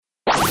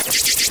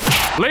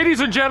Ladies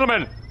and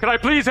gentlemen, can I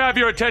please have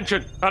your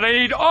attention? And I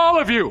need all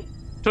of you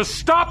to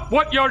stop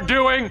what you're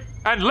doing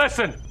and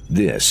listen.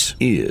 This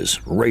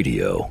is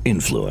Radio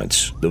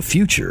Influence. The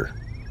future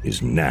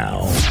is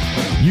now.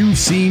 You've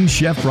seen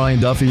Chef Brian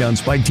Duffy on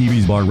Spike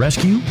TV's Bar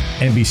Rescue,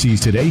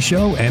 NBC's Today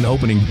Show, and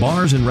opening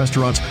bars and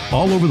restaurants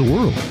all over the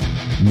world.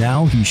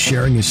 Now he's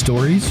sharing his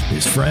stories,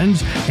 his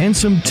friends, and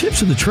some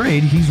tips of the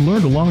trade he's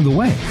learned along the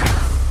way.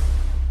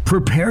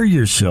 Prepare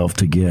yourself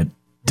to get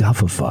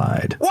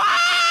Duffified. Wow!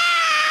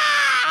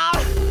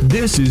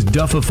 This is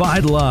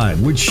Duffified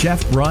Live with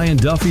Chef Brian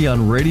Duffy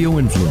on Radio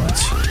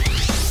Influence.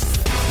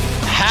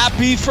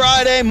 Happy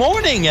Friday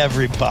morning,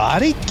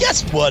 everybody.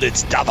 Guess what?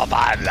 It's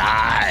Duffified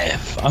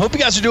Live. I hope you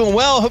guys are doing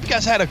well. I hope you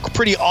guys had a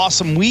pretty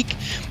awesome week.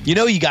 You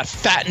know, you got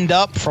fattened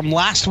up from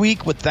last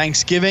week with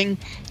Thanksgiving.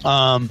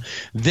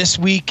 This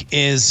week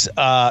is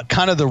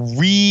kind of the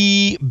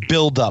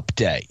rebuild-up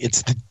day.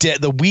 It's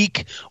the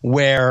week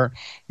where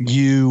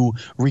you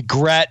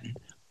regret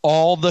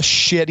all the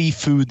shitty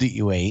food that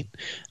you ate,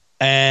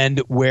 and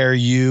where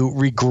you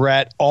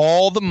regret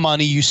all the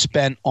money you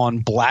spent on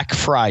Black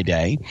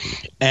Friday,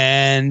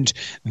 and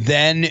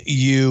then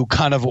you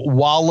kind of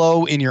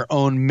wallow in your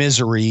own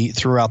misery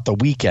throughout the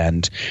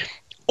weekend.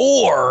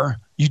 Or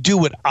you do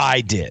what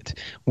I did,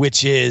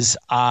 which is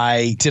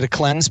I did a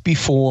cleanse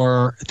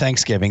before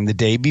Thanksgiving, the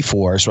day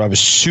before. So I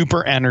was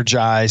super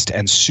energized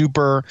and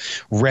super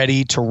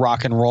ready to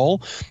rock and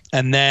roll.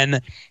 And then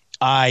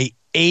I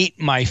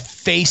ate my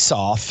face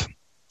off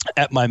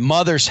at my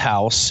mother's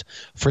house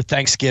for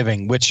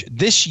Thanksgiving, which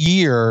this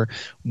year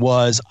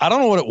was, I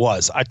don't know what it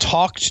was. I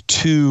talked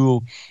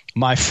to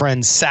my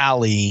friend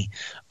Sally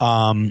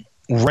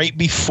right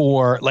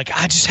before, like,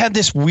 I just had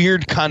this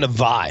weird kind of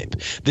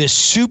vibe, this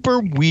super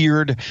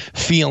weird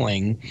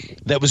feeling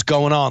that was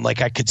going on.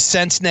 Like, I could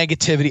sense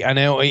negativity.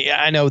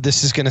 I know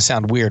this is going to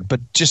sound weird, but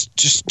just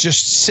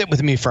sit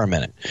with me for a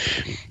minute.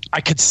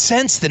 I could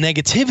sense the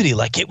negativity.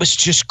 Like, it was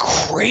just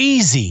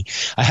crazy.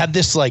 I had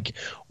this like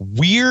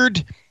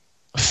weird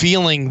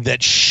feeling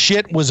that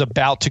shit was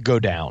about to go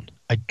down.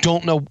 I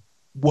don't know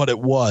what it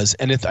was.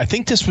 And I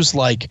think this was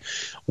like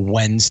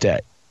Wednesday.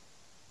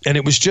 And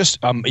it was just,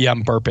 I'm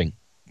burping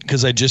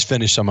because I just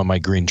finished some of my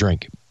green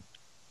drink.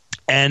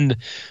 And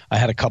I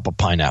had a cup of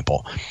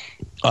pineapple.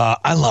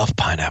 I love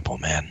pineapple,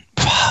 man.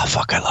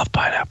 Fuck, I love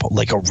pineapple.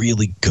 Like a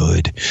really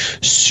good,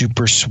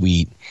 super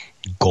sweet,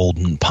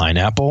 golden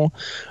pineapple.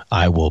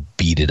 I will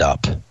beat it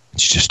up.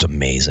 It's just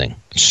amazing.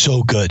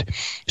 So good.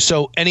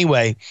 So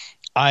anyway,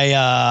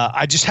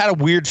 I just had a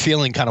weird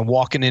feeling kind of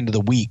walking into the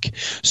week.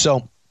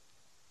 So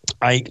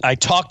I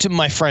talked to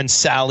my friend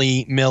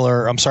Sally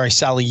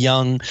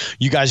Young.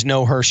 You guys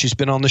know her. She's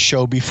been on the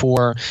show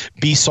before.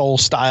 B-Soul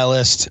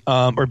Stylist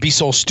or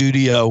B-Soul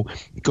Studio.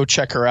 Go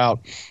check her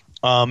out.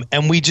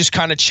 And we just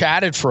kind of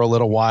chatted for a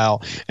little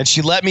while. And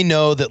she let me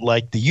know that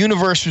like the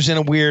universe was in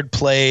a weird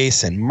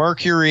place and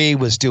Mercury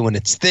was doing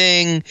its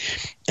thing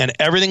and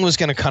everything was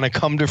going to kind of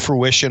come to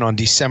fruition on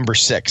December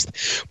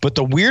 6th. But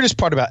the weirdest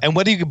part about – and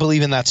whether you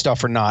believe in that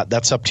stuff or not,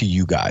 that's up to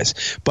you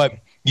guys. But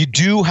you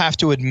do have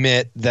to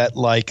admit that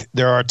like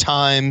there are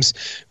times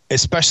 –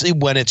 especially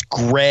when it's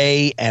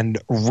gray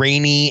and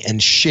rainy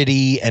and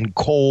shitty and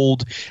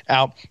cold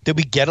out, that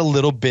we get a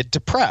little bit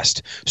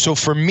depressed. So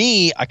for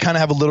me, I kind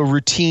of have a little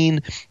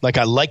routine. Like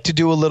I like to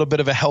do a little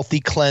bit of a healthy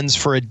cleanse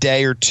for a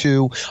day or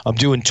two. I'm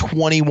doing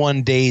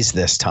 21 days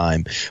this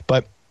time.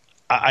 But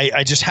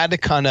I just had to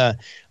kind of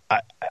 –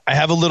 I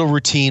have a little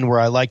routine where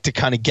I like to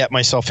kind of get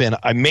myself in.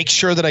 I make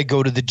sure that I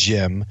go to the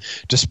gym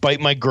despite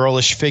my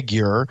girlish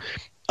figure.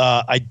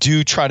 I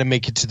do try to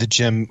make it to the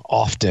gym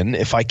often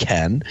if I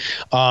can.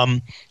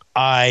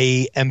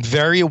 I am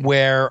very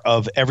aware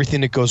of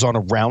everything that goes on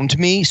around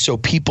me. So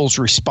people's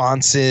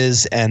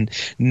responses and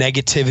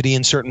negativity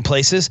in certain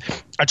places,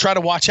 I try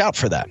to watch out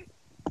for that.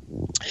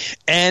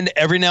 And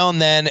every now and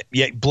then,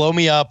 blow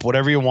me up,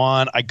 whatever you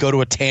want. I go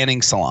to a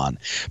tanning salon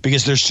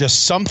because there's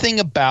just something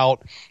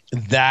about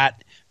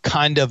that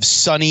kind of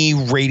sunny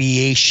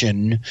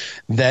radiation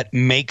that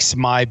makes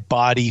my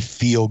body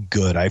feel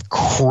good. I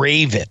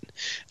crave it.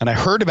 And I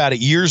heard about it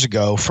years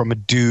ago from a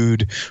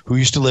dude who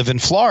used to live in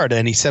Florida.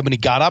 And he said when he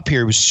got up here,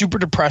 he was super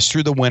depressed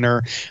through the winter.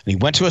 And he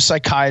went to a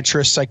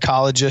psychiatrist,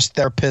 psychologist,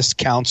 therapist,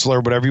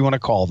 counselor, whatever you want to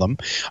call them.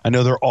 I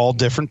know they're all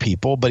different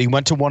people, but he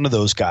went to one of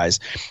those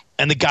guys.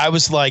 And the guy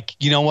was like,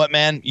 you know what,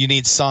 man, you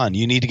need sun.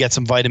 You need to get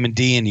some vitamin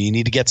D and you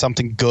need to get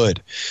something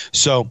good.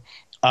 So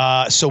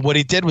what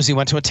he did was he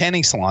went to a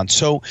tanning salon.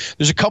 So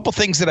there's a couple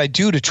things that I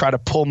do to try to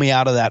pull me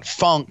out of that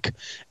funk,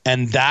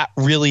 and that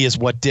really is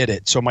what did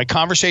it. So my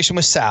conversation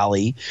with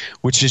Sally,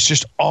 which is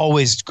just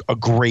always a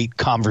great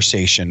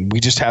conversation. We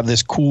just have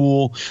this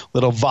cool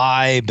little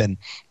vibe, and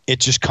it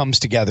just comes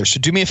together. So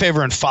do me a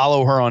favor and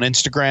follow her on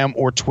Instagram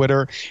or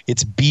Twitter.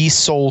 It's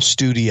B-Soul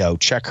Studio.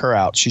 Check her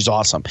out. She's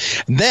awesome.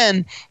 And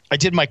then I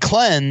did my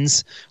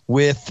cleanse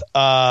with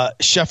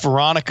Chef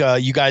Veronica.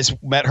 You guys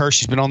met her.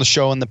 She's been on the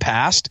show in the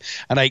past.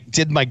 And I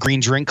did my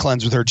green drink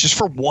cleanse with her just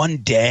for one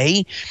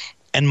day.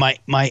 and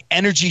my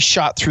energy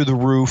shot through the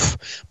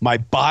roof. My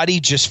body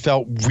just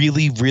felt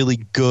really, really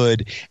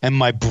good, and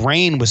my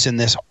brain was in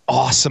this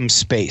awesome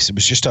space. It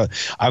was just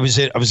I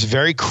was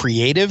very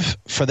creative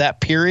for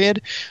that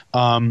period.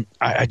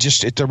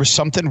 There was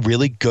something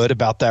really good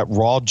about that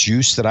raw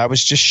juice that I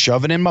was just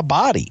shoving in my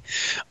body.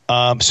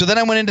 So then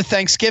I went into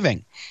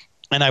Thanksgiving.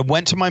 And I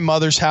went to my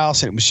mother's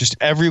house, and it was just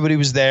everybody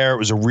was there. It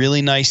was a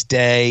really nice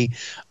day.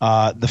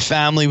 The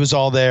family was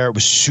all there. It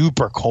was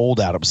super cold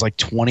out. It was like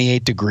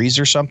 28 degrees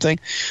or something.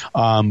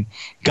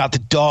 Got the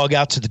dog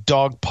out to the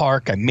dog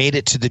park. I made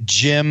it to the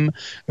gym.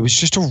 It was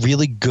just a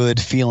really good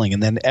feeling.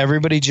 And then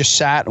everybody just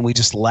sat and we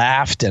just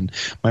laughed. And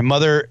my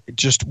mother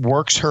just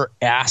works her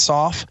ass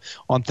off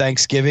on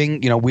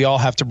Thanksgiving. You know, we all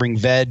have to bring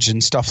veg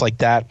and stuff like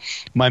that.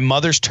 My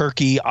mother's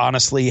turkey,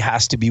 honestly,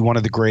 has to be one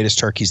of the greatest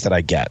turkeys that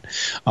I get.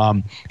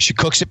 She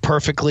cooks it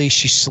perfectly.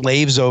 She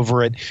slaves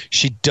over it.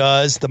 She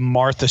does the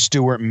Martha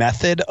Stewart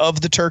method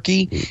of the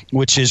turkey,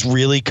 which is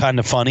really kind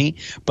of funny,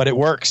 but it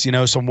works. You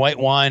know, some white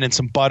wine and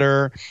some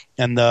butter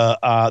and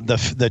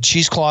the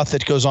cheesecloth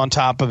that goes on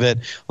top of it.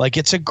 Like,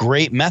 it's a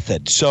great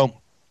method. So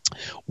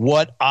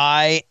what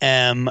I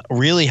am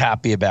really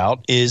happy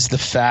about is the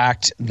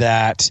fact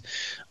that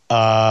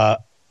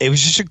it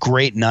was just a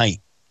great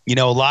night. You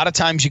know, a lot of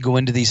times you go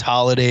into these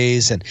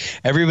holidays and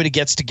everybody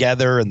gets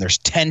together and there's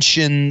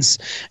tensions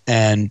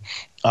and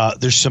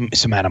there's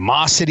some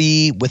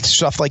animosity with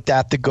stuff like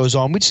that goes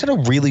on. We just had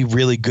a really,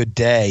 really good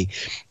day.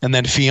 And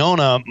then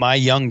Fiona, my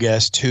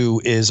youngest, who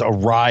is a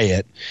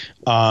riot,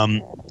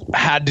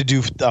 had to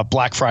do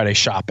Black Friday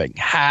shopping.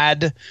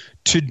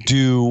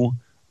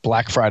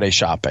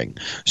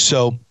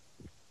 So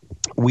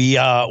we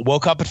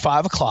woke up at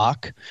 5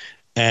 o'clock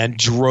and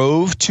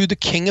drove to the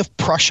King of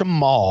Prussia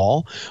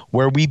Mall,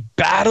 where we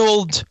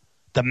battled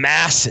the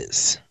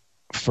masses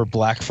for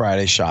Black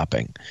Friday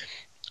shopping,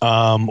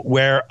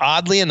 where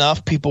oddly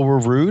enough, people were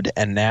rude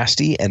and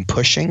nasty and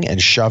pushing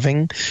and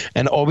shoving.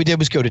 And all we did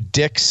was go to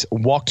Dick's,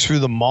 walked through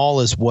the mall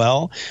as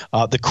well.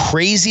 The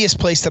craziest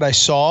place that I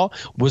saw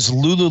was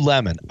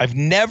Lululemon. I've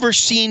never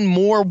seen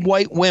more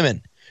white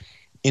women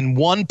in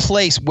one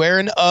place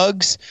wearing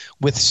Uggs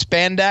with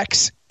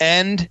spandex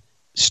and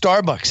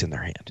Starbucks in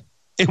their hand.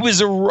 It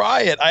was a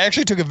riot. I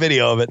actually took a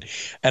video of it,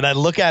 and I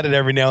look at it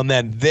every now and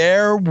then.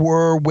 There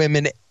were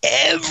women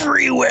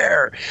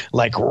everywhere,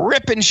 like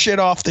ripping shit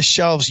off the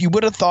shelves. You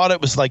would have thought it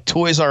was like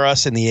Toys R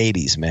Us in the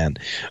 80s, man.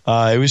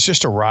 It was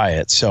just a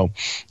riot. So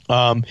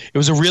it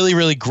was a really,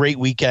 really great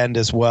weekend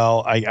as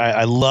well.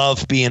 I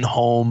love being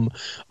home.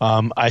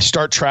 I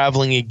start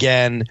traveling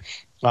again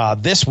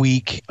next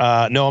week.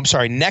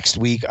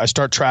 I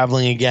start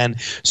traveling again.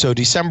 So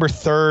December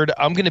 3rd,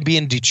 I'm going to be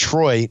in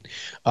Detroit,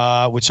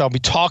 which I'll be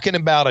talking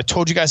about. I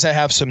told you guys I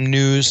have some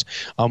news.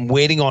 I'm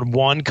waiting on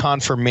one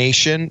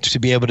confirmation to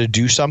be able to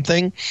do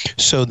something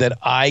so that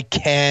I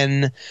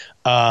can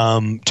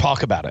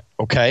talk about it.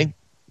 Okay.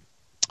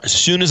 As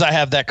soon as I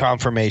have that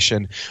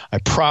confirmation, I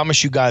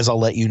promise you guys I'll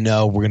let you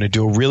know. We're going to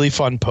do a really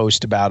fun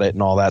post about it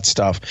and all that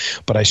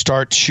stuff. But I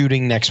start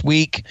shooting next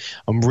week.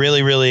 I'm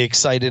really, really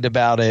excited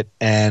about it,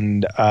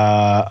 and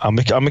I'm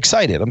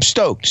excited. I'm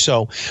stoked.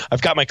 So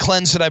I've got my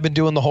cleanse that I've been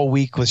doing the whole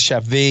week with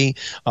Chef V.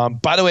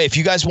 By the way, if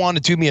you guys want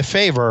to do me a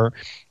favor,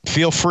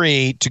 feel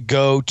free to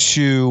go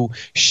to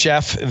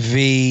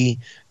chefv.com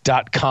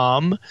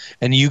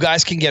and you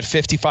guys can get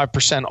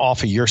 55%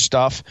 off of your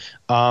stuff.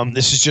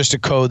 This is just a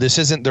code.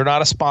 They're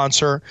not a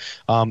sponsor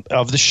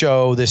of the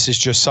show. This is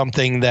just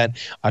something that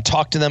I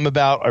talked to them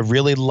about. I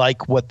really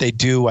like what they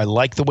do. I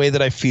like the way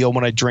that I feel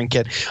when I drink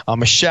it.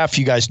 I'm a chef.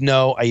 You guys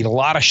know I eat a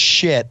lot of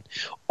shit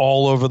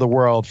all over the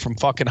world, from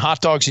fucking hot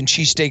dogs and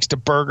cheesesteaks to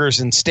burgers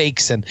and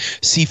steaks and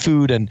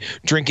seafood and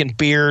drinking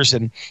beers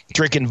and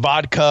drinking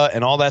vodka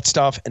and all that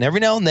stuff. And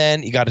every now and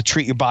then you got to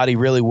treat your body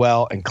really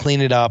well and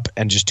clean it up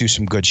and just do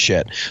some good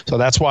shit. So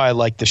that's why I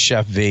like the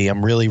Chef V.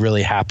 I'm really,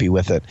 really happy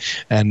with it.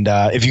 And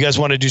if you guys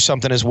want to do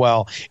something as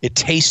well, it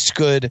tastes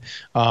good.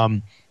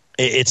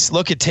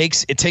 It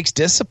takes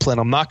discipline.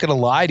 I'm not going to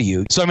lie to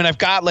you. So, I mean, I've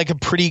got like a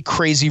pretty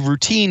crazy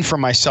routine for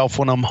myself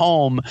when I'm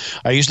home.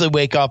 I usually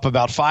wake up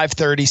about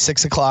 5:30,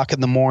 6 o'clock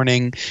in the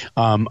morning.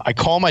 I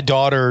call my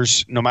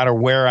daughters no matter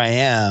where I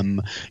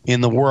am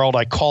in the world.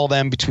 I call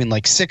them between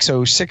like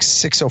 6:06,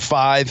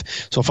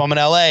 6:05. So if I'm in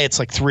LA, it's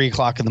like 3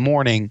 o'clock in the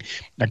morning.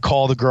 I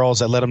call the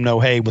girls. I let them know,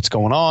 hey, what's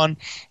going on?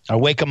 I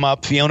wake them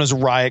up. Fiona's a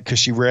riot because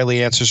she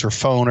rarely answers her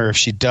phone, or if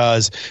she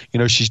does,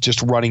 she's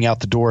just running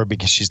out the door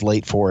because she's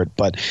late for it.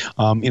 But,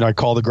 I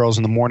call the girls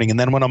in the morning. And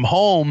then when I'm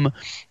home,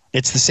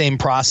 it's the same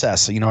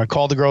process. I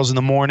call the girls in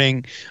the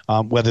morning,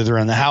 whether they're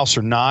in the house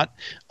or not.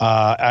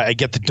 I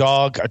get the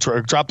dog. I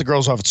drop the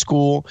girls off at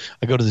school.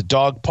 I go to the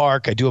dog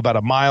park. I do about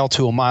a mile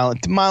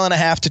and a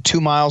half to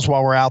 2 miles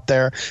while we're out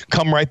there.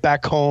 Come right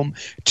back home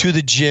to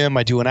the gym.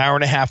 I do an hour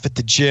and a half at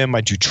the gym.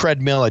 I do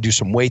treadmill. I do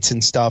some weights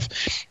and stuff.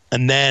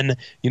 And then,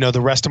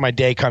 the rest of my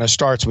day kind of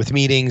starts with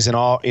meetings and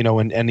all,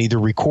 and either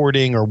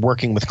recording or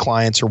working with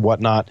clients or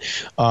whatnot.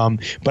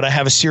 But I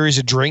have a series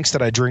of drinks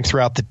that I drink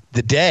throughout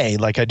the day.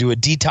 Like I do a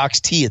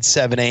detox tea at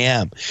 7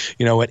 a.m.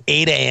 At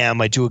 8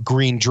 a.m. I do a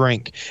green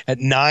drink. At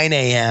 9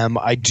 a.m.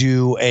 I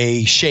do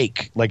a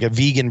shake, like a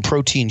vegan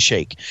protein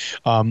shake.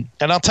 And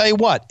I'll tell you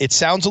what, it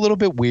sounds a little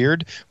bit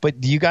weird,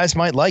 but you guys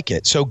might like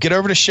it. So get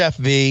over to Chef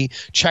V,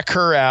 check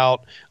her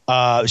out,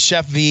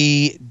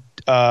 chefv.com.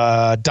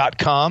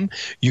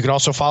 You can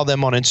also follow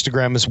them on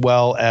Instagram as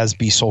well as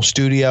Be Soul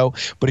Studio.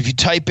 But if you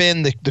type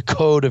in the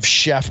code of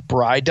Chef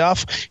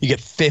Bryduff, you get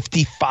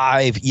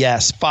 55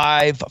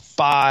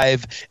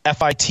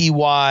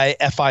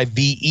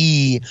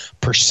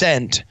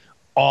 FITY%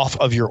 off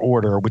of your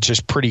order, which is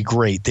pretty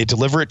great. They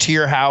deliver it to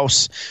your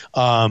house.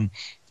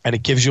 And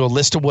it gives you a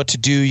list of what to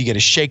do. You get a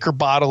shaker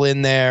bottle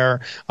in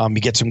there. You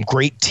get some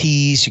great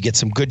teas. You get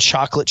some good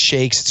chocolate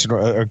shakes. It's an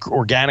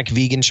organic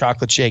vegan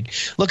chocolate shake.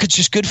 Look, it's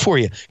just good for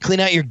you. Clean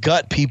out your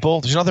gut,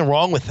 people. There's nothing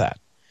wrong with that.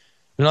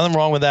 There's nothing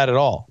wrong with that at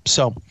all.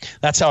 So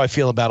that's how I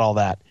feel about all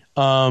that.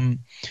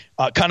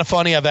 Kind of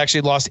funny. I've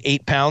actually lost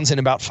 8 pounds in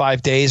about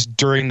 5 days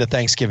during the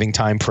Thanksgiving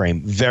time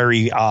frame.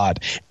 Very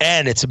odd.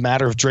 And it's a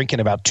matter of drinking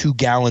about 2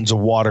 gallons of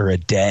water a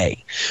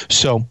day.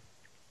 So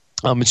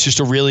it's just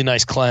a really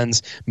nice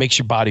cleanse. Makes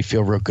your body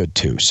feel real good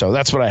too. So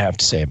that's what I have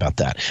to say about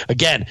that.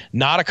 Again,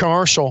 not a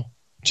commercial,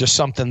 just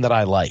something that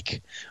I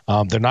like.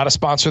 They're not a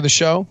sponsor of the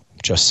show,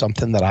 just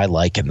something that I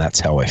like, and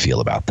that's how I feel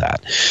about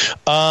that.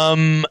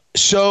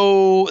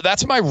 So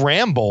that's my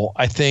ramble,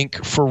 I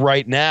think, for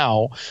right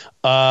now.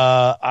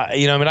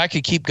 I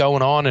could keep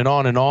going on and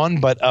on and on,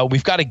 but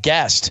we've got a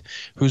guest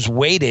who's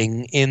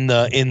waiting in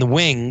the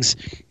wings,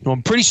 who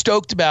I'm pretty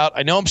stoked about.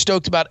 I know I'm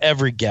stoked about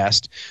every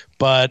guest,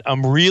 but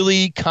I'm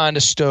really kind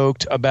of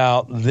stoked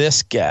about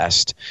this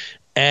guest,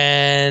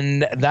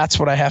 and that's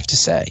what I have to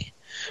say.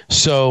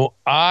 So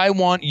I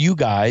want you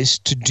guys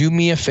to do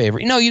me a favor.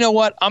 You know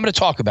what? I'm going to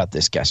talk about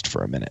this guest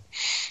for a minute.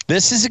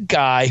 This is a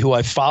guy who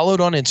I followed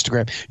on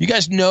Instagram. You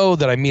guys know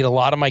that I meet a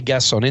lot of my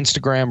guests on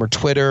Instagram or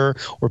Twitter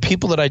or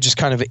people that I just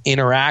kind of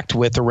interact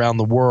with around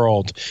the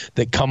world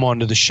that come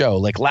onto the show.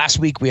 Like last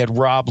week we had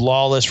Rob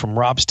Lawless from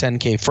Rob's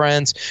 10K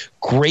Friends.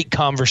 Great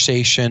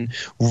conversation.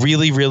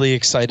 Really, really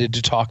excited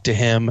to talk to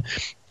him.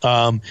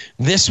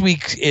 This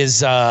week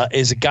is a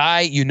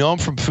guy, you know him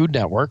from Food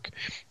Network.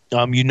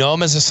 You know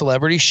him as a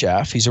celebrity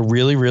chef. He's a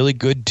really, really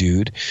good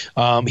dude.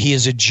 He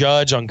is a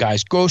judge on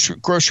Guys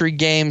Grocery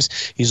Games.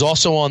 He's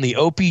also on the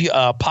Opie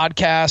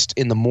podcast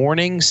in the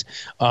mornings,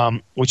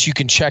 which you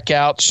can check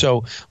out.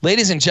 So,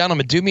 ladies and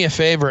gentlemen, do me a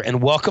favor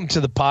and welcome to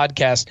the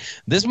podcast.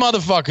 This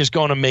motherfucker's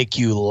going to make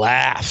you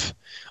laugh.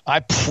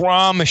 I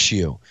promise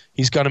you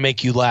he's going to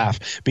make you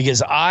laugh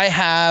because I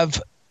have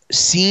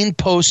seen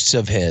posts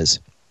of his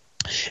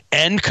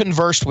and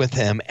conversed with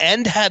him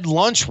and had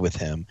lunch with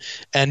him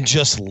and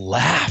just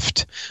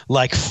laughed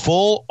like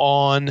full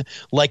on,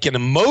 like an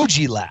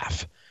emoji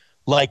laugh,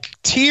 like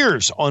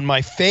tears on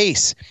my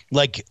face,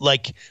 like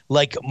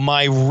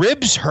my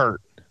ribs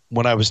hurt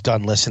when I was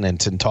done listening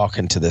to and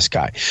talking to this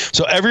guy.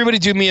 So everybody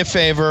do me a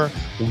favor.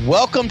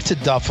 Welcome to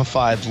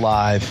Duffified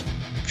Live,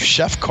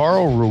 Chef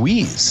Carl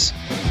Ruiz.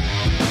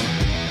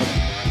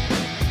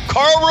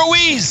 Carl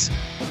Ruiz!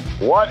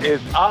 What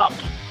is up?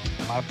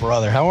 My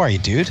brother, how are you,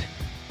 dude?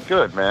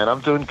 Good, man.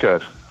 I'm doing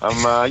good.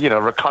 I'm,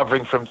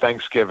 recovering from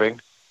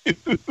Thanksgiving.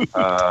 It's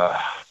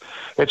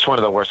one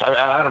of the worst.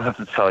 I don't have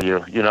to tell you,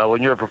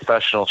 when you're a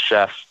professional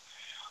chef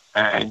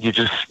and you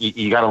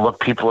got to look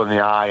people in the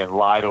eye and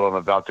lie to them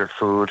about their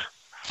food.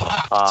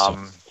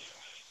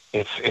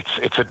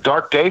 It's a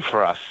dark day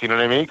for us. You know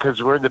what I mean?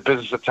 Because we're in the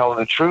business of telling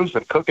the truth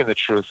and cooking the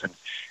truth. And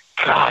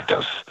God,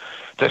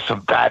 there's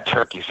some bad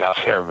turkeys out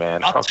there,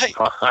 man. I'll tell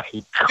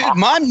you, dude,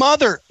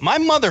 my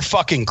mother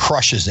fucking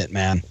crushes it,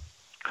 man.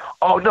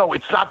 Oh no,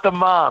 it's not the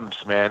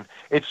moms, man.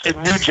 It's the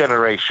new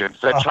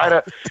generations that try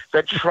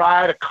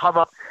to come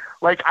up.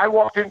 Like I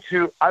walked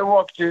into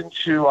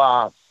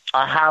a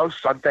house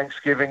on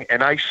Thanksgiving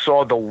and I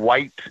saw the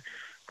white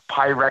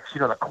Pyrex,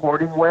 the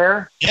cording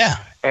ware. Yeah.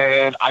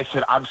 And I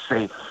said, I'm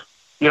safe.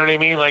 You know what I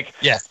mean? Like,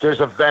 yeah. There's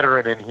a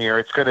veteran in here.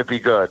 It's going to be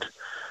good.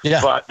 Yeah.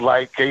 But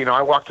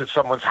I walked to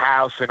someone's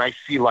house and I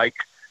see the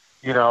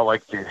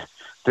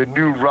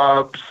new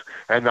rubs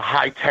and the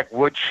high tech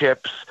wood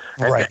chips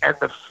and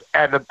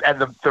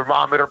the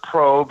thermometer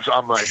probes.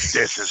 I'm like,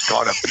 this is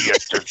gonna be a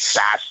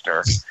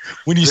disaster.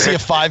 When you see a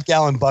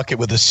 5-gallon bucket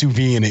with a sous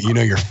vide in it,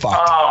 you're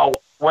fucked. Oh,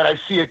 when I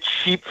see a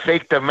cheap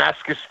fake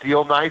Damascus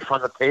steel knife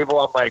on the table,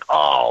 I'm like,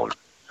 oh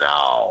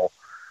no,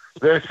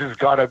 this is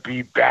gonna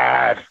be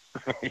bad.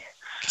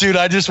 Dude,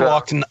 I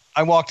walked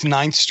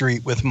 9th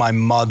Street with my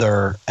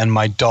mother and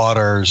my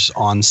daughters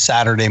on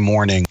Saturday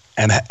morning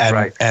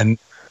and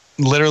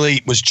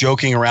literally was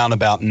joking around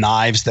about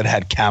knives that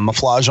had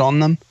camouflage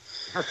on them.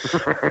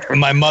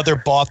 My mother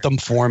bought them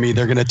for me.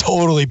 They're going to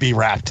totally be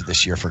wrapped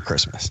this year for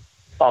Christmas.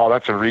 Oh,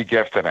 that's a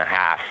regift and a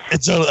half. I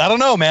don't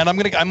know, man.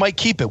 I might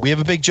keep it. We have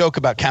a big joke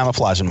about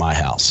camouflage in my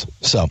house.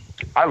 So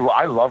I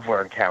love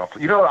wearing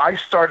camouflage.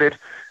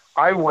 I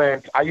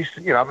I used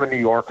to, I'm a New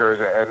Yorker,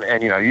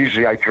 and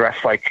usually I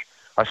dress like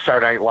a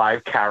Saturday Night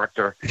Live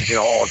character,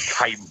 all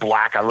tight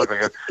black. I look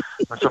like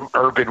some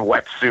urban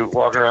wetsuit,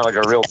 walking around like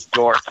a real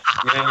dork.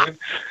 You know what I mean?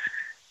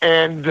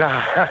 And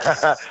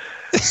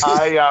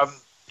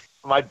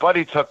my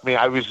buddy took me.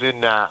 I was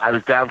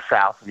down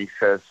south, and he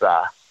says,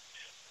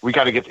 "We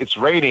got to get. It's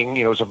raining.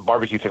 It was a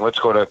barbecue thing. Let's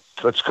go to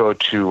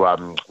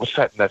what's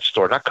that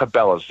store? Not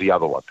Cabela's, the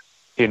other one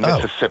in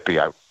Mississippi.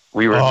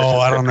 We were. In Mississippi.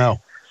 I don't know.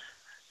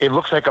 It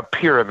looks like a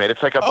pyramid.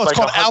 It's like a. It's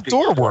called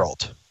Outdoor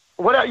World.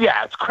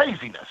 Yeah, it's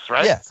craziness,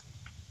 right? Yeah.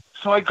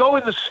 So I go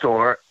in the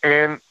store,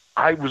 and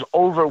I was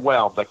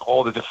overwhelmed, like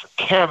all the different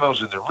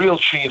camos and the real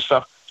tree and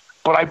stuff.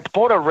 But I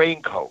bought a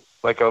raincoat,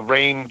 like a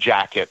rain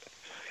jacket,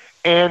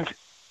 and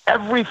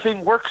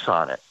everything works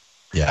on it.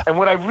 Yeah. And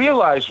what I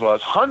realized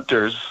was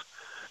hunters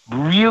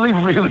really,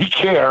 really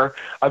care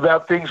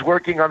about things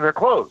working on their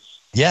clothes.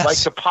 Yes. Like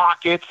the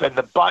pockets and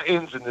the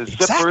buttons and the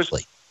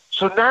Exactly. zippers.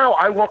 So now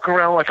I walk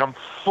around like I'm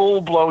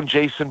full-blown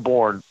Jason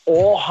Bourne,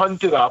 all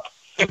hunted up.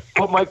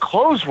 But my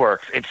clothes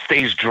works. It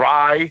stays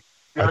dry.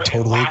 I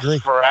totally agree.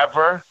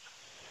 Forever.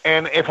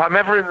 And if I'm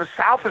ever in the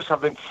South or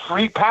something,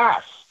 free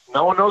pass.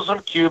 No one knows I'm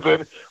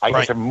Cuban. I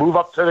get to move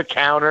up to the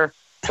counter.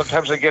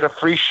 Sometimes I get a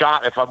free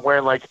shot if I'm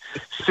wearing like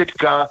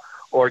Sitka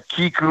or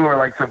Kiku or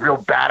like the real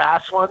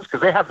badass ones because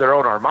they have their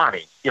own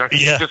Armani. You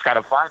just got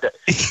to find it.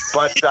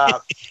 But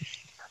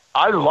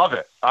I love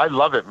it. I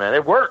love it, man.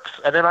 It works.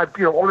 And then I,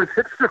 all the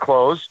hipster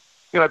clothes,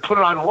 I put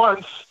it on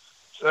once.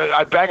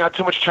 I bang out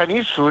too much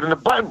Chinese food and the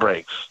button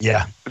breaks.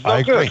 Yeah, I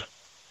agree.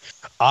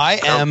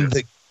 I'm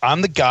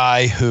the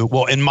guy who,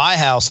 well, in my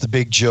house, the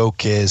big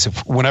joke is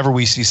whenever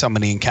we see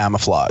somebody in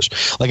camouflage,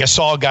 like I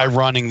saw a guy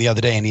running the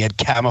other day and he had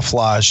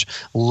camouflage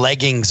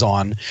leggings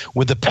on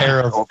with a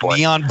pair of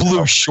neon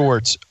blue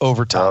shorts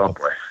over top.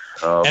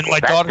 And my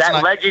daughter,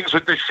 that leggings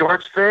with the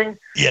shorts thing.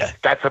 Yeah,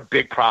 that's a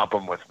big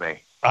problem with me.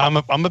 I'm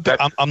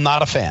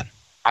not a fan.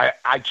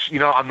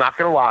 I'm not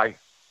gonna lie.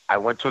 I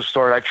went to a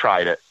store and I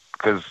tried it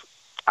because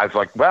I was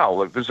like, well,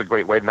 look, this is a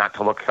great way not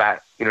to look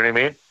fat. You know what I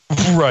mean?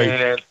 Right.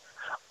 And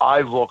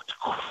I looked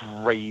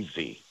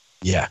crazy.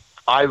 Yeah.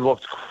 I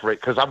looked crazy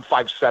because I'm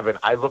 5'7".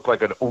 I looked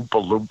like an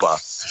Oompa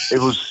Loompa. It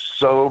was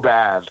so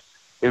bad.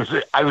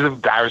 I was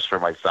embarrassed for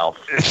myself.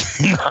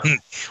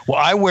 Well,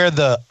 I wear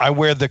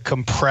the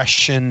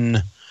compression,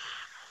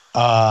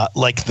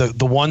 like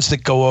the ones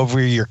that go over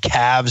your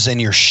calves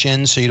and your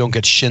shins so you don't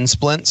get shin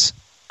splints.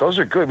 Those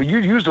are good, but you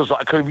use those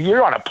because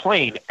you're on a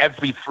plane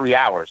every 3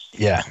 hours.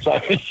 Yeah. So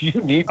you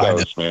need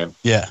those, man.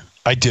 Yeah,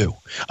 I do.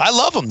 I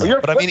love them, though. You're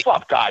a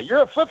flip-flop guy.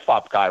 You're a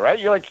flip-flop guy, right?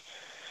 You're like...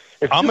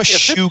 I'm a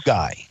shoe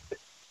guy.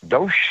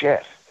 No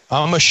shit.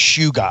 I'm a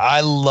shoe guy.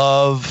 I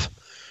love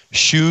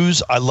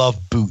shoes. I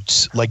love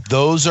boots. Like,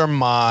 those are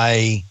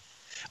my...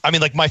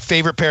 like my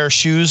favorite pair of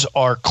shoes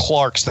are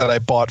Clarks that I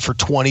bought for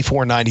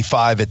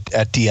 $24.95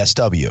 at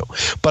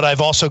DSW. But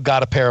I've also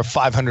got a pair of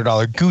 $500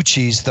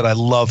 Gucci's that I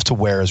love to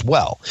wear as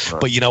well.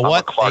 But you know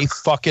what? They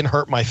fucking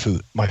hurt my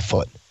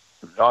foot.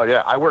 Oh,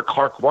 yeah. I wear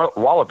Clark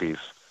Wallabies.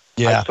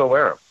 Yeah. I still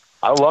wear them.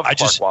 I love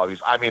Clark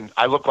Wallabies.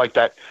 I look like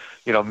that,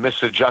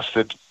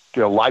 misadjusted,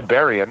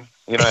 librarian.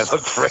 I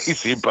look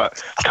crazy,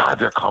 but God,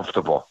 they're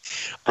comfortable.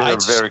 They're very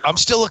comfortable. I'm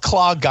still a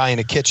clog guy in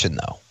a kitchen,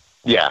 though.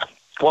 Yeah.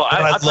 Well,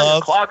 I'll tell you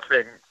the clog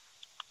thing.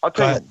 I'll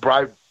tell you,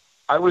 Brian,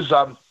 I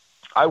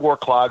wore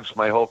clogs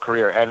my whole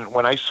career, and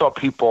when I saw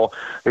people,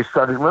 they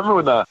started. Remember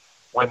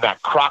when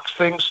that Crocs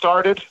thing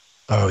started?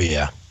 Oh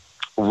yeah,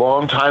 a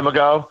long time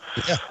ago.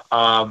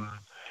 Yeah.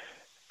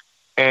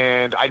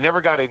 And I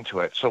never got into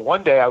it. So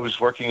one day I was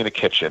working in a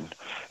kitchen,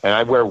 and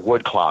I wear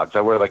wood clogs.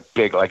 I wear like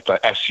big, like the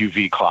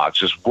SUV clogs,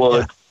 just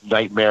wood,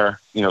 nightmare,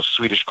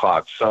 Swedish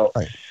clogs. So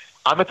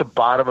I'm at the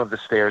bottom of the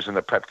stairs in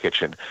the prep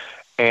kitchen,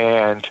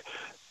 and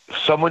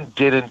someone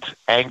didn't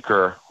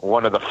anchor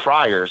one of the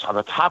fryers on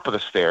the top of the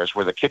stairs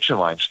where the kitchen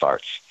line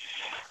starts.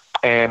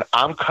 And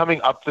I'm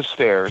coming up the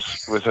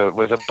stairs with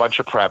a bunch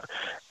of prep,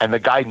 and the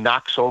guy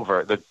knocks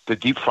over the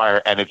deep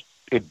fryer, and it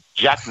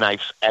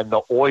jackknifes, and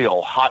the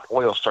hot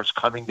oil starts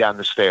coming down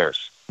the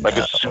stairs like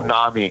a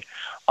tsunami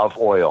of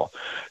oil.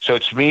 So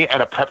it's me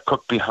and a prep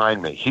cook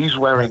behind me. He's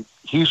wearing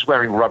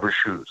rubber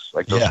shoes,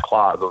 like those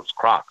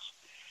Crocs.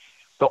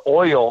 The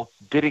oil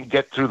didn't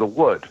get through the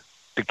wood.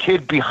 The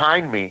kid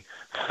behind me,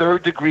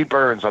 3rd-degree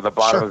burns on the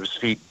bottom of his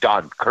feet.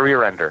 Done.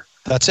 Career ender.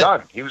 That's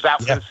done. He was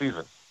out for the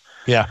season.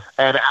 Yeah.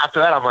 And after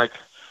that, I'm like,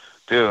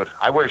 dude,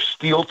 I wear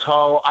steel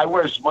toe. I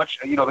wear as much.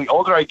 The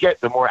older I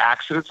get, the more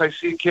accidents I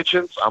see in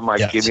kitchens. I'm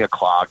like, give me a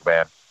clog,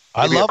 man.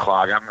 Give me a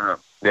clog.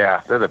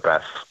 They're the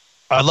best.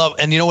 I love,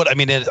 and you know what? I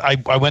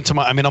went to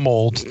I'm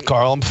old,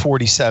 Carl. I'm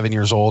 47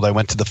 years old. I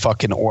went to the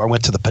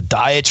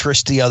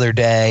podiatrist the other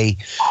day.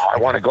 Oh, I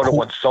want to go to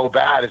one so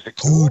bad. Is it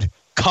cool? Dude,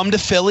 come to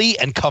Philly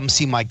and come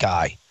see my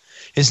guy.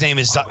 His name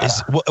is.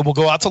 We'll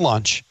go out to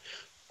lunch.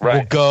 Right.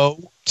 We'll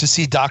go to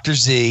see Dr.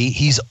 Z.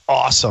 He's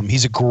awesome.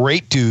 He's a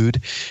great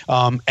dude.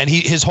 And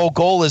his whole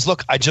goal is,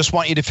 look, I just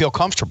want you to feel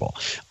comfortable.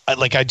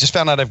 I just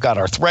found out I've got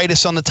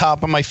arthritis on the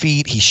top of my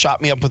feet. He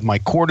shot me up with my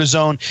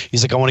cortisone.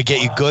 He's like, I want to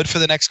get you good for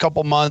the next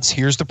couple months.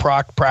 Here's the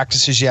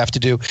practices you have to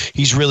do.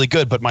 He's really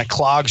good, but my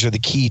clogs are the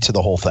key to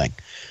the whole thing.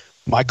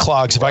 My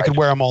clogs, if I could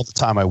wear them all the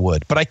time, I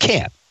would, but I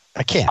can't.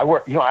 I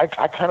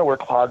kind of wear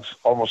clogs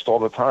almost all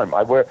the time.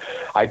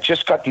 I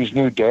just got these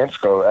new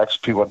Dansko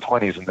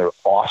XP120s, and they're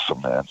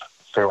awesome, man.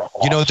 They're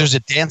awesome. There's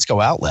a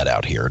Dansko outlet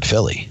out here in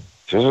Philly.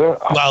 Is there?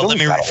 Well, let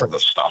me refer the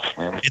stuff,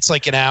 man. It's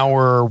like an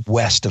hour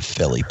west of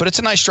Philly, but it's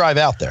a nice drive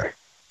out there.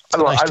 I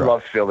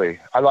love Philly.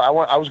 I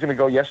was going to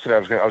go yesterday.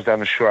 I was down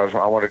the shore.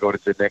 I want to go to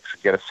the Knicks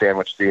and get a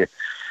sandwich.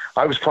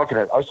 I was talking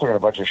to a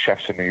bunch of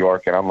chefs in New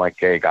York, and I'm like,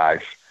 hey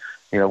guys,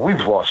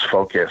 we've lost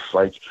focus.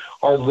 Like,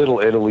 our little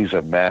Italy's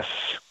a mess.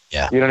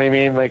 Yeah. You know what I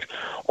mean? Like,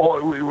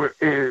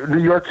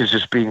 New York is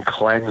just being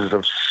cleansed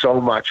of so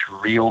much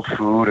real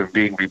food and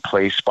being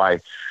replaced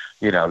by,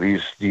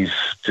 these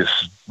just,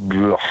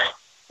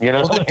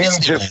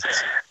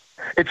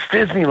 it's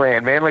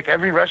Disneyland, man. Like,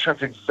 every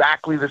restaurant's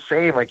exactly the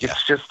same. Like,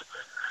 it's just,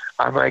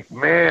 I'm like,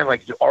 man,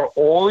 like, are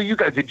all you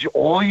guys, did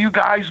all you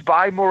guys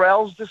buy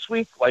Morels this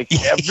week? Like,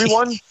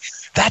 everyone?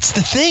 That's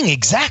the thing,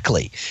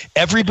 exactly.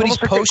 Everybody's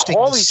posting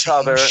they call each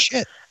other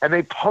shit. And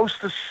they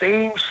post the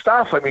same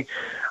stuff. I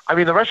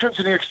mean, the restaurants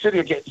in New York City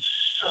are getting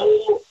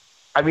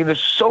they're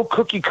so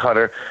cookie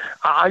cutter.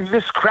 I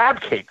miss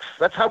crab cakes.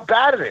 That's how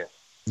bad it is.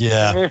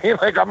 Yeah.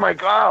 I'm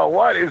like, oh,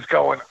 what is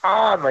going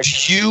on? Like,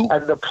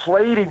 and the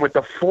plating with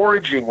the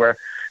foraging where,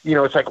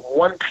 it's like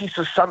one piece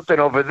of something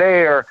over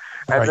there,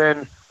 and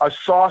then a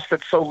sauce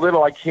that's so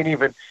little I can't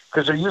even,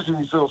 because they're using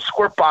these little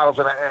squirt bottles,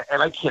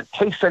 and I can't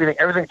taste anything.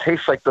 Everything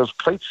tastes like those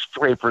plate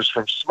scrapers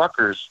from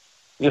Smucker's.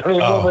 You know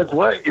what I mean? Like,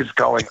 what is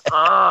going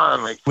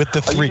on? Like, with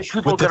the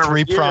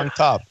three-pronged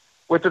top.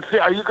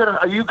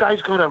 Are you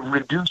guys gonna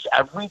reduce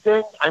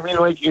everything? I mean,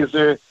 like,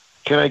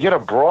 can I get a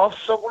broth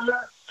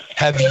somewhere?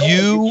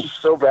 It's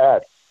so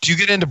bad. Do you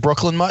get into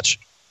Brooklyn much?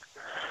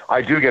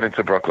 I do get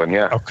into Brooklyn,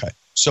 yeah. Okay.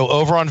 So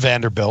over on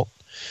Vanderbilt,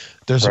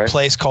 there's a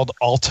place called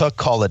Alta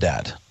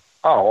Qualidad.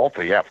 Oh,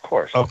 Alta, yeah, of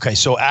course. Okay,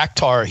 so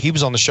Akhtar, he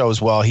was on the show as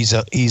well. He's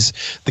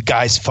the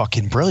guy's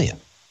fucking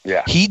brilliant.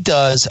 Yeah. He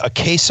does a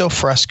queso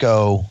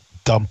fresco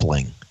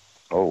dumpling.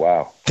 Oh,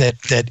 wow.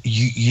 That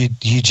you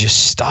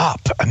just stop.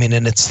 I mean,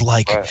 and it's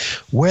like,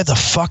 where the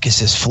fuck is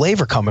this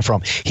flavor coming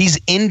from? He's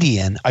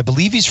Indian. I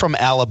believe he's from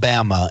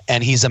Alabama,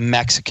 and he's a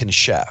Mexican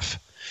chef.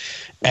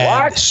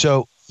 And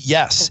so,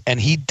 yes, and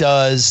he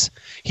does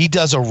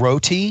a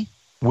roti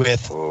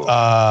with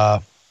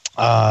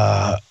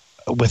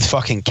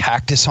fucking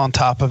cactus on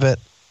top of it.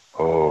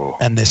 Oh.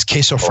 And this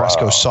queso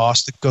fresco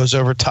sauce that goes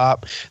over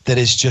top that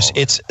is just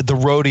the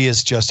roti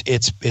is just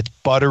it's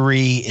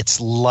buttery, it's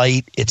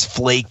light, it's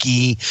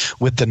flaky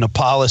with the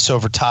Napalus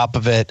over top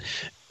of it.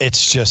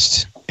 It's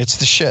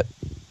the shit.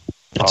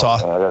 It's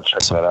awesome. I gotta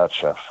check that out,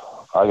 chef.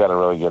 I gotta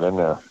really get in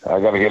there. I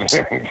gotta get in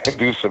there and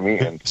do some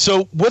eating.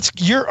 So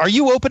are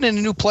you opening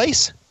a new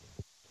place?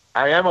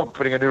 I am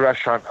opening a new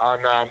restaurant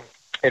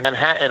in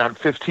Manhattan on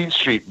 15th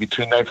Street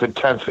between 9th and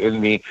 10th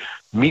in the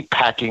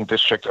meatpacking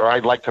district, or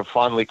I'd like to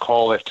fondly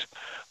call it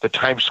the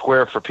Times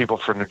Square for people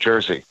from New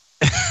Jersey.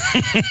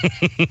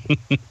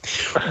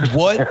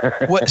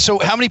 What? So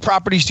how many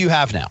properties do you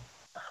have now?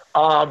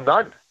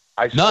 None.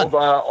 I sold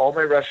all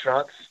my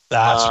restaurants.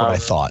 That's what I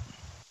thought.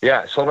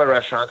 Yeah, I sold my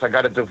restaurants. I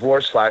got a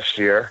divorce last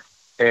year,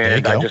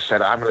 and I just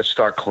said, I'm going to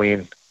start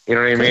clean. You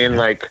know what I mean?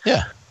 Like,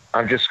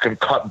 I'm just going to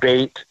cut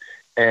bait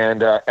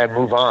and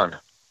move on.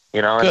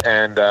 And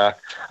I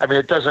mean,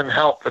 it doesn't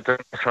help that the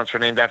restaurants are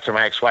named after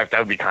my ex-wife. That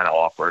would be kind of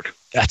awkward.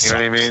 You know what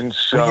I mean?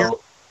 So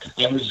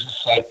it was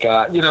just like,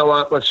 you know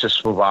what? Let's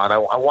just move on. I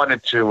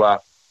wanted to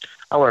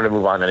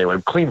move on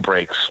anyway. Clean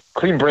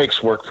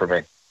breaks work for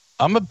me.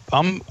 I'm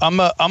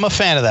a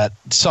fan of that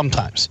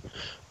sometimes.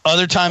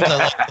 Other times I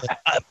like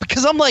it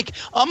because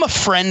I'm a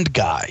friend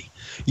guy.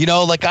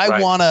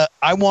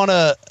 I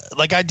wanna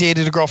like I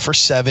dated a girl for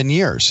 7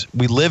 years.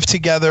 We lived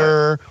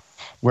together.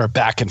 We're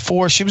back and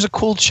forth. She was a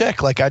cool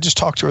chick. Like, I just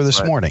talked to her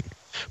this morning.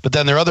 But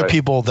then there are other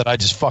people that I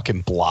just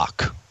fucking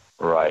block.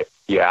 Right.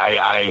 Yeah.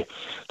 I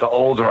the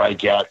older I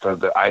get,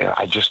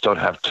 I just don't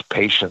have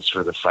patience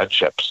for the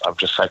friendships. I'm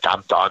just like,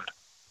 I'm done.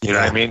 You know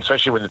what I mean?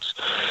 Especially when it's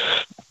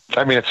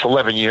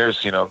 11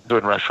 years,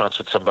 doing restaurants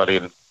with somebody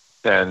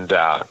and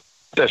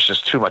there's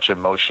just too much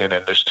emotion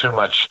and there's too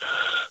much,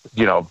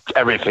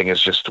 everything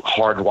is just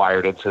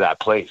hardwired into that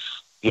place.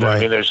 You know what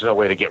I mean? There's no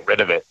way to get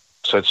rid of it.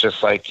 So it's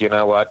just like, you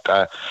know what?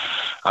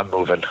 I'm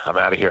moving. I'm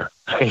out of here.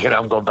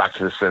 I'm going back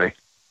to the city.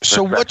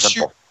 So what's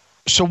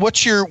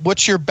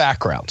your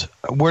background?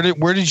 Where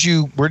did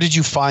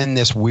you find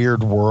this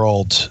weird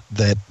world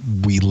that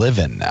we live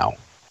in now?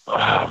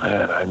 Oh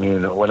man, I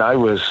mean, when I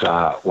was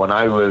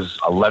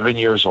 11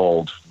 years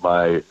old,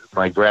 my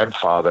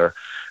grandfather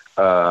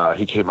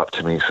he came up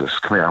to me and says,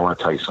 "Come here, I want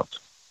to tell you something."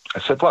 I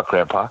said, "What,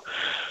 Grandpa?"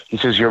 He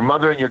says, "Your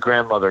mother and your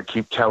grandmother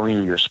keep telling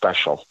you you're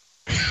special.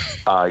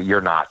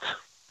 You're not.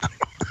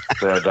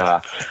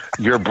 That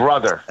your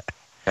brother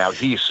Now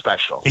he's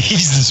special.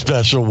 He's the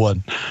special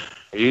one.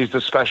 He's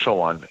the special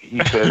one.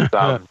 He says,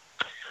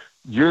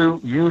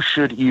 you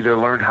should either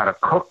learn how to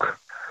cook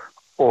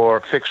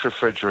or fix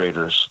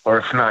refrigerators, or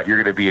if not, you're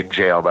going to be in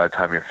jail by the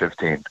time you're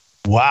 15.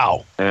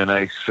 Wow. And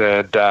I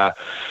said, all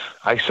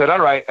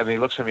right. And he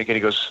looks at me again.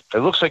 He goes, it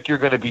looks like you're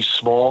going to be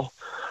small.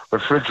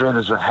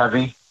 Refrigerators are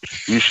heavy.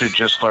 You should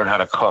just learn how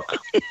to cook.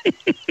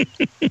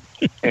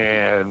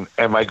 and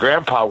my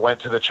grandpa went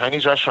to the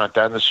Chinese restaurant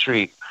down the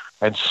street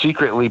and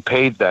secretly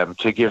paid them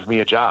to give me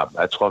a job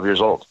at 12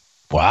 years old.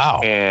 Wow.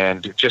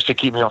 And just to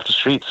keep me off the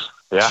streets.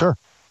 Yeah. Sure.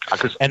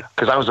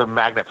 Because I was a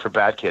magnet for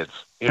bad kids.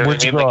 You know Where'd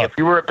what I you mean? grow Like up? if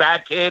you were a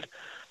bad kid,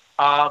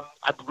 I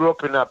grew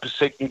up in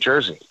Passaic, New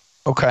Jersey.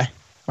 Okay.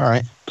 All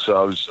right. So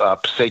I was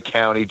Passaic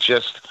County.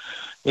 Just,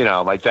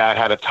 my dad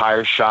had a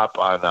tire shop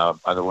on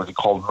what he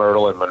called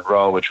Myrtle and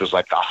Monroe, which was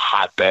like a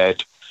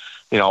hotbed.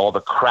 All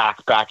the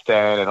crack back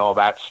then and all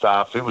that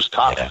stuff. It was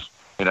tough.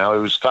 Yeah. It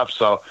was tough.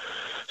 So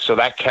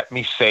that kept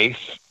me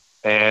safe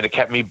and it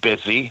kept me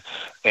busy.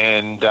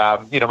 And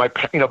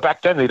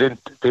back then they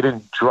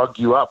didn't drug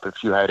you up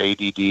if you had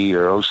ADD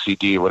or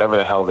OCD or whatever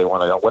the hell they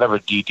wanted, whatever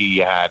DD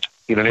you had.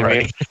 You know what I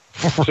mean?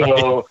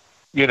 So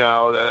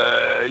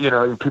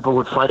people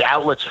would find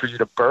outlets for you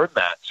to burn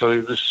that. So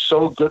it was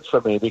so good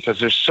for me because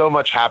there's so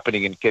much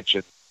happening in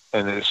kitchen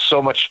and there's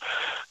so much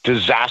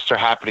disaster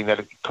happening that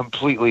you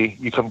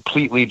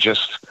completely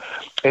just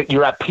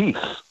you're at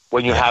peace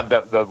when you have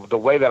the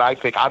way that I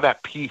think I'm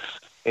at peace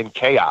in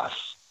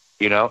chaos.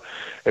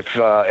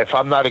 If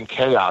I'm not in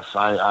chaos,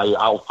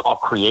 I'll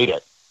create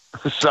it.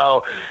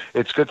 So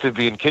it's good to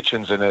be in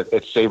kitchens, and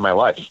it saved my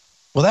life.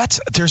 Well, and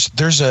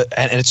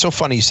it's so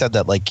funny you said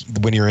that. Like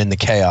when you're in the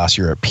chaos,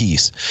 you're at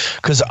peace.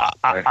 Because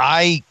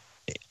I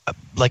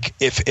like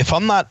if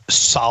I'm not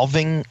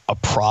solving a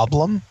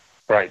problem,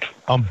 right,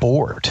 I'm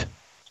bored.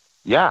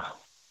 Yeah.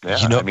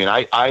 I mean,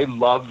 I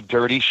love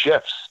dirty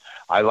shifts.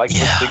 I like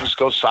when things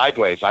go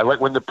sideways. I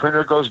like when the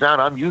printer goes down.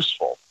 I'm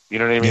useful. You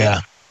know what I mean? Yeah.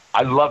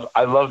 I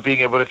love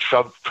being able to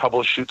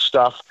troubleshoot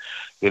stuff.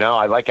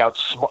 I like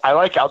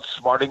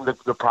outsmarting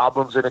the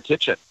problems in a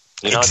kitchen.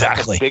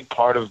 Exactly. That's a big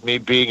part of me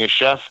being a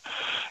chef.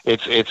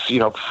 It's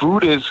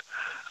food is.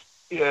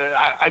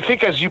 I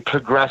think as you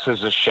progress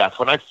as a chef,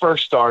 when I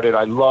first started,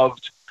 I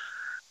loved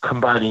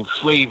combining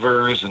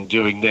flavors and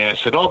doing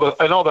this and all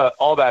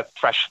that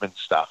freshman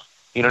stuff.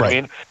 You know what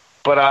I mean?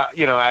 But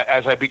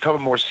as I become a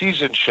more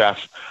seasoned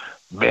chef,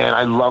 man,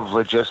 I love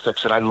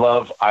logistics and I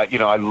love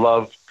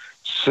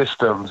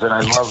systems, and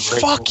I love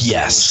fuck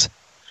yes.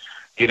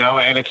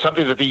 And it's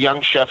something that the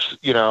young chefs,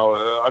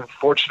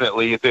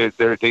 unfortunately,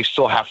 they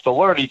still have to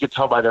learn. You can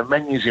tell by their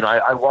menus.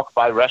 I walk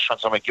by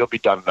restaurants, I'm like, you'll be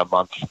done in a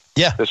month.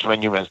 Yeah. This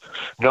menu has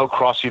no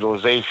cross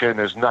utilization.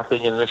 There's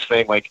nothing in this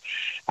thing. Like,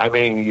 I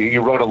mean,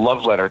 you wrote a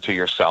love letter to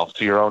yourself,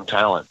 to your own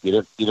talent.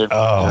 You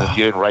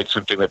didn't write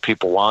something that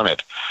people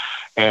wanted.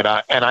 And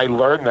I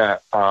learned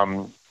that.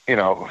 I'm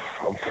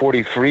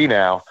 43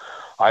 now.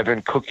 I've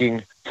been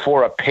cooking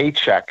for a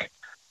paycheck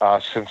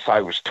since I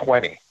was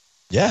 20.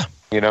 Yeah.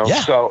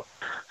 Yeah. So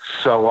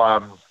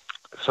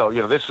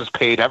this has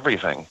paid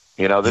everything.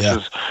 This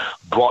has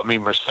bought me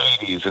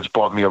Mercedes. It's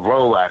bought me a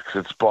Rolex.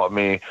 It's bought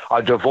me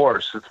a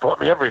divorce. It's bought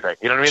me everything.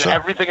 You know what I mean? Sure.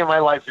 Everything in my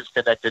life is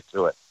connected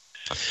to it.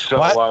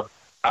 So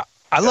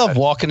I love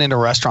walking into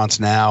restaurants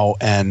now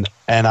and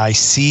I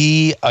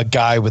see a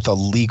guy with a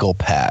legal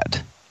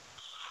pad.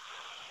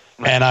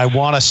 And I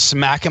want to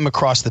smack him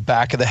across the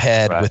back of the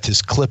head with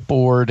his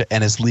clipboard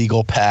and his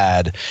legal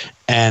pad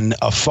and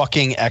a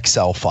fucking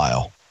Excel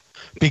file.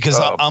 Because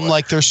I'm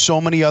like, there's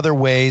so many other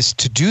ways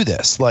to do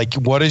this. Like,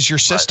 what is your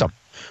system?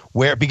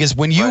 Because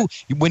when you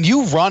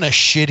run a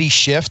shitty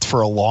shift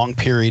for a long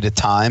period of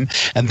time,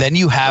 and then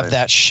you have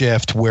that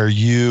shift where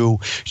you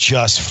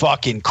just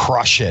fucking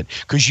crush it,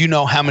 because you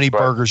know how many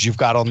burgers you've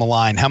got on the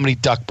line, how many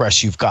duck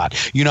breasts you've got,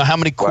 you know how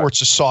many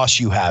quarts of sauce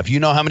you have, you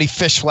know how many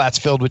fish flats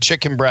filled with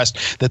chicken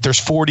breast, that there's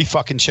 40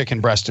 fucking chicken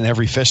breast in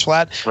every fish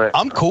flat.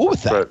 I'm cool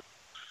with that.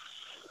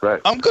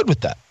 Right. I'm good with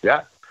that.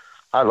 Yeah.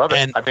 I love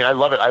it. I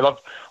love it. I love,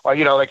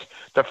 like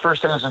the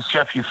first thing as a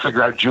chef, you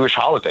figure out Jewish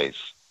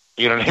holidays.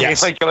 You know what I mean?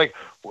 Yes. Like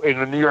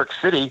in New York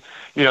City,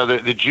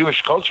 the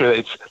Jewish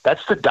culture,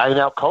 that's the dine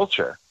out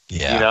culture.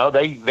 Yeah.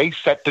 They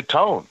set the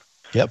tone.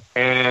 Yep.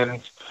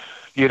 And,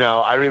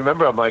 I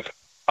remember I'm like,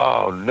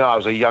 oh no, I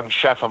was a young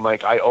chef. I'm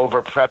like, I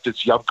over prepped.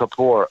 It's Yom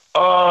Kippur.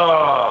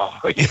 Oh,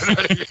 you know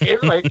what I mean?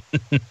 Like,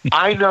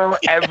 I know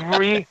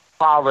every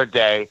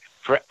holiday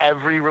for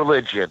every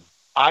religion.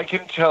 I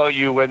can tell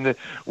you when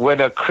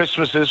a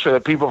Christmas is for the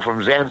people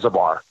from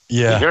Zanzibar.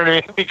 Yeah. You know what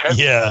I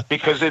mean?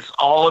 Because it's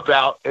all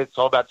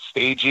about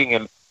staging,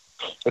 and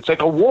it's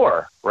like a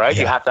war, right?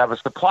 Yeah. You have to have a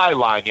supply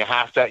line. You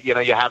have to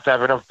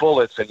have enough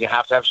bullets, and you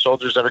have to have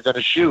soldiers that are going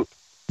to shoot.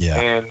 Yeah.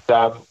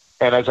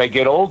 And as I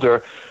get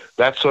older,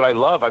 that's what I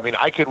love. I mean,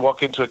 I could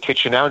walk into a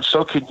kitchen now, and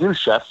so can you,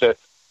 chef, that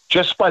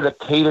just by the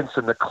cadence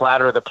and the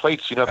clatter of the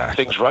plates, the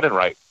thing's running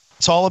right.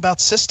 It's all about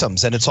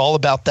systems, and it's all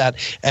about that.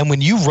 And when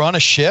you run a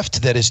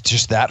shift that is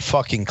just that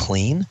fucking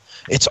clean,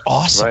 it's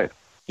awesome.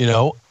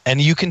 Right.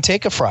 And you can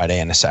take a Friday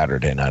and a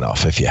Saturday night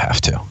off if you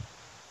have to.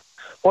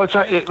 Well,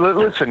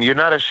 listen, you're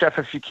not a chef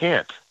if you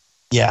can't.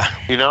 Yeah.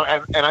 You know,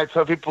 and I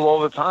tell people all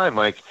the time,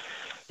 like,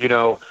 you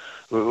know,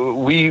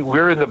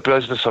 we're in the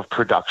business of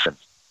production.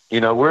 You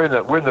know, we're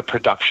in the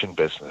production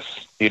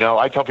business. You know,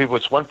 I tell people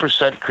it's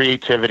 1%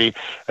 creativity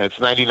and it's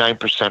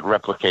 99%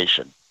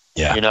 replication.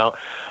 Yeah. You know,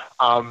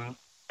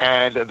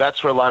 and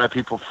that's where a lot of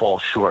people fall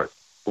short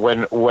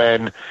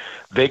when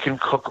they can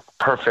cook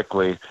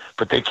perfectly,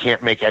 but they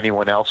can't make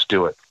anyone else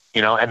do it.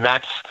 You know, and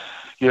that's,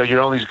 you know,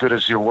 you're only as good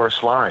as your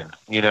worst line.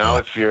 You know,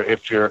 if your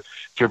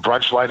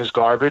brunch line is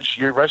garbage,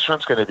 your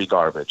restaurant's going to be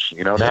garbage.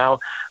 You know, now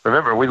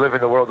remember, we live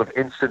in the world of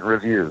instant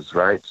reviews,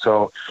 right?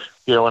 So,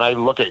 you know, when I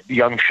look at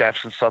young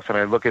chefs and stuff and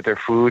I look at their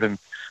food and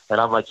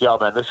I'm like, yo,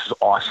 man, this is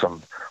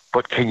awesome,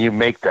 but can you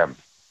make them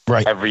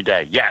every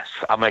day? Yes.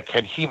 I'm like,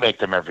 can he make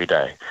them every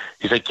day?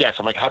 He's like, yes.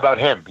 I'm like, how about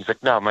him? He's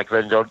like, no. I'm like,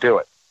 then don't do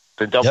it.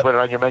 Then don't put it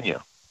on your menu,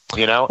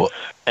 you know? Well,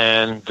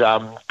 and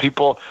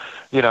people,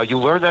 you know, you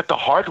learn that the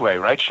hard way,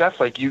 right, chef?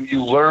 Like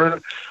you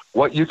learn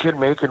what you can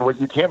make and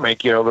what you can't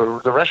make. You know,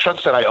 the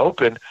restaurants that I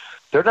open,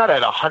 they're not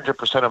at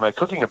 100% of my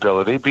cooking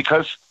ability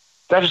because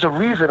that is the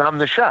reason I'm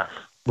the chef.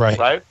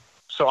 Right?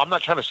 So I'm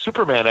not trying to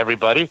Superman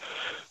everybody.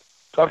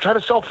 I'm trying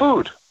to sell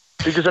food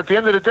because at the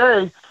end of the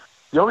day,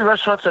 the only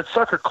restaurants that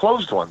suck are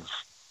closed ones.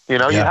 You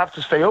know, you have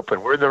to stay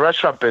open. We're in the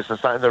restaurant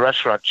business, not in the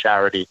restaurant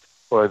charity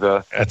or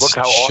the look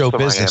how show awesome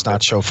business,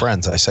 not show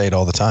friends. I say it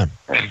all the time.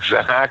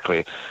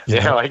 Exactly.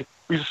 Yeah, like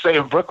we used to say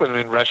in Brooklyn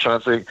in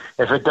restaurants, like,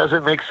 if it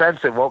doesn't make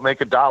sense, it won't make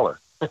 $1.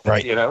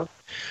 Right. You know?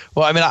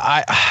 Well, I mean,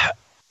 I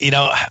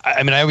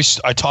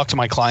talk to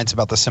my clients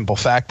about the simple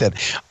fact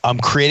that I'm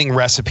creating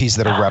recipes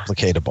that are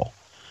replicatable.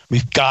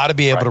 We've got to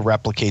be able to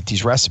replicate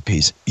these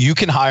recipes. You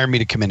can hire me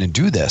to come in and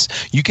do this.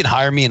 You can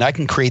hire me and I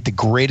can create the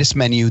greatest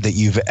menu that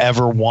you've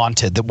ever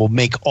wanted that will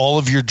make all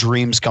of your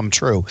dreams come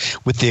true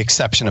with the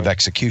exception of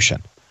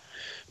execution.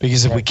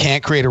 Because if we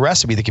can't create a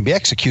recipe that can be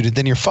executed,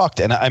 then you're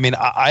fucked. And I mean,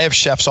 I have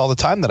chefs all the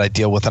time that I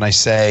deal with and I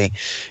say,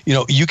 you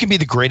know, you can be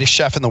the greatest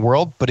chef in the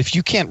world, but if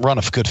you can't run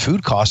a good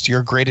food cost, you're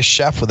a greatest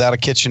chef without a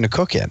kitchen to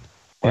cook in.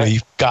 You know,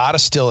 you've got to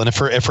still, and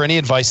for any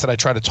advice that I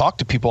try to talk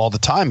to people all the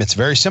time, it's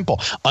very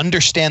simple.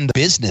 Understand the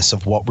business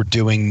of what we're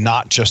doing,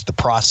 not just the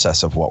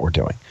process of what we're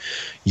doing.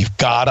 You've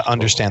got to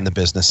understand the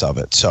business of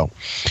it. So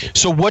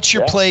what's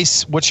your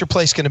place? What's your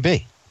place going to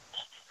be?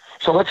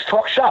 So let's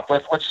talk shop.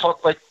 Let's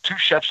talk like two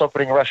chefs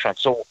opening a restaurant.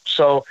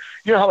 So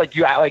you know how I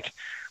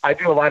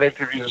do a lot of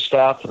interviews and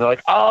stuff, and they're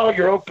like, oh,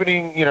 you're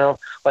opening, you know,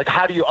 like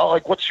how do you,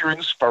 what's your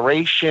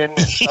inspiration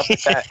and stuff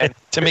like that? And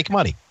to make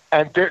money.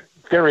 And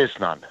there is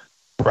none.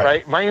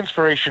 Right. My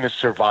inspiration is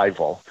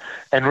survival,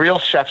 and real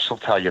chefs will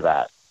tell you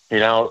that. You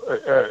know,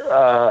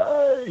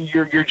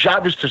 your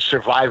job is to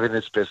survive in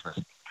this business.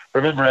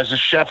 Remember, as a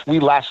chef, we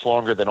last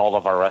longer than all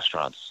of our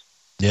restaurants.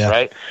 Yeah.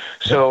 Right.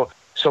 So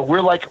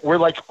we're like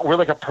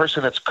a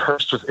person that's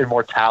cursed with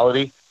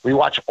immortality. We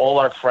watch all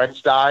our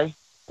friends die.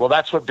 Well,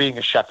 that's what being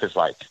a chef is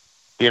like.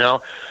 You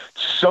know,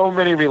 so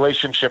many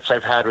relationships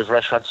I've had with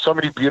restaurants, so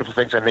many beautiful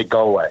things, and they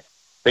go away.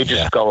 They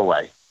just go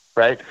away.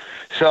 Right.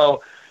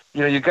 So, you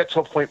know, you get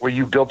to a point where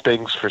you build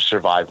things for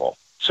survival.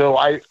 So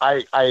I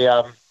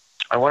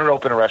wanted to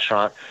open a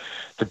restaurant.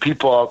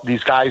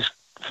 These guys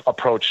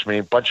approached me,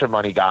 a bunch of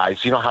money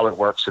guys. You know how it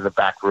works in the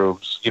back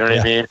rooms. You know what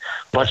I mean? A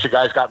bunch of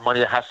guys got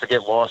money that has to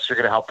get lost. You're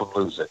going to help them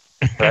lose it,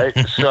 right?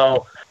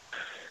 So,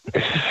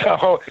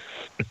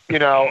 you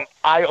know,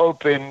 I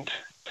opened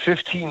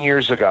 15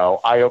 years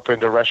ago. I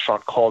opened a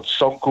restaurant called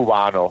Son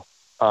Cubano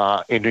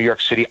in New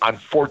York City on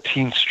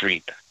 14th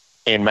Street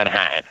in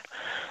Manhattan.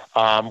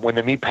 When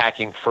the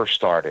meatpacking first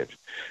started.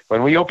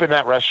 When we opened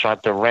that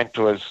restaurant, the rent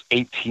was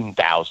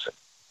 $18,000.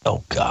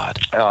 Oh God.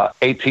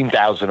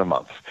 $18,000 a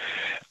month.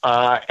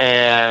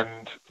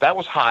 And that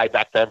was high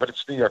back then, but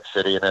it's New York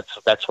City and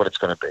that's what it's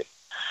going to be.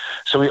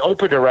 So we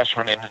opened a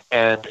restaurant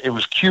and it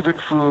was Cuban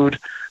food,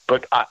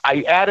 but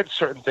I added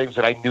certain things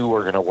that I knew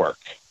were going to work.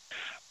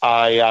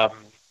 I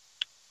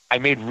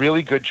made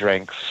really good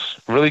drinks,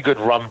 really good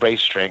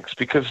rum-based drinks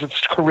because it's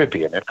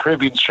Caribbean and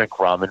Caribbeans drink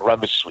rum and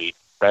rum is sweet,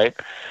 right?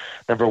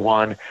 Number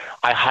one,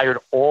 I hired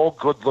all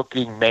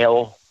good-looking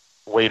male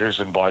waiters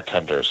and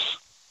bartenders,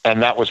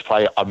 and that was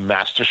probably a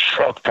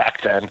masterstroke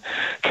back then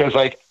because,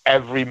 like,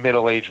 every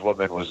middle-aged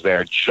woman was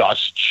there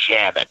just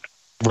jamming.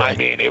 Right. I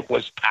mean, it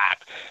was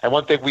packed. And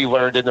one thing we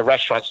learned in the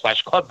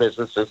restaurant/club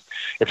business is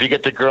if you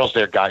get the girls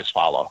there, guys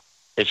follow.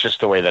 It's just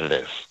the way that it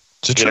is.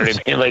 You know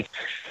what I mean? Like,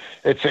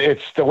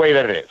 it's the way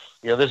that it is.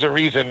 You know, there's a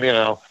reason, you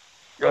know,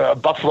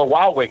 Buffalo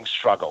Wild Wings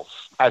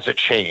struggles as a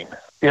chain,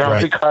 you know,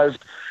 because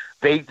 –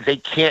 They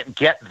can't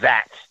get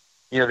that,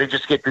 you know. They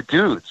just get the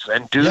dudes,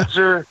 and dudes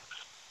are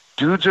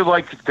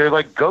like they're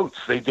like goats.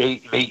 They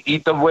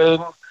eat the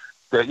wing.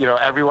 You know,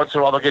 every once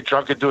in a while they'll get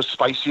drunk and do a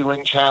spicy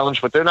wing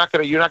challenge, but you're not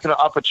gonna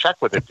up a check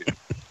with it, dude.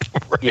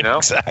 You know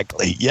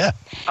exactly. Yeah,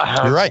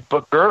 you're right.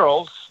 But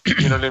girls,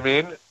 you know what I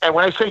mean. And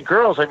when I say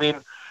girls, I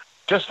mean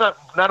just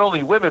not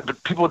only women,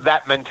 but people with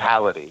that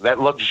mentality, that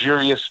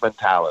luxurious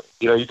mentality.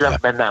 You know, you can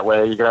have men that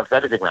way. You can have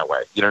anything that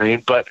way. You know what I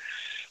mean? But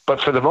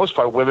for the most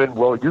part, women,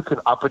 well, you can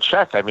up a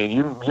check. I mean,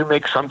 you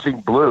make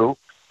something blue,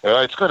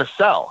 It's going to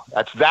sell.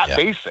 That's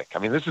basic. I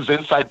mean, this is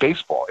inside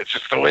baseball. It's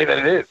just the way that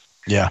it is.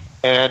 Yeah.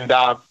 And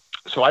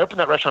so I opened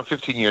that restaurant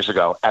 15 years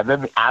ago, and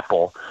then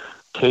Apple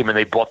came and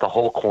they bought the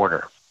whole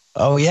corner.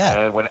 Oh, yeah.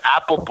 And when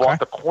Apple bought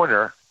the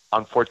corner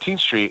on 14th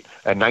Street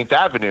and 9th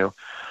Avenue,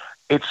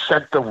 it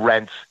sent the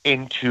rents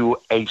into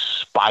a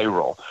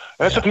spiral.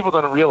 And that's what people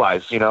don't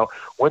realize. You know,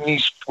 when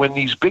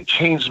these big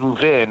chains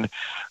move in,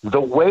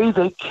 the way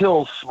they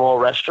kill small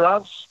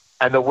restaurants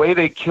and the way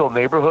they kill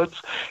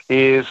neighborhoods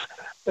is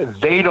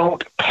they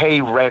don't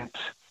pay rent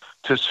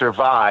to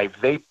survive.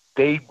 They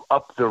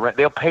up the rent.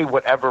 They'll pay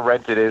whatever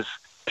rent it is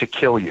to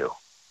kill you.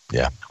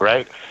 Yeah.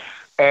 Right.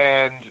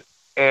 And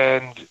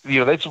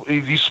you know,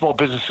 these small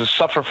businesses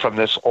suffer from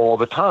this all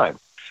the time.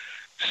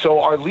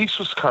 So our lease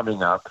was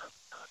coming up,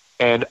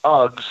 and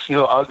Uggs, you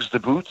know, Uggs the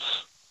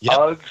boots,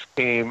 Uggs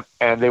came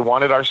and they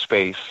wanted our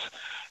space,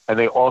 and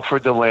they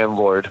offered the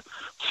landlord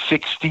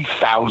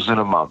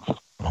 $60,000 a month.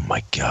 Oh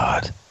my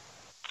God!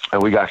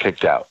 And we got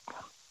kicked out.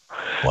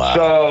 Wow.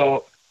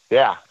 So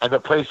yeah, and the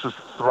place was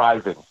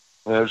thriving.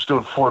 And it was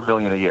doing $4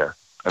 million a year.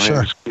 I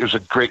mean, it was a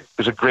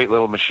great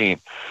little machine.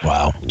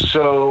 Wow.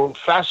 So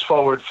fast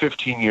forward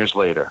 15 years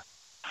later,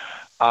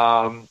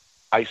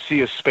 I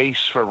see a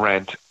space for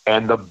rent,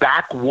 and the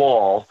back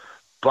wall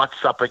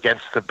butts up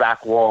against the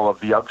back wall of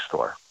the Ugg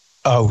store.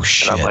 Oh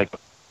shit! And I'm like,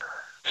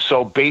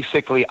 so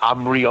basically,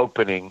 I'm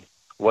reopening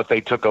what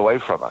they took away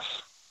from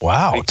us.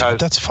 Wow, because dude,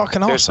 that's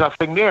fucking awesome. There's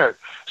nothing there.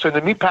 So in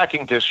the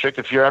meatpacking district,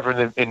 if you're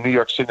ever in New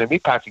York City, in the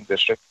meatpacking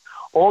district,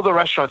 all the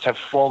restaurants have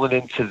fallen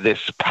into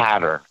this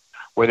pattern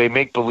where they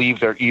make believe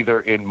they're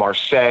either in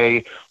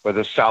Marseille or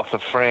the south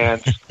of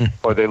France,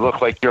 or they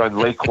look like you're on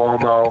Lake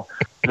Como.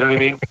 You know what I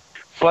mean?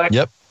 But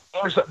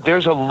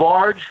there's a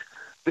large,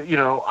 you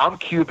know, I'm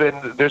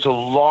Cuban. There's a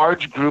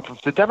large group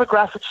of the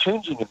demographics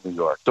changing in New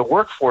York. The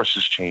workforce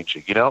is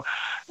changing. You know,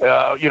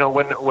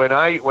 when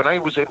I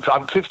was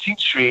on 15th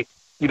Street,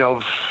 you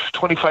know,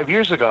 25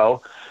 years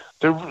ago,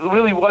 there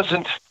really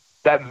wasn't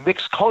that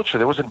mixed culture.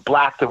 There wasn't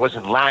black, there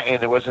wasn't Latin,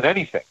 there wasn't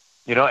anything,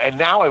 you know. And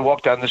now I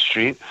walk down the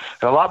street,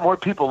 and a lot more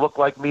people look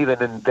like me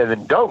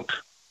than don't.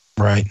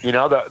 Right. You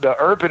know, the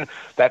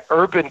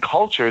urban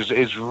culture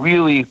is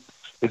really,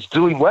 it's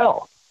doing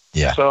well.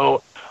 Yeah.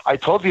 So I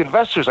told the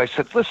investors, I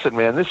said, listen,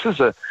 man, this is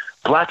a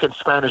black and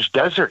Spanish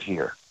desert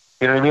here.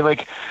 You know what I mean?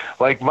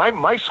 Like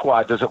my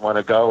squad doesn't want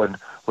to go and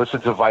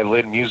listen to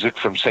violin music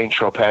from Saint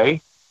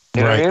Tropez.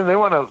 You know what I mean?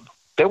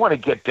 They want to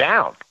get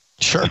down.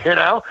 Sure. You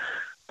know,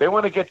 they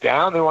want to get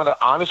down. They want an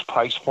honest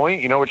price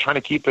point. You know, we're trying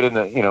to keep it in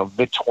the, you know,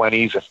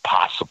 mid-20s if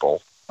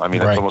possible. I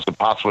mean, that's almost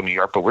impossible in New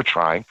York, but we're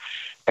trying.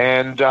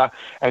 And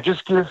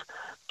just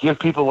give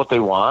people what they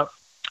want,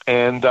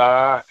 and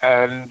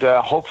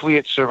hopefully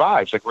it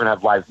survives. Like, we're gonna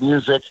have live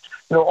music.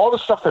 You know, all the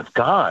stuff that's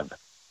gone.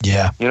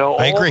 Yeah, you know,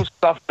 I agree. The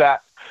stuff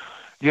that,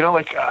 you know,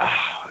 like,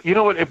 you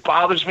know what? It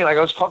bothers me. Like,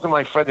 I was talking to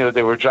my friend the other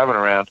day. We were driving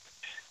around,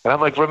 and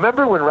I'm like,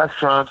 remember when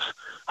restaurants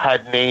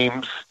had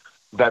names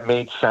that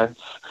made sense?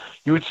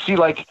 You would see,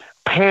 like,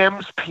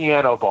 Pam's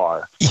Piano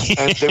Bar,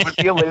 and there would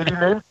be a lady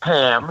named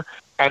Pam,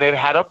 and it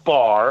had a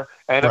bar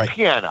and a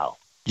piano.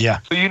 Yeah.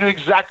 So you knew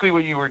exactly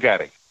what you were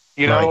getting,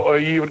 you know, or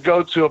you would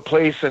go to a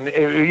place and,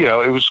 you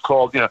know, it was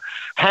called, you know,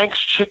 Hank's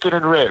Chicken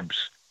and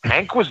Ribs.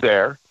 Hank was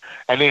there,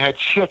 and they had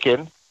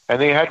chicken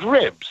and they had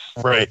ribs.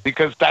 Right.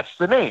 Because that's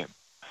the name.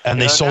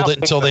 And they sold it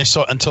until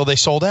they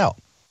sold out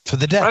for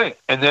the day. Right.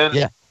 And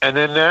then, and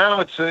then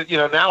now it's, you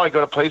know, now I go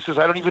to places,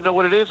 I don't even know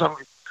what it is. I'm,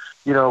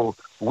 you know,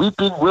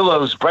 Weeping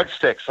Willows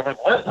breadsticks. I'm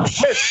like, what is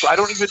this? I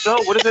don't even know.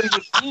 What does that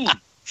even mean?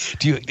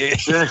 Do you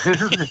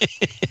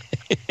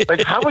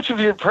like, how much of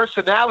your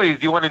personality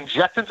do you want to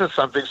inject into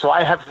something so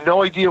I have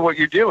no idea what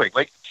you're doing?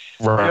 Like,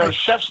 you know,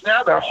 chefs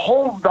now, the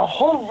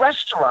whole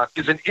restaurant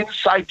is an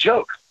inside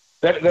joke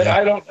that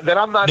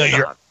I'm not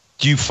in on.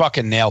 You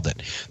fucking nailed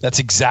it. That's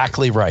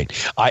exactly right.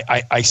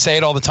 I say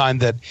it all the time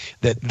that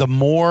the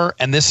more,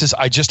 and this is,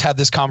 I just had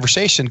this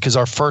conversation because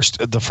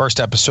the first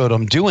episode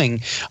I'm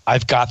doing,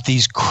 I've got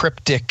these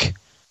cryptic.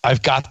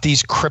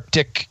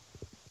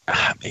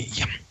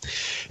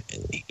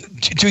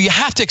 Do you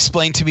have to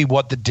explain to me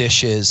what the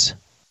dish is?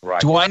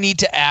 Right. Do I need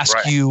to ask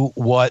you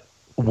what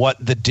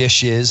the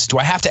dish is? Do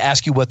I have to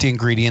ask you what the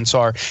ingredients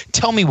are?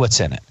 Tell me what's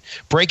in it.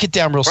 Break it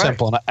down real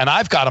simple. And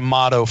I've got a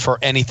motto for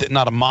anything,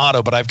 not a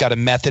motto, but I've got a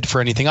method for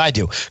anything I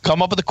do.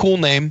 Come up with a cool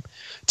name.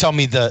 Tell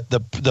me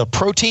the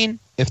protein,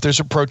 if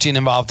there's a protein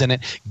involved in it.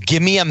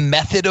 Give me a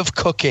method of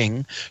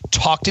cooking.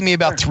 Talk to me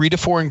about 3 to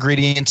 4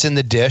 ingredients in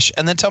the dish,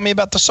 and then tell me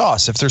about the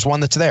sauce, if there's one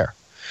that's there.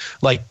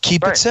 Like,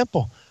 keep it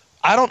simple.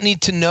 I don't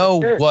need to know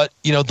what,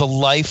 you know, the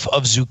life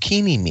of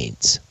zucchini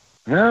means.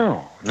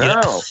 No.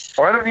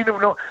 Or I don't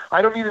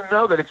even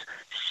know that it's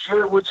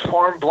Sherwood's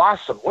Farm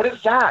Blossom. What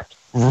is that?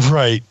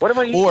 Right. What am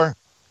I eating? Or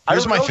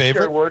here's my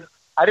favorite. Sherwood.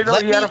 I didn't know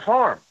he had a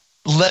farm.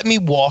 Let me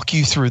walk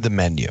you through the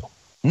menu.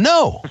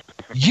 No,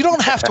 you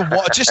don't have to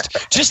walk.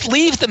 Just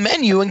leave the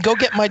menu and go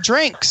get my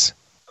drinks.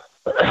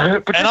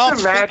 But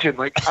just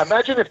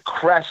imagine if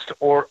Crest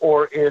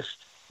or if,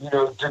 you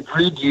know,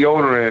 Degree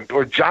deodorant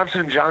or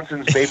Johnson &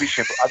 Johnson's baby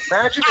shampoo.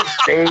 Imagine if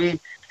they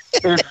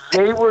if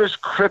they were as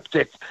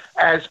cryptic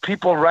as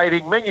people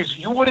writing menus,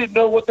 you wouldn't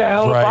know what the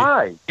hell to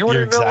buy. You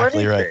wouldn't know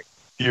anything. Right.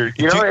 You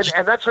know,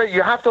 and that's why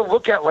you have to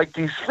look at like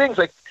these things.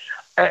 Like,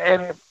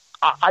 and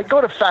I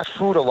go to fast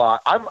food a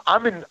lot.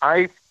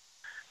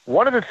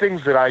 One of the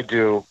things that I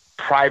do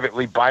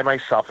privately by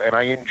myself, and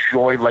I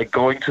enjoy like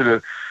going to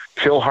the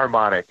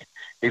Philharmonic,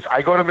 is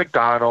I go to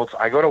McDonald's,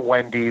 I go to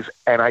Wendy's,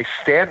 and I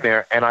stand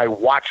there and I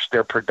watch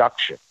their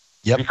production.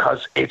 Yep.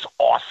 Because it's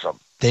awesome.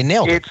 They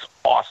nailed it. It's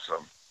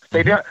awesome.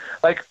 They do,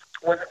 like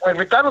when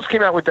McDonald's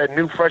came out with that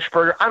new fresh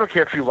burger. I don't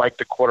care if you like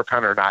the quarter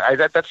pounder or not.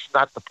 That's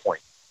not the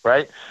point,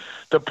 right?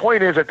 The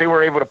point is that they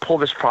were able to pull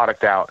this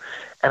product out.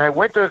 And I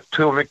went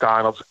to a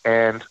McDonald's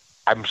and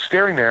I'm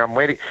staring there. I'm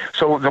waiting.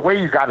 So the way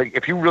you got to,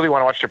 if you really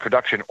want to watch the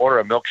production, order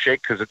a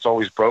milkshake because it's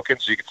always broken,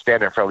 so you can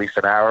stand there for at least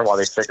an hour while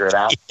they figure it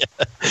out. Yeah.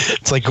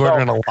 It's like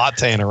ordering a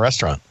latte in a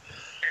restaurant.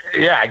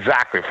 Yeah,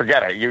 exactly.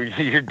 Forget it.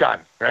 You're done,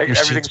 right?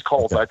 Everything's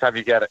cold by the time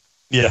you get it.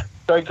 Yeah.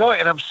 So I go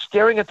and I'm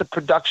staring at the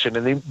production,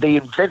 and they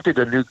invented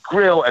a new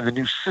grill and the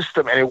new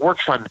system, and it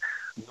works on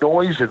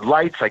noise and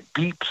lights like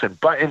beeps and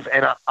buttons.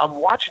 And I'm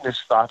watching this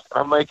stuff,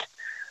 and I'm like,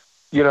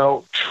 you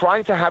know,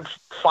 trying to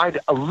find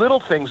a little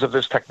things of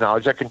this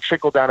technology that can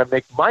trickle down and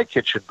make my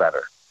kitchen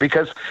better,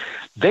 because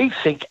they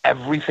think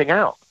everything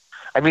out.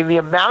 I mean, the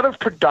amount of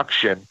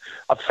production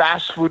a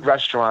fast food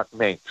restaurant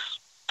makes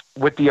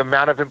with the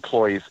amount of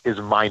employees is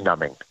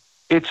mind-numbing.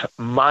 It's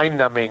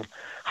mind-numbing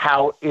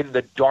how in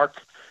the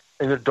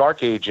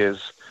dark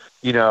ages,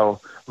 you know,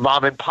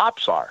 mom and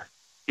pops are,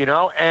 you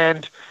know,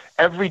 and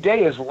every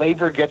day as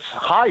labor gets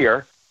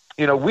higher,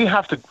 you know, we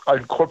have to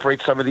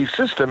incorporate some of these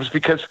systems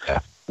because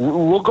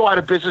we'll go out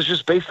of business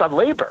just based on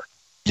labor.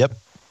 Yep.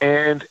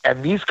 And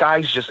these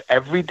guys just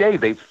every day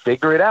they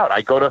figure it out.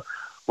 I go to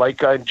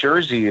like in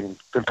Jersey and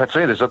in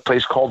Pennsylvania, there's a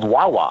place called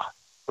Wawa,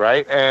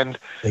 right? And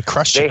they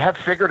crush they it. have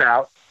figured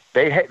out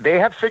they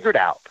have figured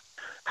out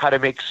how to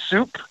make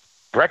soup,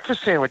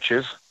 breakfast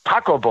sandwiches,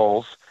 taco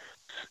bowls,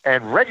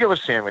 and regular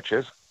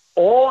sandwiches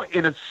all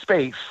in a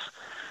space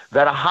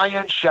that a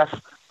high-end chef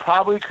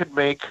probably could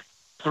make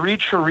 3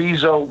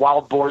 chorizo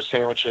wild boar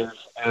sandwiches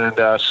and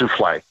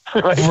souffle.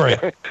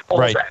 Right.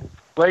 Right.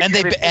 Like, and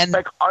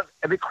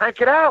they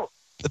crank it out.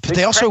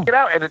 They also crank it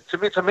out, and to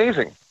me, it's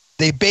amazing.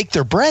 They bake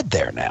their bread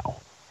there now.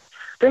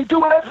 They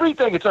do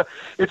everything.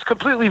 It's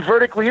completely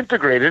vertically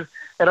integrated.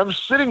 And I'm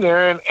sitting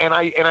there and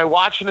I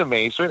watch in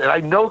amazement, and I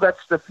know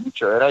that's the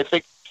future. And I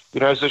think, you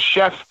know, as a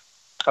chef,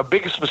 a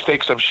biggest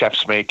mistake some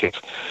chefs make is,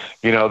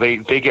 you know, they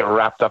get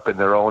wrapped up in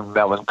their own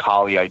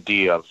melancholy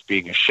idea of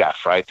being a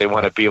chef, right? They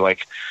want to be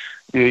like,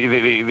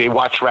 they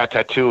watch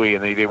Ratatouille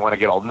and they want to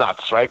get all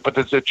nuts, right? But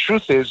the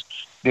truth is,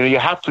 you know, you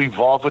have to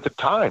evolve with the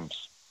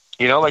times.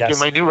 You know, like in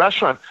my new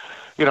restaurant,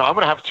 you know, I'm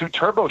going to have 2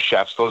 turbo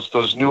chefs,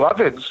 those new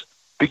ovens,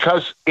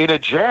 because in a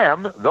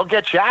jam, they'll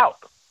get you out.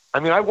 I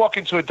mean, I walk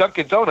into a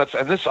Dunkin' Donuts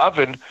and this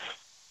oven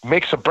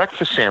makes a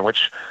breakfast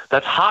sandwich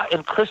that's hot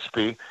and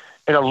crispy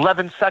in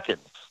 11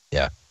 seconds.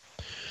 Yeah.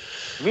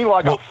 Meanwhile,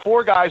 I got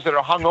 4 guys that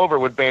are hung over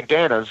with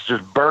bandanas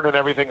just burning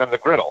everything on the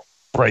griddle.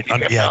 Right.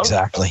 Yeah,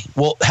 exactly.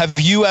 Well, have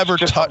you ever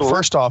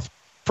first off,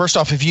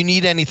 if you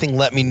need anything,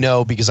 let me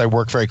know because I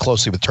work very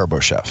closely with Turbo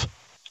Chef.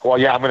 Well,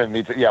 yeah, I'm going to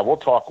need to. Yeah, we'll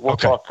talk. We'll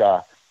talk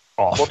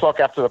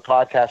after the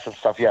podcast and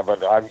stuff. Yeah,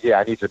 but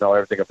I need to know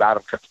everything about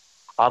them because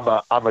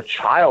I'm a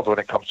child when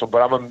it comes to them,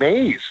 but I'm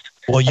amazed.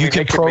 Well, you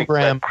can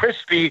program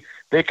crispy.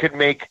 They could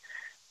make.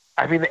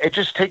 I mean, it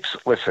just takes.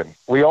 Listen,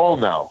 we all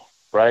know,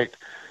 right?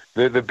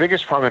 The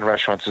biggest problem in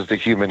restaurants is the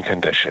human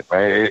condition,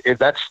 right?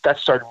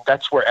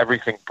 That's where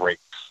everything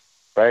breaks,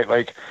 right?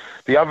 Like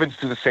the ovens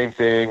do the same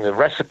thing, the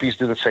recipes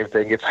do the same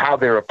thing. It's how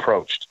they're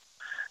approached,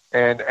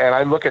 and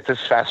I look at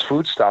this fast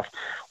food stuff.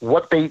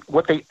 What they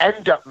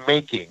end up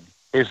making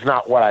is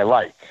not what I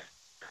like,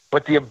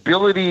 but the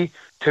ability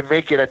to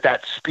make it at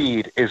that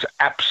speed is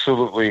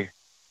absolutely,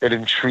 it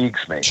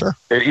intrigues me. Sure.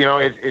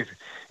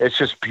 It's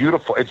just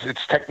beautiful.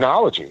 It's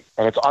technology,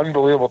 and it's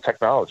unbelievable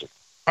technology.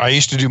 I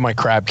used to do my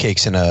crab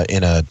cakes in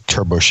a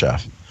Turbo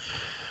Chef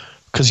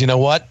because you know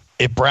what?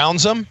 It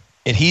browns them,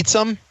 it heats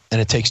them, and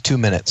it takes 2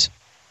 minutes.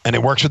 And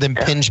it works with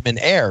impingement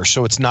air,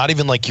 so it's not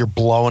even like you're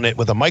blowing it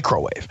with a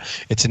microwave.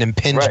 It's an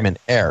impingement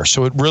air,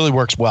 so it really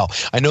works well.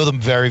 I know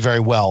them very, very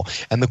well.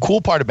 And the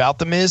cool part about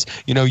them is,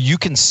 you know, you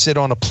can sit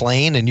on a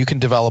plane and you can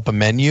develop a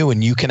menu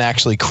and you can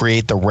actually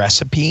create the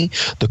recipe,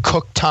 the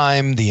cook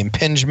time, the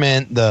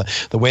impingement, the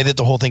way that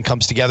the whole thing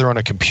comes together on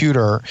a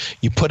computer.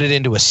 You put it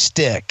into a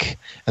stick,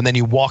 and then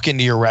you walk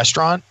into your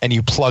restaurant and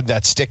you plug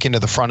that stick into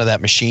the front of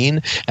that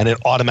machine, and it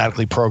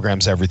automatically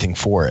programs everything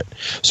for it.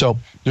 So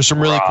there's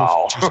some really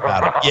cool features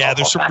about it. Yeah,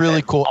 there's some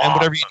really cool, and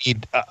whatever you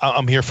need,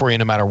 I'm here for you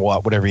no matter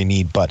what, whatever you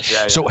need. But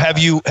so have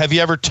you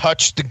ever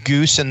touched the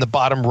goose in the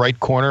bottom right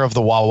corner of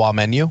the Wawa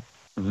menu?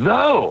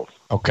 No.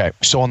 Okay,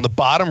 so on the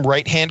bottom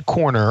right-hand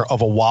corner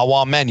of a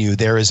Wawa menu,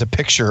 there is a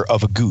picture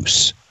of a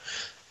goose.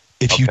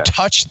 If you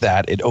touch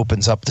that, it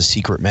opens up the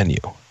secret menu.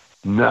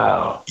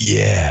 No.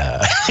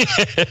 Yeah.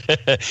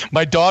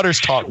 My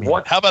daughter's taught me.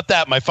 What? How about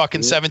that? My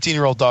fucking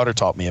 17-year-old daughter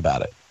taught me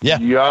about it. Yeah.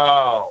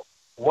 Yo.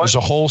 There's a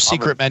whole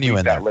secret menu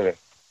in there. Later.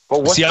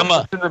 Well, what's See, in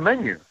the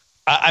menu?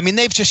 I mean,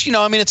 they've just,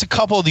 it's a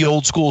couple of the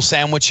old school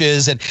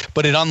sandwiches,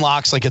 but it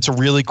unlocks, like, it's a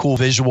really cool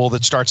visual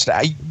that starts to.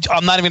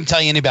 I'm not even going to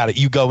tell you any about it.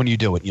 You go and you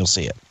do it, and you'll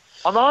see it.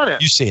 I'm on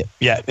it. You see it.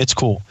 Yeah, it's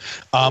cool.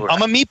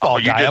 I'm a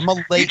meatball guy. I'm a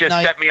late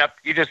night.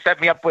 You just set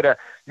me up with a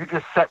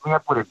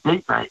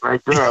date night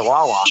right there at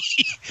Wawa.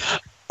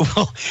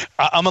 Well,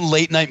 I'm a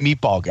late night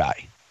meatball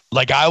guy.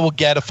 Like, I will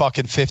get a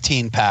fucking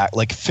 15 pack,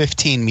 like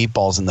 15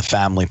 meatballs in the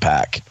family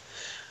pack,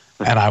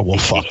 and I will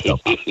fuck them.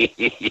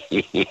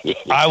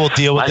 I will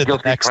deal with it the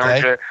next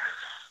day.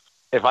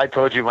 If I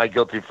told you my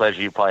guilty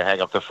pleasure, you'd probably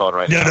hang up the phone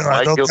right now. No,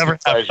 I don't ever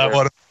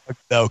have.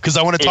 No, because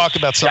I want to talk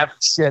about some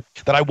shit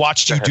that I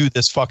watched you do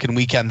this fucking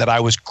weekend that I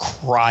was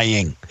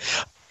crying.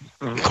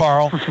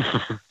 Carl,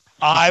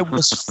 I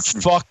was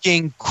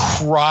fucking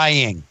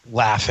crying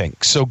laughing.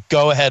 So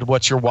go ahead.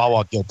 What's your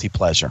Wawa guilty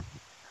pleasure?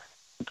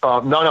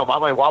 No, not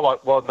my Wawa.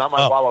 Well, not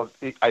my Wawa.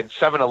 At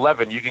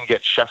 7-Eleven, you can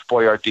get Chef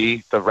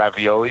Boyardee, the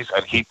raviolis,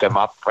 and heat them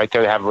up. Right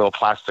there, they have a little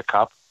plastic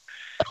cup.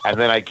 And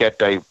then I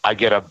get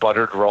a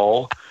buttered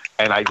roll.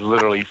 And I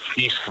literally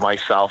feast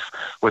myself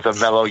with a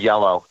mellow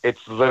yellow.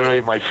 It's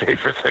literally my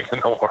favorite thing in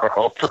the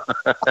world.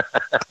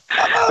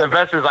 The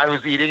best is I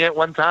was eating it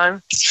one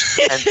time,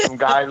 and some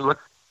guy looks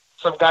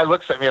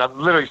at me, and I'm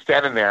literally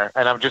standing there,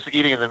 and I'm just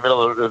eating in the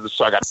middle of the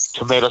store. I got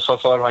tomato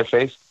sauce all over my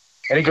face,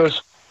 and he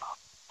goes,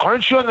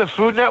 "Aren't you on the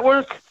Food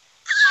Network?"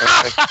 And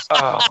I'm like,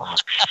 "Oh,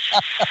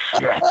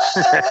 shit."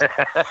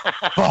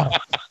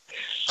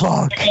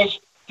 Fuck.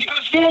 He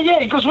goes, yeah.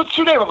 He goes, "What's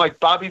your name?" I'm like,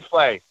 "Bobby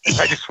Flay."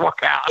 I just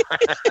walk out.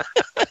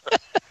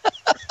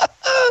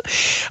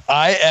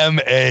 I'm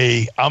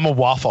a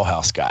Waffle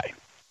House guy.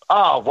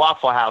 Oh,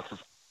 Waffle House.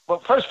 Well,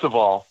 first of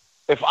all,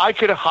 if I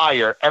could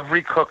hire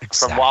every cook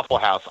from Waffle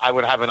House, I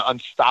would have an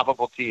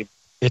unstoppable team.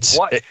 They're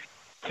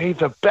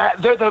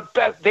the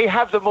best. They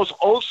have the most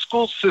old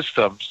school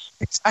systems.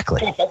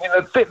 Exactly. I mean,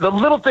 the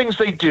little things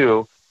they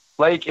do,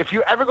 like if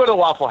you ever go to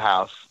Waffle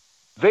House,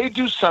 they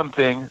do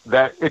something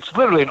that it's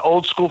literally an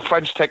old school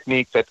French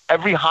technique that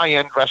every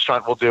high-end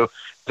restaurant will do.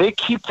 They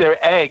keep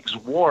their eggs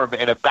warm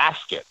in a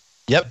basket.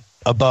 Yep,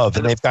 above.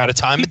 And they've got a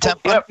time and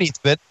temp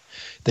underneath it.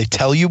 They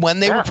tell you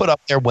when they were put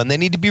up there, when they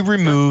need to be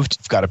removed.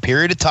 You've got a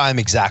period of time,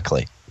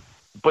 exactly.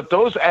 But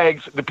those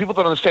eggs, the people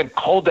don't understand,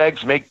 cold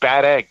eggs make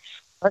bad eggs.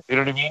 You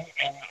know what I mean?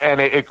 And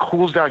it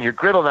cools down your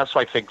griddle, and that's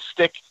why things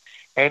stick.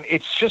 And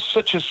it's just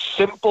such a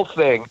simple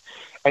thing.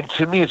 And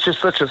to me, it's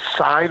just such a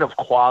sign of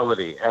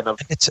quality and of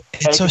it's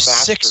a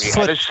 6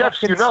 foot. And as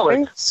chefs, in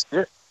chefs,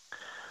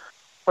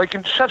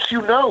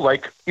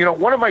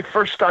 one of my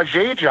first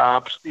stagiaire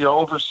jobs,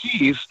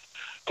 overseas,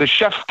 the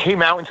chef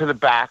came out into the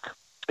back.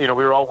 We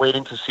were all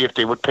waiting to see if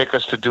they would pick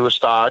us to do a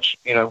stage,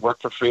 work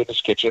for free in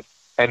his kitchen.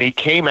 And he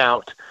came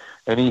out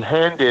and he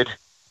handed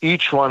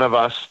each one of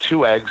us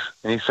 2 eggs.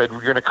 And he said, "We're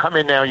going to come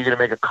in now. You're going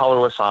to make a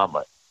colorless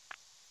omelet."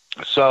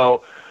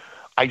 So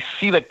I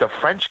see like the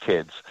French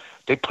kids.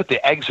 They put the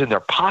eggs in their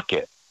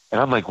pocket.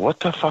 And I'm like, what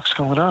the fuck's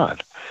going on?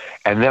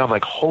 And then I'm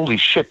like, holy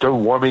shit, they're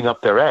warming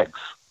up their eggs.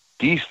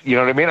 These, you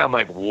know what I mean? I'm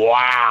like,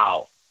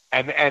 wow.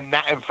 And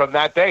from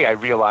that day, I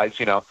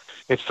realized,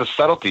 it's the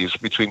subtleties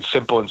between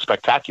simple and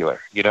spectacular.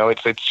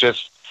 It's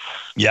just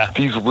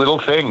these little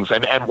things.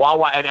 And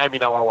Wawa,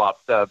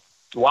 the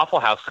Waffle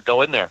House, to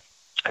go in there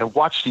and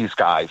watch these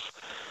guys,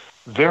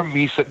 their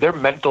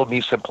mental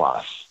mise en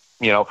place.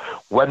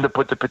 When to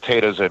put the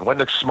potatoes in, when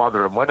to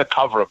smother them, when to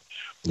cover them.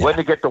 Yeah. When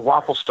to get the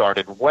waffle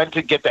started, when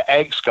to get the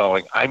eggs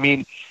going. I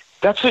mean,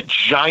 that's a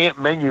giant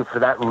menu for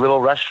that little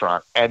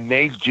restaurant. And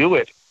they do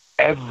it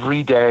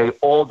every day,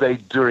 all day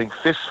during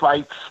fist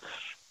fights,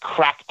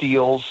 crack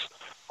deals,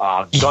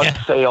 gun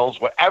sales,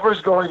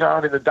 whatever's going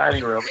on in the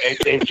dining room.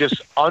 They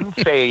just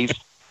unfazed,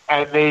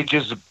 and they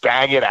just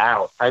bang it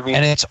out. I mean,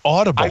 and it's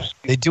audible.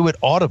 They do it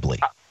audibly.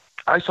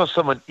 I saw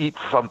someone eat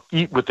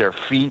with their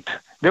feet.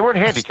 They weren't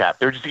handicapped.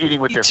 They were just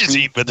eating with their feet.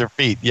 Eat with their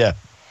feet, yeah.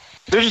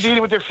 They're just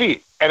eating with their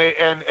feet.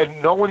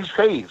 And no one's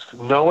phased.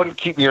 No one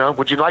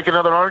would you like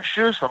another orange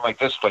juice? I'm like,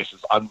 this place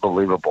is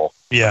unbelievable.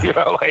 Yeah.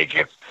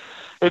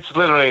 It's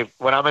literally,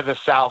 when I'm in the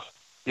South,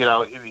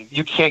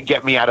 you can't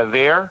get me out of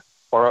there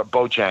or at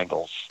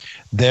Bojangles.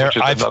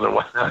 Another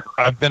one.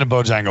 I've been to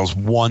Bojangles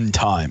one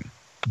time,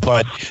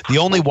 but the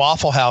only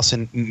Waffle House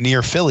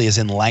near Philly is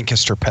in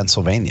Lancaster,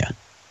 Pennsylvania.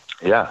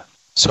 Yeah.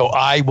 So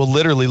I will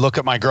literally look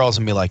at my girls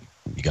and be like,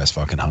 "You guys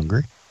fucking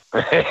hungry?"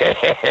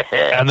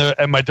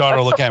 and my daughter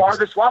will look at me. That's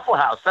the farthest Waffle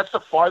House. That's the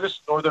farthest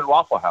northern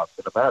Waffle House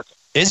in America.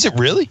 Is it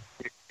really?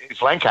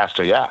 It's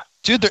Lancaster, yeah.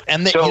 Dude,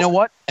 you know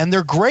what? And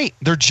they're great.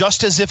 They're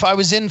just as if I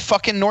was in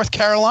fucking North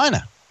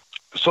Carolina.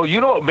 So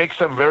what makes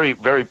them very,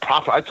 very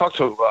profitable? I talked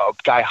to a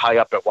guy high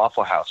up at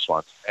Waffle House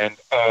once, and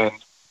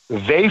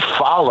they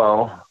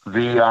follow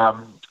the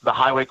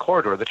highway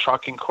corridor, the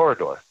trucking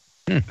corridor.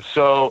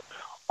 So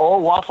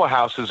all Waffle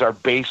Houses are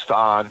based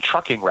on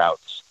trucking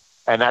routes.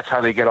 And that's how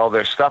they get all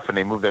their stuff, and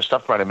they move their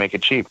stuff around and make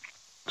it cheap.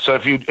 So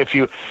if you it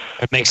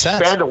makes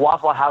expand sense. a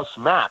Waffle House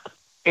map,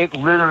 it's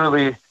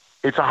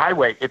a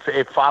highway.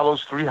 It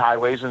follows 3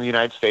 highways in the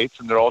United States,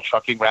 and they're all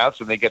trucking routes,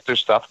 and they get their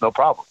stuff no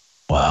problem.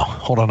 Wow.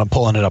 Hold on, I'm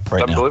pulling it up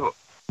right now. Unbelievable.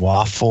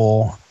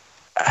 Waffle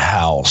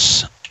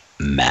House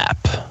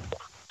map.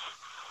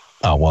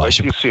 Oh well, I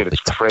should you see it. It's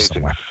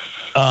crazy.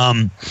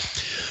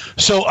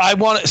 So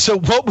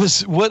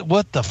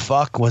what the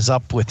fuck was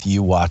up with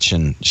you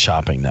watching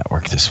Shopping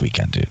Network this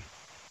weekend, dude?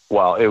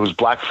 Well, it was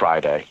Black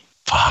Friday.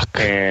 Fuck.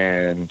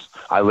 And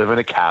I live in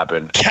a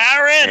cabin.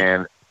 Karen.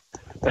 And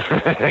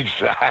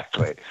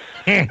exactly.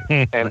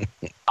 And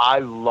I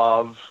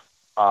love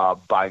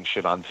buying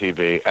shit on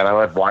TV, and I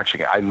love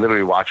watching it. I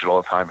literally watch it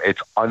all the time.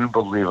 It's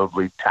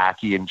unbelievably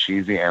tacky and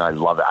cheesy, and I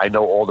love it. I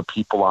know all the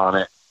people on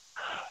it.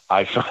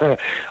 I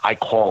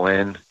call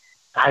in.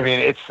 I mean,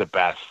 it's the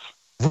best.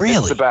 Really?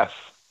 It's the best.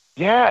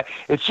 Yeah,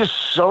 it's just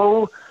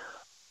so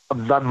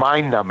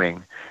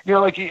mind-numbing. You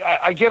know, like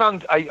I get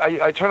on,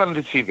 I turn on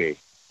the TV.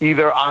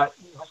 Either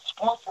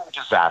sports are a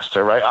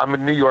disaster, right? I'm a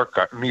New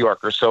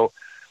Yorker, so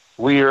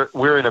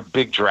we're in a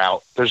big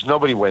drought. There's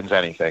nobody wins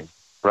anything,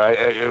 right?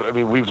 I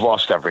mean, we've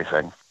lost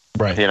everything,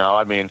 right? You know,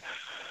 I mean,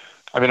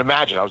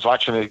 imagine I was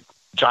watching the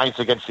Giants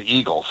against the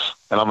Eagles,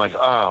 and I'm like,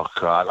 oh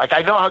god, like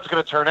I know how it's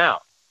going to turn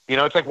out. You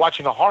know, it's like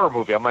watching a horror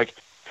movie. I'm like,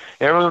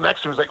 everyone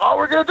next to me was like, oh,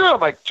 we're going to do it. I'm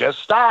like, just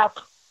stop.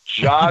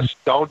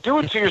 Just don't do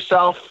it to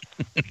yourself.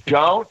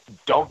 Don't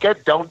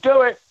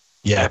do it.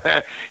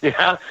 Yeah.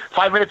 Yeah.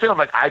 5 minutes in, I'm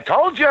like, I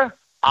told you.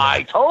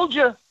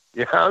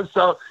 You know,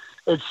 so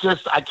it's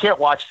just, I can't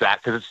watch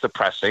that because it's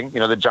depressing. You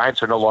know, the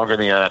Giants are no longer in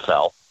the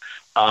NFL.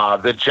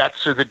 The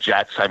Jets are the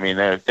Jets. I mean,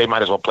 they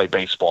might as well play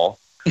baseball.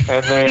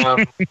 And they,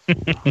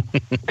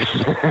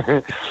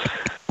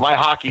 my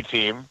hockey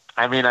team,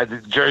 I mean,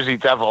 the Jersey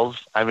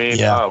Devils. I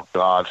mean, Oh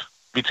God,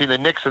 between the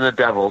Knicks and the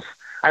Devils.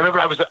 I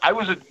remember I was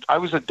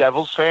a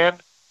Devils fan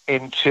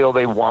until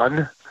they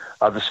won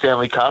the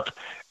Stanley Cup,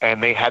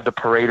 and they had the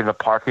parade in the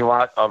parking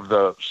lot of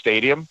the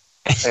stadium,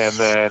 and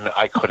then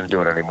I couldn't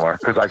do it anymore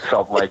because I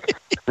felt like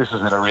this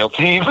isn't a real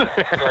team.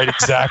 Right,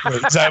 exactly.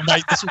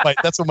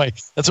 That's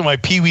what my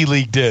Pee Wee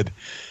League did.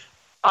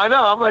 I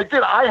know. I'm like,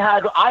 dude, I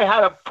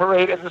had a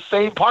parade in the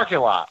same parking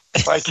lot,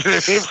 like, you know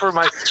what I mean, for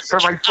my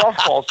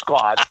softball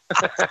squad.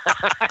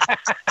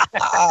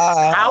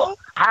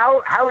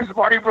 How is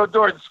Marty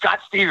Brodeur and Scott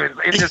Stevens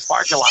in this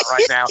parking lot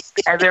right now,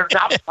 and they're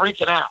not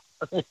freaking out?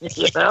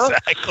 You know?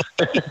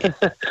 Exactly.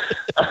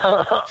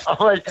 I'm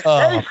like,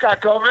 hey, Scott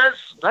Gomez,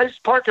 nice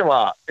parking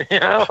lot. You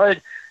know,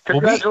 like,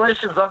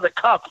 congratulations on the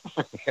cup.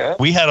 Yeah?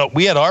 We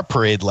had our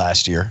parade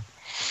last year.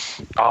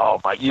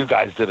 Oh my! You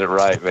guys did it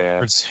right,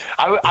 man.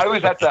 I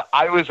was at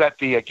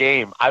the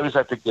game. I was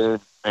at the game,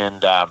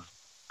 and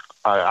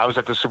I was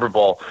at the Super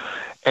Bowl.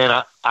 And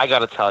I got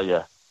to tell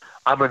you,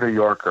 I'm a New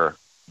Yorker,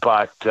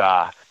 but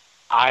I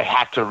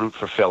had to root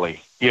for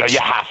Philly. You know, you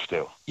have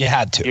to. You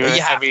had to. You know,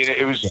 I mean,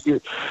 it was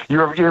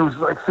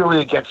like Philly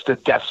against the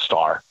Death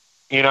Star.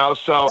 You know,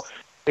 so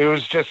it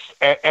was just.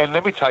 And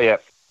let me tell you,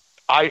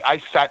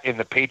 I sat in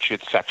the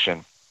Patriots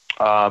section.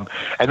 And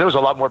there was a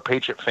lot more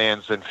Patriot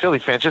fans than Philly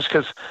fans, just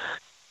because,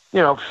 you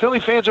know, Philly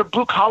fans are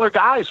blue collar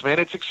guys, man.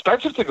 It's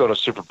expensive to go to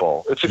Super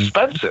Bowl. It's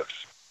expensive,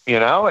 you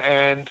know,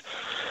 and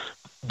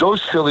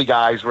those Philly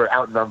guys were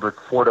outnumbered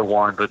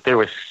 4-1, but they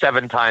were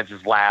 7 times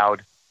as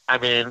loud. I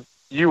mean,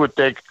 you would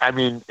think, I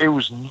mean, it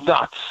was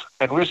nuts.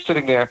 And we're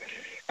sitting there,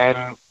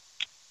 and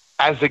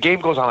as the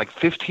game goes on, like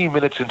 15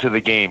 minutes into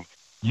the game,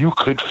 you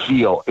could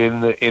feel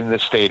in the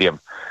stadium,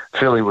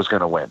 Philly was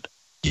going to win.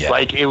 Yeah.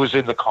 Like, it was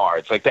in the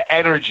cards. Like, the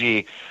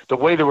energy, the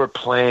way they were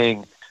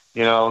playing,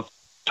 you know,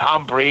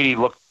 Tom Brady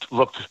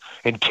looked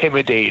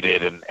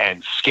intimidated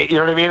and scared. You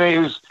know what I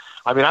mean?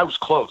 I was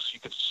close. You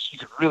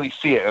could really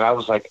see it. And I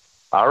was like,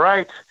 all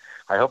right,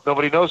 I hope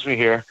nobody knows me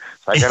here.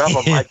 So I get up,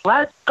 I'm like,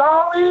 let's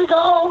go,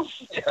 Eagles!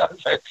 You know,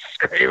 I was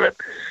screaming.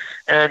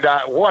 And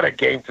what a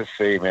game to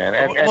see, man.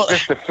 And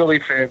just the Philly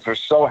fans are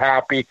so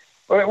happy.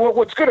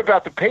 What's good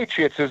about the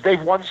Patriots is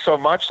they've won so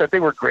much that they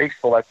were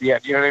grateful at the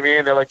end. You know what I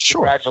mean? They're like,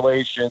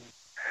 congratulations.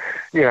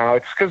 You know,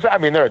 it's because, I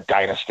mean, they're a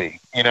dynasty,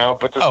 you know,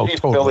 but totally.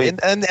 Philly.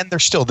 And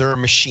they're a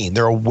machine.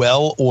 They're a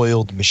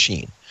well-oiled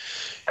machine.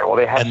 Well,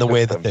 they have and the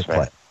way that they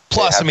play.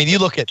 Plus, I mean, you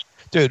look at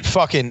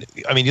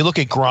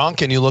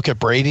Gronk and you look at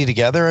Brady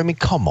together. I mean,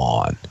 come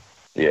on.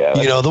 Yeah.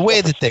 You know, the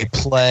way that they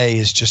play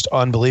is just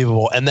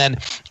unbelievable. And then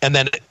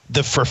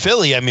for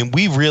Philly, I mean,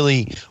 we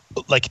really,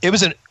 like, it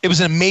was an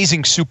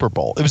amazing Super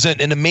Bowl. It was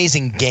an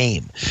amazing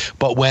game.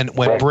 But when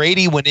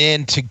Brady went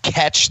in to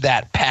catch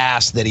that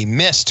pass that he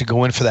missed to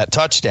go in for that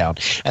touchdown,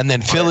 and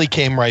then Philly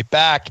came right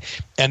back,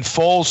 and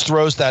Foles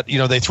throws that, you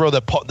know, they throw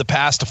the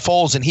pass to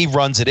Foles, and he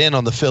runs it in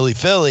on the Philly.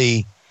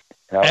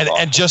 And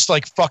awesome. And just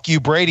like, fuck you,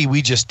 Brady,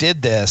 we just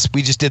did this.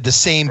 We just did the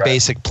same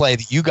basic play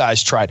that you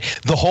guys tried.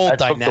 The whole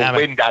dynamic. Took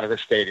the wind out of the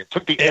stadium.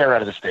 Took the air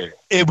out of the stadium.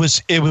 It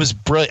was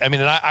brilliant. I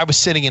mean, and I was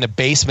sitting in a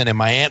basement in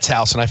my aunt's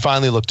house, and I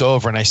finally looked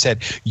over and I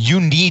said,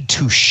 you need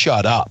to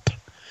shut up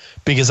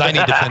because I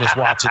need to finish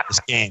watching this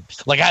game.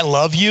 Like, I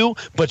love you,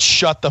 but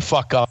shut the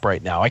fuck up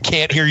right now. I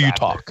can't hear you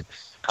talk.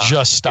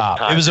 Just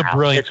stop. It was a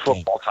brilliant game.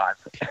 It's football time.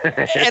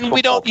 And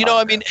we don't, you know,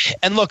 I mean,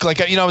 and look, like,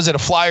 you know, I was at a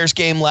Flyers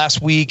game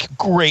last week.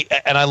 Great.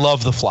 And I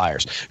love the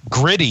Flyers.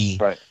 Gritty.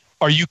 Right.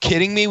 Are you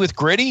kidding me with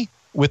Gritty?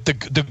 with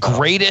the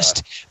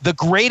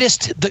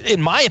greatest,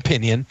 in my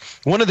opinion,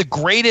 one of the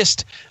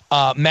greatest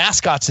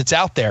mascots that's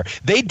out there.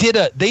 They did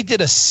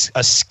a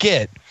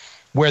skit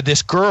where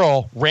this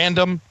girl,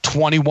 random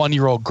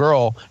 21-year-old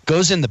girl,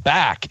 goes in the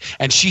back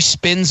and she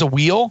spins a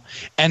wheel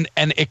and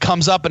it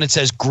comes up and it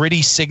says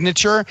Gritty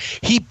signature.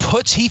 He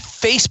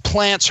face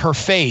plants her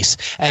face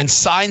and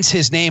signs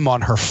his name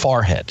on her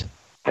forehead.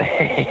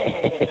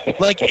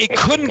 Like, it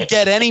couldn't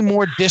get any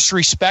more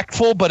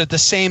disrespectful, but at the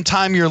same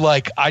time, you're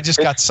like, I just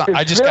got tagged.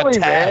 I just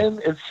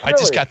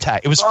got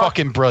tagged. It was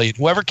fucking brilliant.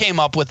 Whoever came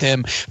up with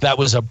him, that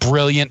was a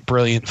brilliant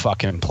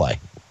fucking play.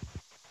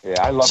 Yeah,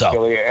 I love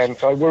Philly, and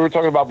so we were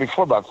talking about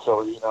before about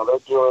Philly. They're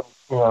doing,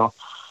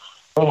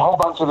 they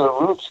hold on to their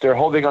roots. They're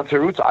holding on to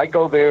their roots. I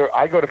go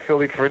to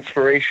Philly for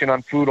inspiration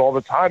on food all the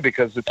time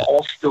because it's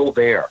all still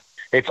there.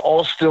 It's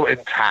all still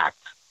intact.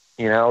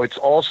 It's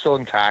all still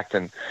intact,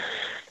 and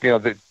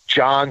the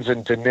John's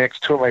and DeNick's,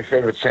 two of my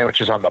favorite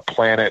sandwiches on the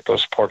planet.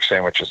 Those pork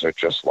sandwiches are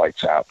just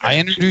lights out. I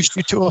introduced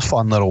you to a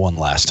fun little one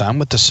last time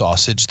with the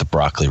sausage, the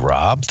broccoli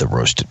rabe, the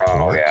roasted pork.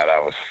 Oh yeah,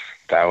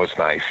 that was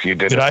nice. You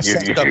did.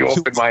 You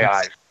opened my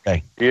eyes.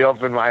 Hey. You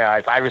opened my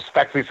eyes. I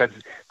respectfully said,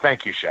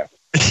 "Thank you, Chef."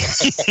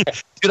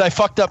 Dude, I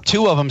fucked up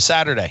 2 of them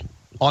Saturday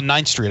on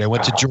 9th Street. I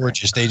went to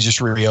George's. They just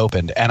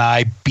reopened, and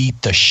I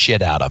beat the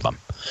shit out of them.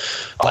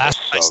 Last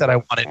night I said I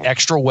want it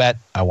extra wet.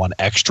 I want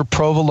extra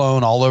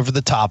provolone all over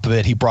the top of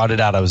it. He brought it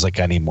out. I was like,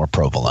 I need more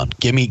provolone.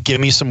 Give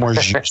me some more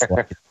juice so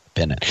I can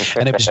pin it.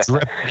 And it was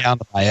dripping down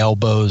to my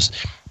elbows.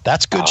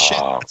 That's good shit.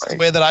 That's the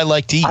way that I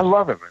like to eat. I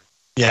love it, man.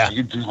 Yeah,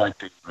 you do like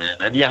to eat, man,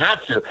 and you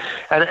have to.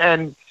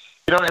 And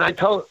I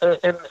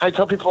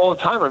tell people all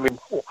the time. I mean,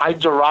 I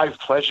derive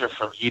pleasure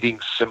from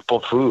eating simple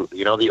food.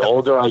 The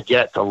older I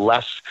get, the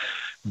less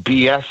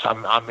BS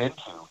I'm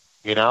into.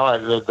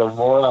 The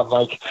more I'm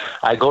like,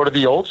 I go to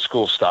the old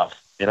school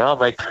stuff. I'm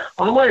like,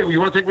 oh wait, you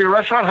want to take me to a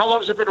restaurant? How long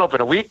has it been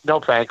open? A week? No,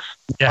 thanks.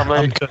 Yeah, I'm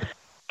like,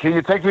 can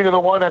you take me to the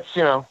one that's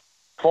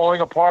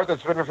falling apart,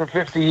 that's been there for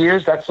 50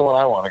 years? That's the one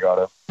I want to go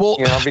to. Well,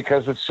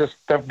 because it's just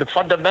the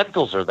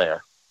fundamentals are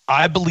there.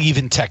 I believe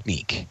in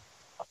technique.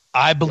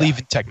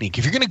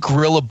 If you're going to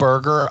grill a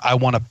burger, I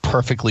want a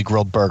perfectly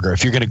grilled burger.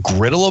 If you're going to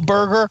griddle a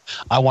burger,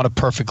 I want a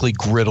perfectly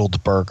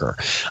griddled burger.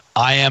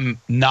 I'm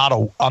not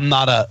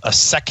a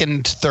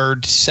second,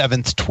 third,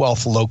 seventh,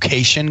 12th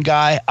location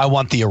guy. I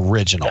want the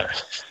original.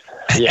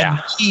 Yeah.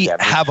 And we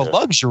have a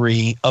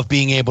luxury of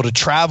being able to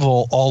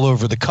travel all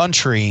over the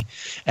country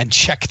and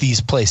check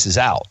these places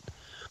out.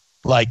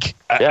 Like,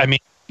 I mean,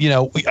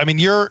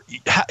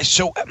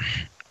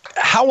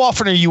 how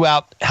often are you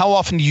out? How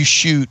often do you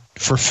shoot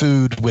for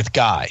food with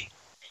Guy?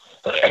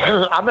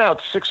 I'm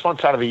out 6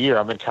 months out of the year.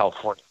 I'm in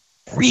California.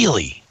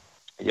 Really?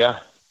 Yeah.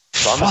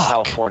 So I'm in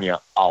California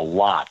a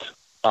lot.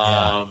 We're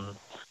on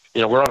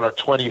our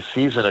 20th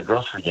season at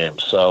Grocery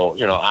Games. So,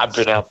 I've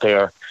been out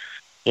there,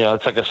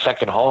 it's like a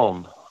second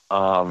home.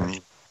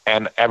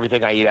 And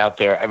everything I eat out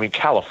there, I mean,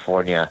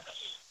 California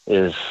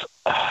is,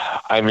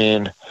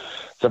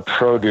 the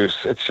produce,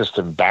 it's just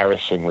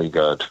embarrassingly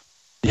good.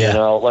 Yeah.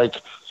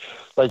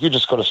 Like you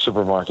just go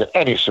to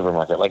any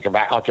supermarket, like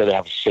out there they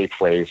have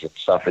Safeways and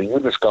stuff, and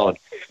you're just going,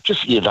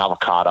 just eat an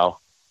avocado.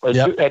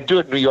 And do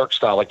it New York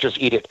style, like just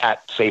eat it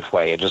at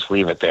Safeway and just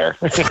leave it there.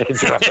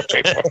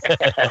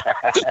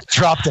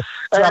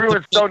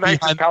 Everyone's so nice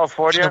in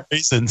California.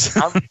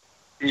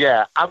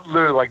 I'm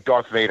literally like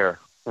Darth Vader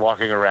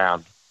walking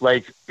around,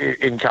 like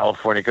in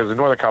California, because in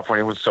Northern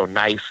California was so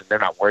nice and they're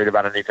not worried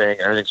about anything.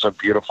 Everything's so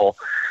beautiful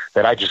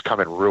that I just come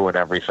and ruin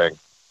everything.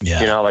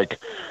 Yeah.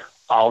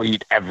 I'll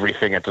eat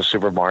everything at the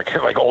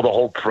supermarket. Like, the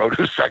whole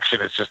produce section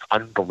is just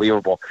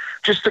unbelievable.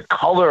 Just the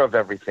color of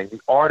everything,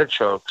 the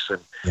artichokes and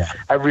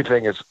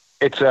everything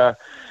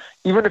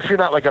even if you're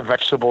not like a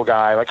vegetable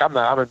guy, like I'm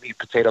a meat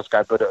potatoes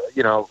guy, but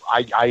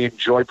I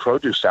enjoy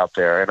produce out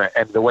there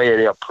and the way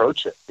they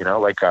approach it,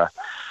 the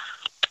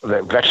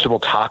vegetable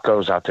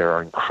tacos out there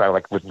are incredible,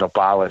 like with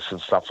nopales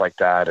and stuff like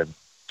that, and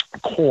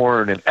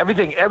corn and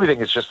everything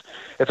is just,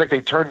 it's like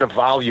they turn the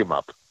volume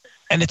up.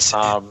 And it's,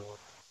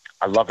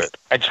 I love it.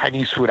 And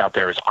Chinese food out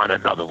there is on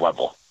another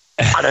level.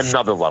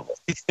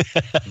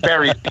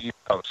 Berries, East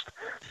Coast.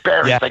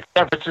 Berries, like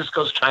San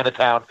Francisco's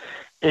Chinatown.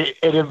 It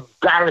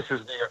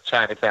embarrasses New York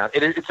Chinatown.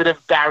 It's an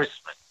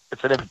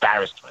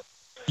embarrassment.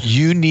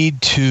 You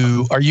need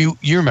to.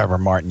 You remember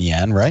Martin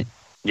Yan, right?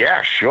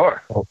 Yeah,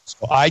 sure.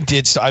 So I've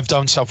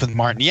done stuff with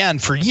Martin Yan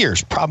for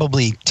years,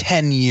 probably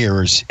 10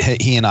 years.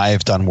 He and I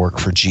have done work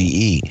for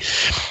GE.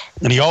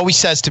 And he always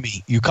says to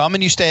me, you come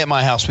and you stay at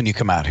my house when you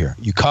come out here.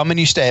 You come and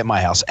you stay at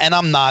my house. And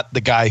I'm not the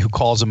guy who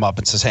calls him up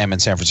and says, hey, I'm in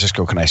San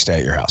Francisco. Can I stay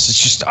at your house?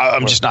 It's just,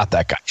 I'm just not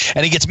that guy.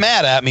 And he gets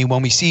mad at me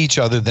when we see each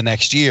other the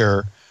next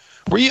year.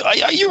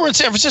 You were in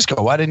San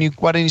Francisco. Why didn't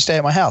you stay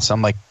at my house?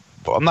 I'm like,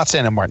 well, I'm not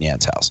staying at Martin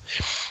Yan's house.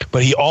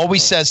 But he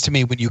always says to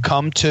me, when you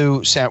come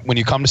to San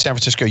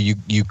Francisco,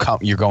 you're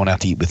going out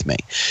to eat with me.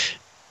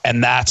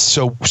 And that's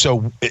so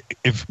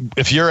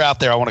if you're out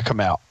there, I want to come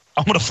out.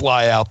 I'm going to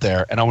fly out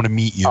there and I want to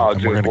meet you. Oh,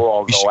 dude, we'll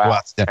all go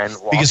out.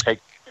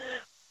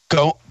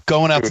 Go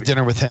going out to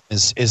dinner with him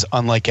is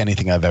unlike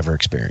anything I've ever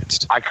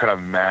experienced. I could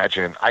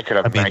imagine.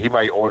 He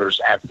might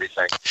orders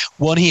everything.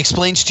 Well, and he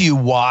explains to you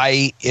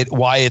why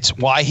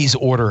he's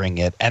ordering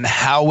it and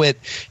how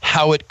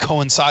it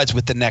coincides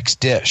with the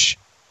next dish,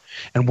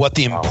 and what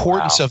the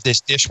importance of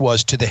this dish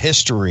was to the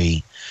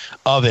history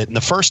of it. And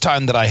the first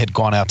time that I had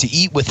gone out to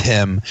eat with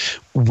him,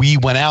 we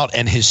went out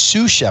and his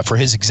sous chef or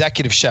his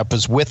executive chef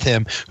was with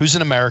him, who's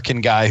an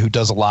American guy who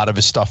does a lot of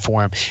his stuff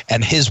for him.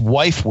 And his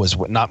wife was,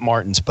 not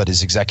Martin's, but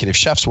his executive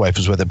chef's wife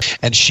was with him.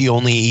 And she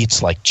only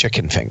eats like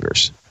chicken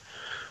fingers.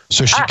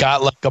 So she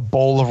got like a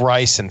bowl of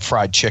rice and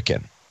fried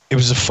chicken. It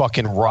was a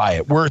fucking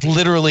riot. We're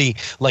literally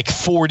like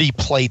 40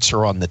 plates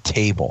are on the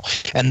table,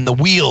 and the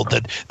wheel,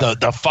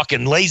 the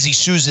fucking lazy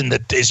Susan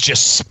that is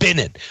just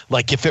spinning.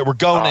 Like if it were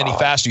going any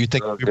faster, you'd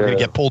think we were going to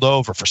get pulled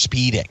over for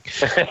speeding.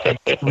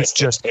 It was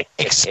just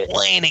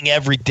explaining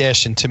every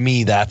dish, and to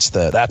me, that's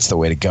the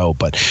way to go.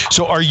 But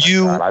so are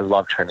you? God, I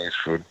love Chinese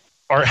food.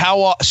 Or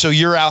how? So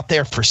you're out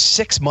there for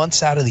 6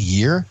 months out of the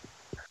year?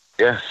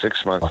 Yeah,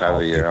 6 months out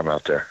of the year, I'm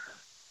out there.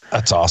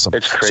 That's awesome.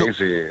 It's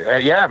crazy.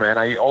 Yeah, man.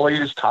 All I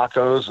eat is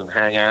tacos and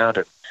hang out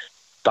at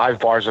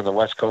dive bars on the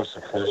West Coast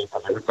of Philly.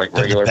 They look like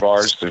regular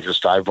bars. They're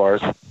just dive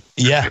bars.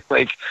 Yeah,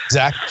 like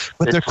exactly.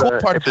 But the cool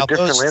part about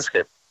those,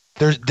 landscape.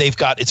 They've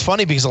got. It's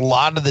funny because a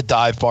lot of the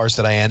dive bars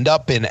that I end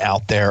up in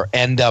out there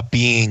end up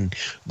being,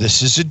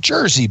 this is a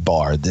Jersey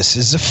bar, this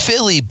is a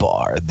Philly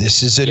bar,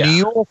 this is a New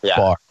York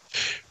bar.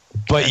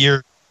 But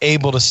you're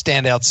able to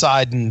stand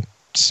outside and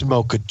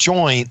smoke a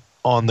joint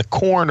on the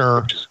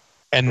corner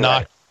and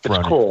not.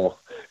 It's cool.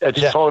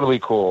 It's totally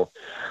cool.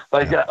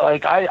 Like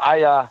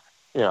I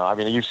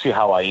you see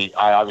how I eat.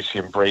 I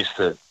obviously embrace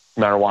the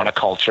marijuana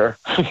culture.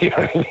 You know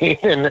what I mean?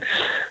 And,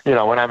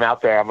 when I'm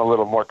out there, I'm a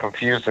little more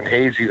confused and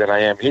hazy than I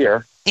am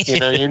here. You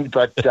know what I mean?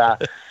 But,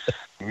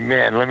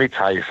 man, let me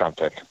tell you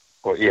something.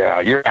 Well,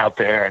 you're out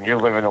there and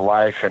you're living a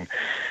life,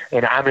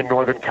 and I'm in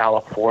Northern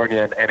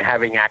California and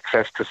having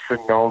access to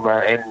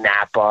Sonoma and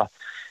Napa,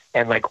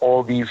 and like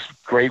all these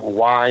great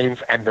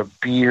wines and the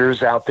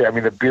beers out there. I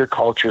mean, the beer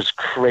culture is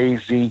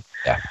crazy.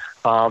 Yeah.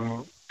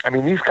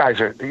 These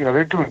guys are,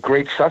 they're doing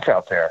great stuff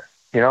out there,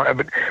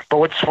 But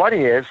what's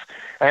funny is,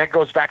 and it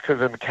goes back to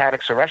the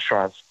mechanics of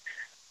restaurants,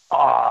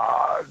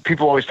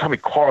 people always tell me,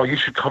 Carl, you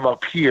should come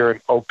up here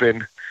and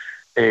open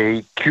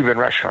a Cuban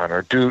restaurant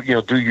or do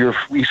your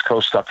East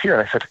Coast stuff here.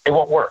 And I said, it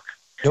won't work.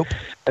 Nope.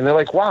 And they're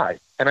like, why?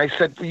 And I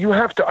said, you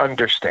have to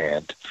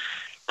understand,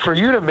 for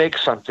you to make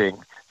something,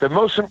 the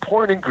most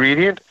important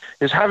ingredient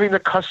is having the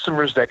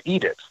customers that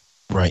eat it.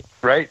 Right.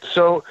 Right?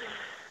 So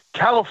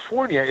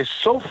California is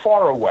so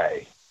far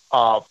away,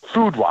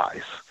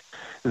 food-wise,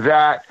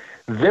 that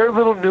their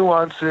little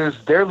nuances,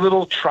 their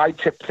little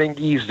tri-tip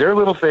thingies, their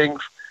little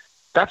things,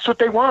 that's what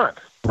they want.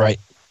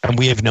 Right. And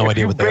we have no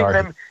idea what they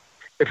are.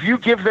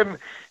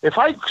 If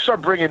I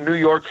start bringing New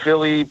York,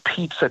 Philly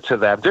pizza to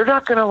them, they're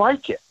not going to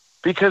like it.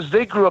 Because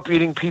they grew up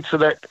eating pizza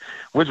that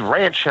with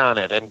ranch on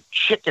it and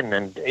chicken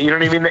and you know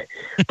what I mean.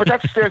 But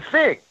that's their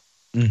thing,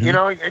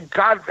 And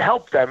God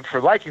help them for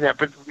liking that.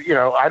 But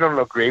I don't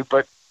agree.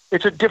 But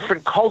it's a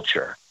different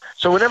culture.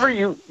 So whenever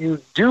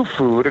you do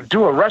food or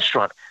do a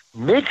restaurant,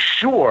 make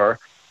sure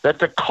that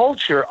the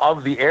culture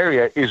of the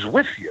area is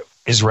with you.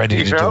 Is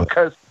ready to do it.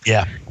 Because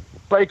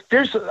like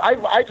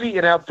I've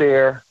eaten out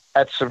there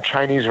at some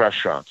Chinese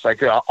restaurants.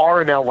 Like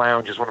R&L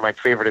Lounge is one of my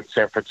favorite in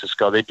San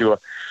Francisco. They do a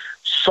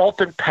salt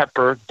and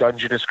pepper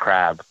Dungeness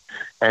crab,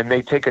 and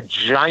they take a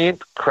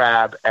giant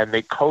crab and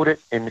they coat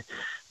it in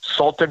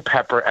salt and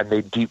pepper and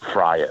they deep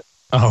fry it.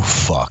 Oh,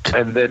 fuck.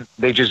 And then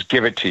they just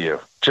give it to you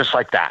just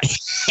like that.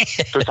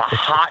 So it's a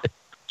hot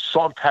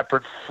salt and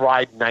peppered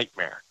fried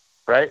nightmare,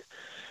 right?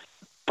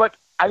 But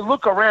I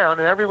look around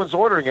and everyone's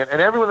ordering it,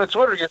 and everyone that's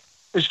ordering it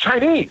is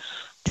Chinese.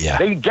 Yeah.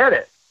 They get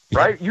it,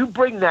 right? I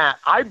bring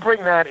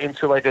that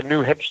into like a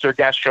new hipster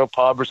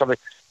gastropub or something.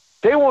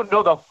 They won't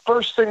know the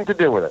first thing to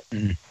do with it.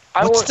 Mm.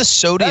 What's the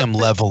sodium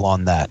level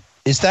on that?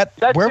 Is that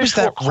where was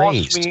that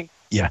raised?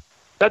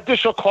 That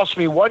dish will cost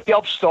me 1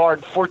 Yelp star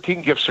and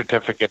 14 gift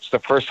certificates the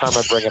first time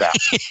I bring it out.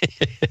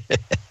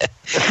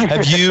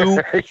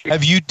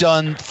 Have you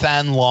done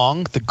Than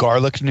Long, the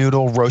garlic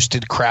noodle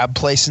roasted crab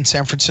place in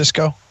San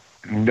Francisco?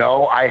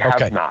 No, I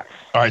have not.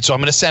 All right, so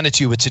I'm going to send it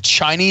to you. It's a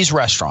Chinese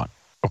restaurant.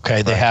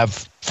 Okay, they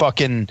have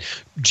fucking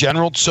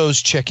General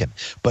Tso's chicken,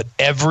 but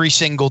every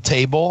single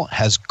table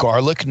has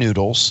garlic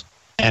noodles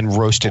and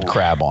roasted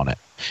crab on it.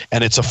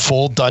 And it's a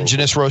full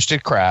Dungeness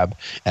roasted crab,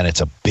 and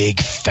it's a big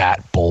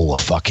fat bowl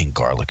of fucking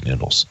garlic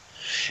noodles.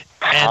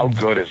 How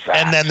good is that?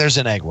 And then there's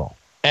an egg roll.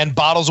 And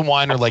bottles of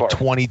wine are like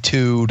 $22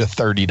 to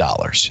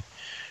 $30.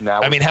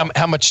 Now,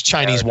 how much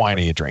Chinese wine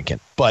are you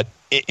drinking? But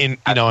as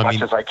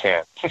much as I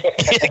can.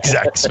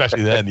 Exactly,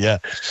 especially then, yeah.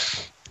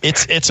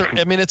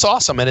 It's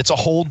awesome, and it's a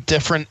whole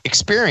different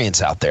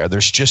experience out there.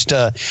 There's just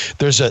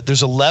there's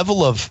a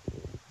level of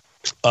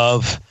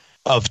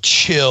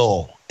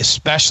chill,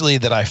 especially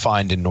that I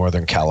find in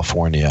Northern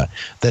California,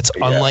 that's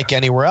unlike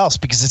anywhere else,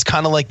 because it's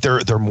kind of like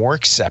they're more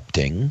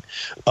accepting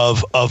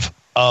of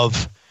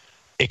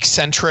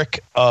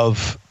eccentric,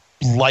 of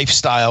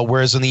lifestyle,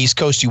 whereas on the East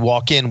Coast, you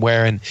walk in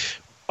wearing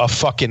a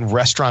fucking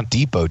Restaurant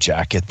Depot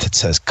jacket that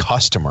says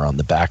customer on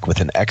the back with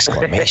an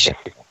exclamation.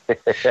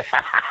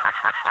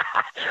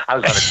 I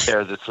was on a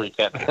tear this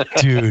weekend.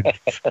 Dude,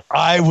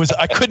 I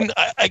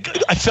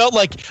felt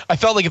like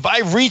if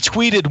I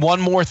retweeted one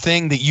more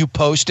thing that you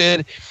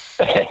posted,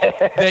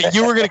 that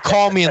you were going to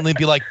call me and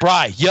be like,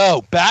 Bri,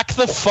 yo, back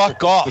the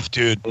fuck off,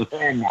 dude.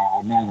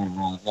 No,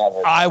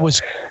 never. I'm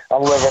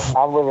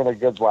living a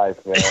good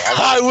life, man.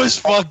 I was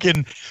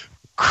fucking,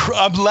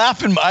 I'm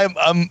laughing.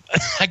 I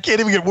can't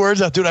even get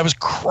words out, dude. I was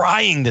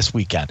crying this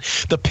weekend.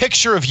 The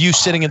picture of you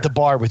sitting at the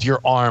bar with your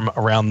arm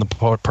around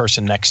the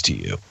person next to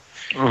you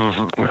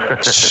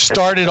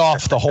started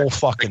off the whole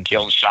fucking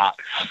kill shot.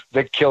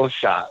 The kill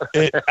shot.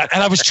 And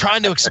I was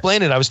trying to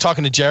explain it. I was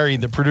talking to Jerry,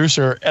 the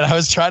producer, and I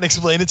was trying to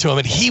explain it to him,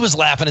 and he was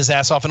laughing his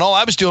ass off. And all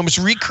I was doing was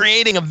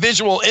recreating a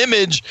visual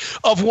image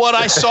of what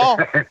I saw.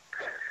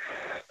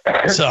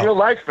 It's real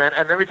life, man.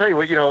 And let me tell you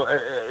what,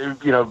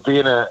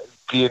 being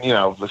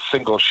a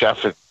single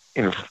chef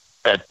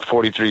at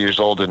 43 years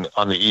old and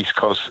on the East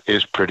Coast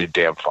is pretty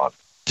damn fun.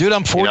 Dude,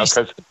 I'm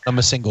 40. I'm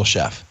a single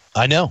chef.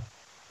 I know.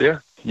 Yeah.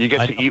 You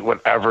get to eat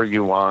whatever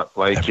you want,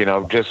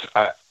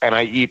 and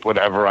I eat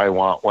whatever I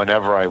want,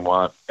 whenever I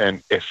want,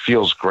 and it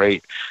feels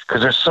great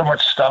because there's so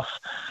much stuff.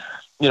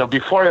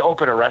 Before I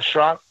open a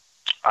restaurant,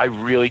 I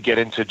really get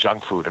into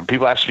junk food, and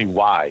people ask me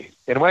why.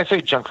 And when I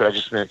say junk food, I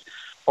just mean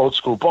old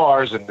school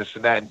bars and this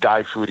and that and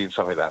dive food and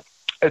stuff like that.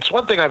 It's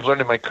one thing I've learned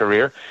in my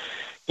career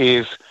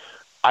is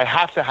I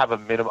have to have a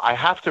minimum. I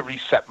have to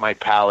reset my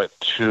palate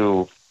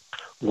to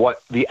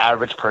what the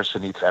average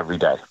person eats every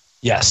day.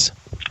 Yes.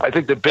 I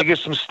think the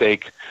biggest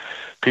mistake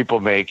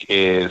people make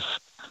is,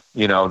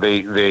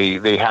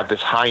 they have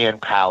this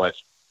high-end palate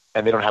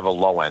and they don't have a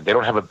low end. They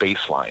don't have a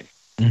baseline,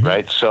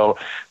 right? So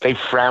they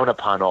frown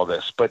upon all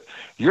this. But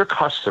your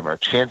customer,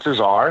 chances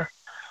are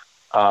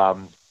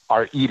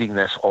eating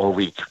this all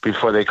week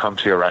before they come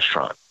to your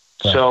restaurant.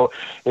 Right. So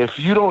if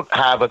you don't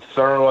have a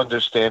thorough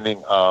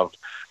understanding of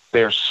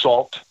their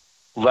salt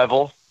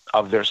level,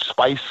 of their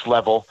spice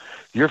level,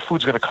 your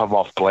food's going to come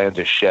off bland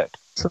as shit.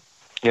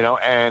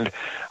 And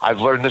I've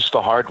learned this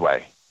the hard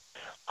way.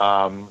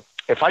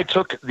 If I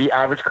took the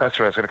average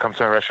customer that's going to come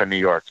to my restaurant in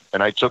New York,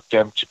 and I took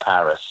them to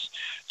Paris,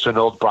 to an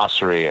old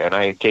brasserie, and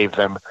I gave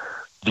them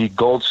the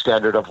gold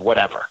standard of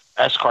whatever,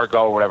 escargot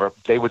or whatever,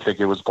 they would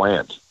think it was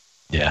bland.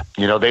 Yeah.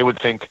 They would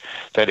think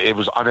that it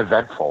was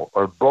uneventful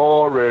or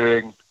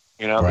boring.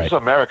 Right. This is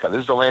America.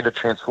 This is the land of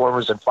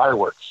Transformers and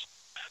fireworks.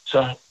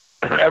 So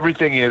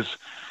everything is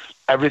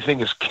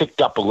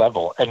kicked up a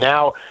level. And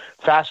now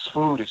fast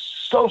food is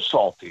so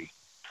salty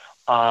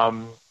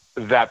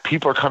that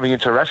people are coming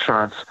into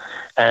restaurants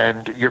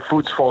and your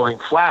food's falling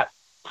flat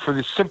for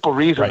the simple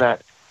reason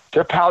that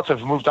their palates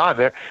have moved on.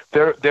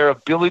 Their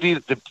ability,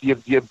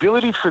 the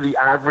ability for the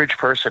average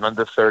person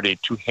under 30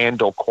 to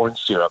handle corn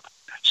syrup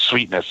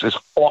sweetness is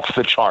off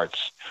the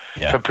charts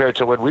compared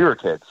to when we were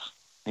kids.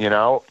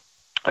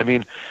 I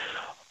mean,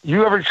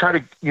 you ever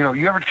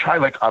try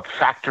like a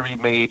factory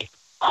made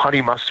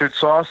honey mustard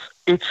sauce?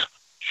 It's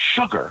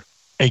sugar.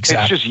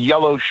 Exactly. It's just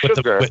yellow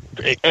sugar.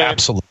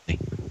 Absolutely.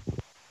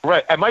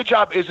 Right. And my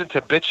job isn't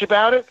to bitch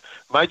about it.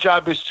 My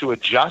job is to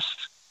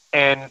adjust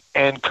and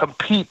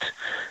compete,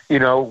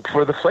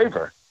 for the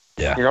flavor.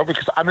 Yeah.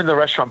 Because I'm in the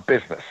restaurant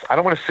business. I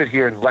don't want to sit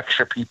here and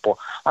lecture people.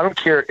 I don't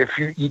care if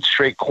you eat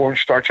straight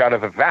cornstarch out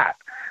of a vat.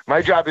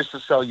 My job is to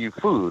sell you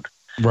food.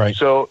 Right.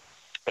 So,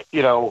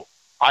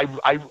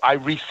 I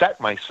reset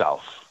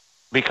myself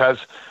because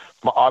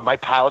my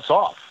palate's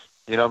off.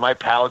 My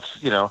palate's,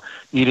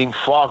 eating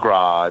foie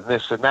gras and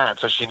this and that,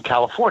 especially in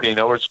California,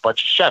 where it's a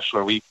bunch of chefs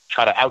where we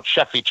try to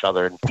out-chef each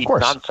other and eat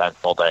nonsense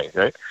all day,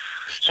 right?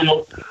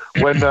 So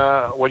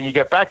when you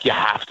get back, you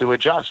have to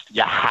adjust.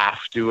 You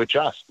have to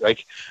adjust.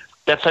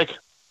 That's like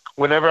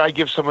whenever I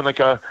give someone like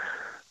a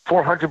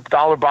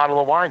 $400 bottle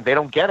of wine, they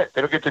don't get it.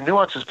 They don't get the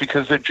nuances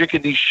because they're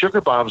drinking these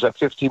sugar bombs at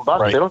 $15.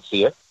 Right. They don't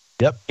see it.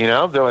 Yep.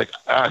 They're like,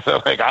 I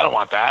don't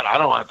want that. I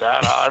don't want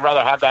that. I'd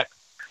rather have that.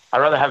 I'd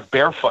rather have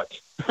barefoot.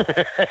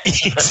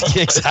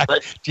 Exactly.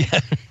 Do you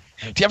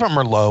have a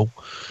Merlot?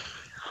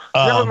 Do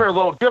you have a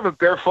Merlot? Do you have a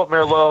barefoot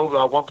Merlot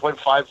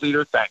 1.5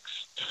 liter?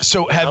 Thanks.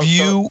 So have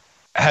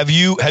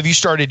you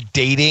started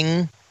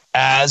dating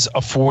as a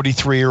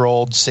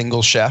 43-year-old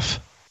single chef?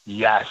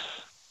 Yes.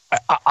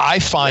 I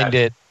find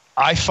it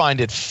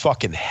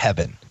fucking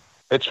heaven.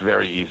 It's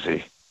very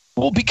easy.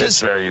 Well, because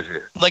it's very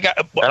easy. Like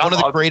one of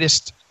the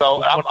greatest.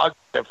 So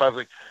if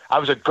I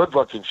was a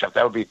good-looking chef,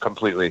 that would be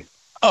completely.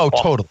 Oh,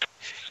 awesome. Totally.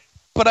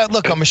 But I'm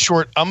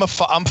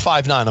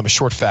 5'9". I'm a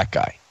short, fat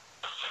guy.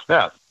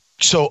 Yeah.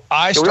 So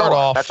I start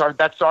off.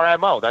 That's our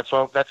MO. That's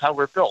how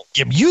we're built.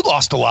 Yeah, you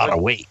lost a lot of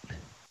weight.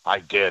 I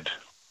did.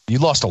 You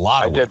lost a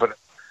lot of weight.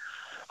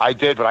 I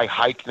did, but I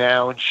hike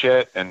now and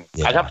shit, and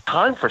I have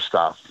time for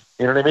stuff.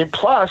 You know what I mean?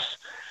 Plus,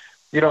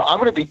 I'm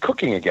going to be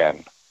cooking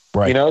again.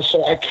 Right.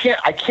 So I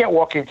can't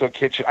walk into a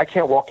kitchen. I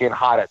can't walk in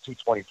hot at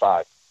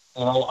 225.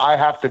 I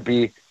have to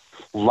be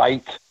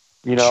light.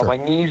 Sure. My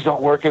knees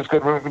don't work as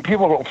good.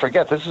 People don't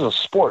forget this is a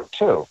sport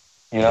too.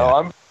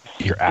 I'm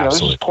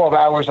absolutely. This is 12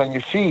 hours on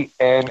your feet,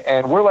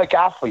 and we're like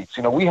athletes.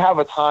 We have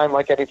a time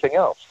like anything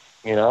else.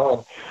 And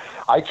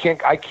I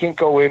can't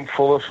go in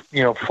full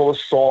of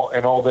salt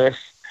and all this,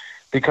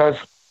 because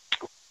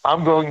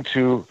I'm going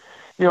to,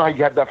 you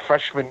have that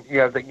freshman,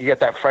 you get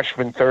that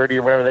freshman 30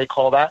 or whatever they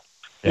call that.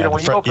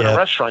 When you open a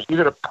restaurant,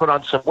 you're going to put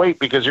on some weight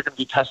because you're going to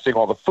be testing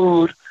all the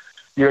food.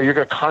 You're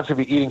going to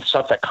constantly be eating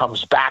stuff that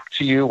comes back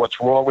to you. What's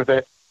wrong with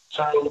it?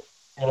 So,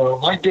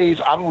 my days,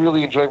 I'm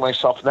really enjoying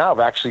myself now of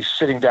actually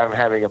sitting down and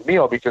having a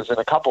meal, because in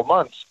a couple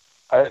months,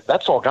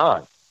 that's all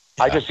gone.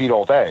 Yeah. I just eat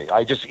all day.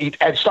 I just eat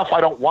and stuff I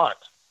don't want.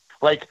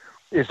 Like,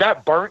 is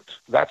that burnt?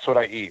 That's what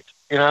I eat.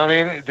 You know what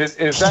I mean?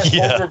 Is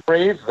that over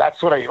braised?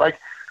 That's what I eat. Like,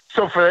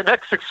 so for the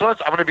next 6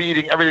 months, I'm going to be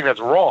eating everything that's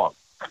wrong.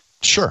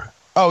 Sure.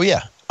 Oh,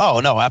 yeah. Oh,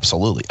 no,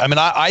 absolutely. I mean,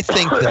 I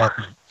think that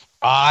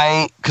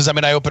because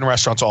I open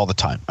restaurants all the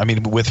time. I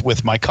mean,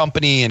 with my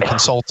company and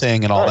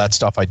consulting and all that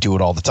stuff, I do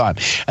it all the time.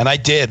 And I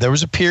did. There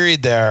was a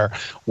period there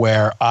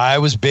where I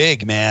was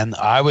big, man.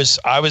 I was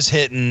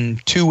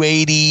hitting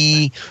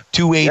 280,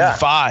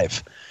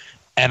 285,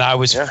 and I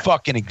was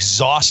fucking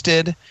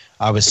exhausted.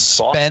 I was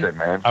spent.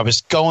 Man. I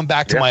was going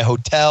back to my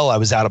hotel. I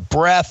was out of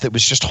breath. It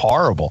was just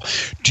horrible.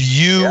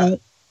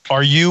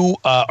 Are you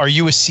a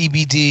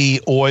CBD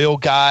oil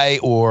guy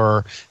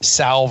or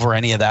salve or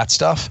any of that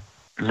stuff?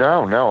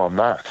 No, I'm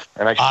not.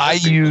 And I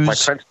use my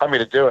friends tell me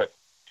to do it.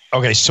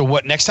 Okay, so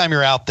what? Next time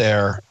you're out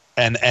there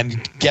and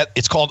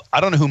it's called,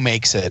 I don't know who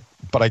makes it,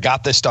 but I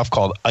got this stuff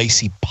called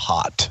Icy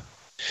Pot,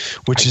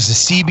 which is a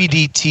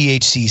CBD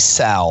THC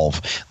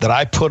salve that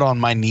I put on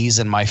my knees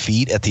and my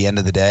feet at the end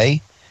of the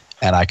day,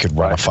 and I could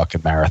run a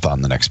fucking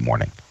marathon the next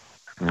morning.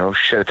 No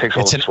shit, it takes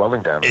all the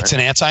swelling down. It's an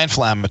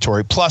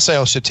anti-inflammatory. Plus, I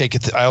also take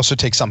it. I also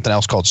take something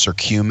else called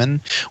curcumin,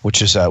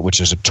 which is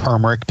a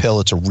turmeric pill.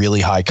 It's a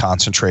really high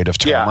concentrate of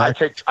turmeric.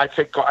 Yeah, I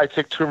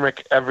take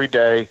turmeric every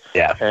day.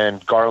 Yeah.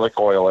 And garlic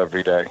oil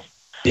every day.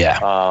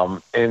 Yeah.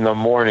 In the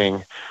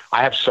morning,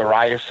 I have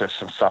psoriasis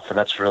and stuff, and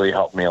that's really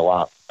helped me a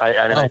lot.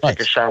 I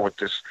take a shower with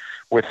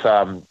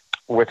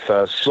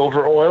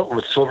silver oil,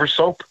 with silver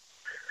soap.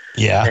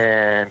 Yeah.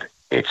 And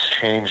it's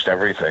changed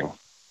everything.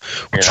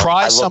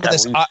 Try some of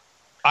this.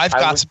 I've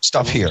got some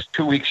stuff here.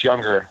 2 weeks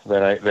younger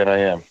than I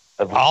am.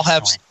 I'll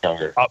have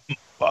younger.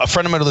 A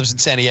friend of mine who lives in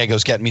San Diego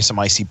is getting me some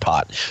Icy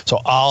Pot, so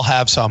I'll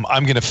have some.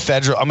 I'm going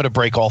to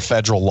break all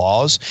federal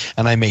laws,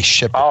 and I may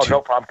ship. Oh,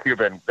 no problem,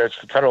 Cuban. There's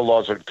federal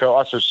laws to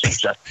us are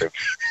subjective.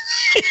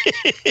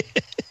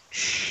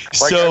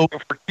 So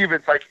for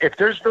Cubans, like if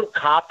there's no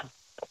cop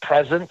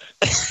present,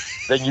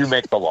 then you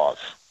make the laws,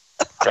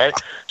 right?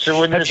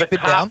 So when there's a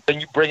cop, then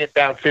you bring it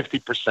down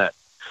 50%.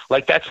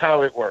 Like that's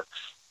how it works.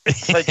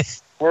 Like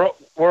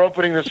we're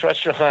opening this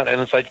restaurant, and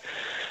it's like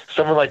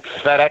someone like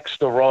FedEx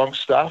the wrong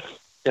stuff,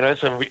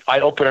 So I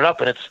open it up,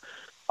 and it's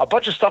a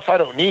bunch of stuff I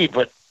don't need,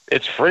 but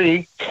it's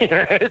free.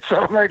 So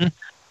I'm like,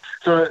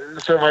 so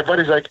my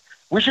buddy's like,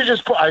 we should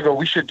just put. I go,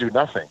 we should do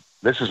nothing.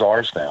 This is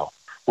ours now.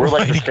 We're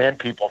like the sand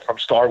people from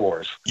Star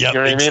Wars. Yep, you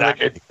know what exactly. I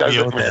mean? Like, it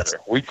doesn't matter.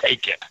 We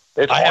take it.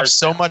 I have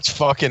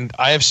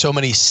so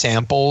many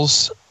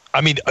samples.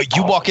 I mean,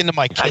 you walk into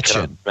my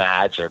kitchen. I can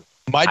imagine.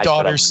 My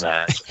daughters,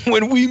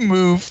 when we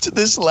moved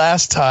this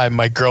last time,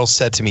 my girl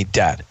said to me,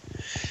 Dad,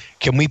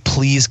 can we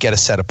please get a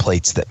set of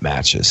plates that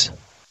matches?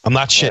 I'm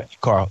not shitting you,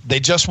 Carl. They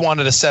just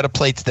wanted a set of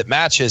plates that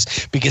matches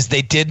because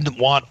they didn't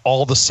want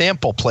all the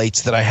sample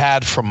plates that I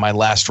had from my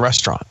last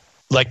restaurant.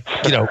 Like,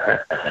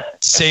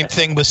 same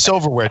thing with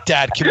silverware.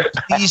 Dad, can we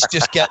please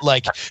just get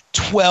like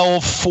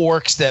 12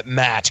 forks that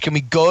match? Can we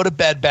go to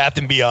Bed Bath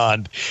 &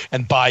 Beyond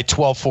and buy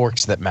 12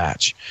 forks that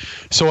match?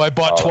 So I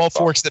bought 12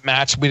 forks that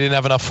match. We didn't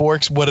have enough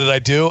forks. What did I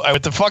do? I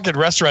went to fucking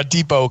Restaurant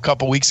Depot a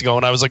couple weeks ago,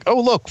 and I was like, oh,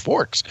 look,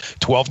 forks.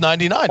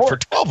 $12.99 for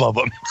 12 of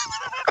them.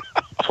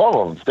 12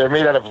 of them. They're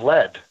made out of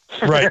lead.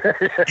 Right.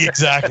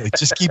 Exactly.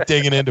 Just keep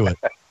digging into it.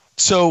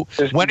 So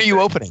when are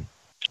you opening?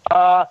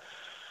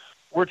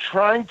 We're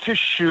trying to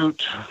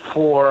shoot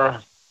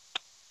for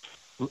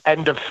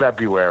end of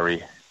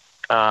February.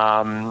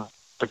 The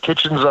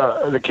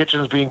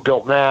kitchen's being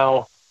built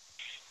now.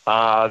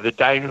 The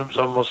dining room's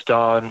almost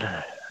done.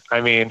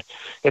 I mean,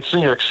 it's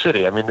New York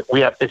City. I mean, we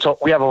have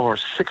over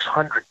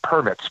 600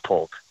 permits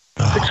pulled.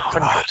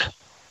 600. God.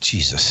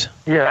 Jesus.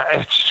 Yeah,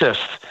 it's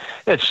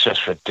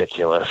just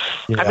ridiculous.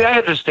 Yeah. I mean, I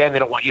understand they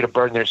don't want you to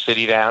burn their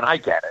city down. I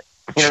get it.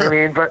 You know what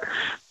I mean?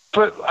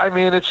 But I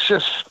mean,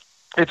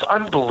 it's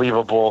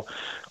unbelievable.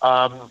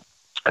 And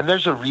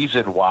there's a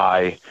reason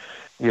why,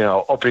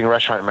 opening a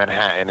restaurant in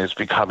Manhattan is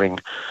becoming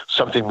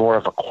something more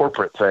of a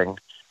corporate thing,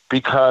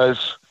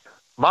 because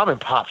mom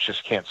and pops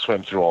just can't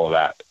swim through all of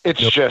that.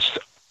 It's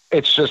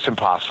just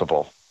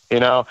impossible.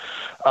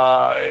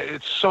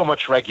 It's so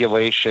much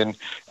regulation,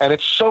 and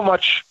it's so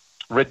much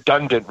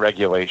redundant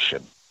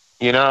regulation.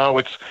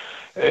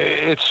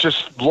 It's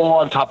just law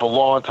on top of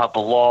law on top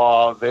of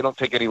law. They don't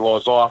take any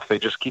laws off. They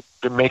just keep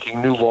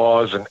making new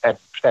laws and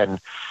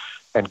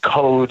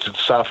codes and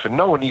stuff, and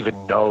no one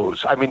even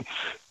knows. I mean,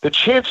 the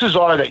chances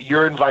are that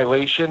you're in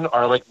violation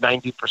are like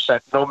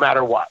 90%, no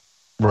matter what.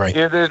 Right.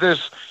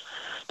 There's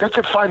they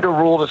could find a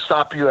rule to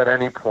stop you at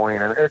any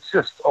point, and it's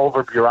just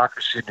over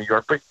bureaucracy in New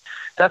York. But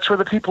that's where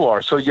the people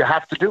are, so you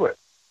have to do it,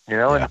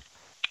 And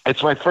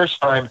it's my first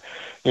time,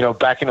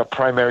 back in a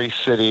primary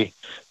city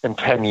in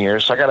 10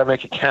 years. So I got to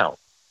make it count.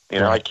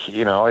 It's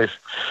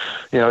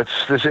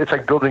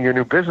like building your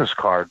new business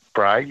card,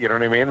 Bri. You know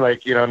what I mean?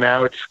 Like,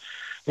 now it's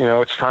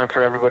time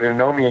for everybody to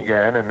know me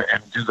again and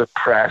do the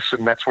press,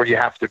 and that's where you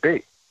have to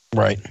be.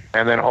 Right.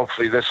 And then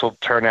hopefully this will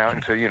turn out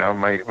into,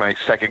 my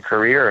second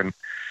career and,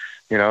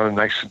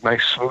 nice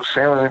smooth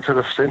sailing into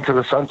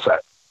the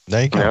sunset.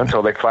 There you go.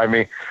 Until they find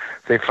me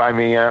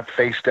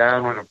face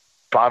down with a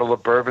bottle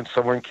of bourbon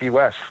somewhere in Key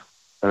West.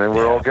 And then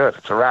we're all good.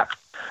 It's a wrap.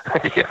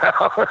 We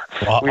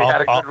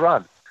had a good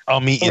run. I'll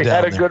meet you down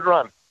there. We had a good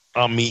run.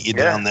 I'll meet you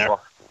down there.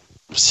 Well,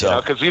 so,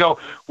 because we don't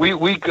we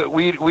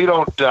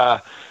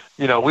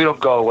don't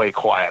go away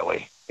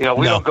quietly. We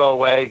don't go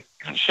away.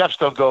 Chefs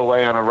don't go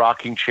away on a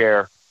rocking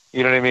chair.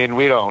 You know what I mean?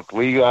 We don't.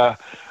 We go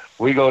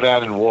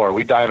down in war.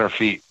 We die on our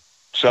feet.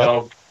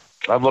 So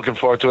I'm looking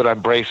forward to it. I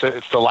embrace it.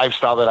 It's the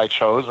lifestyle that I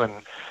chose,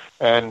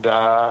 and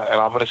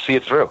I'm going to see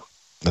it through.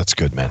 That's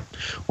good, man.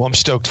 Well, I'm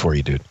stoked for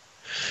you, dude.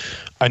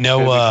 I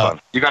know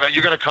you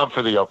gotta come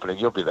for the opening.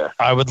 You'll be there.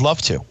 I would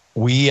love to.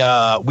 We've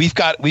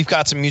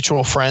got some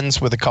mutual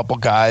friends with a couple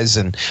guys,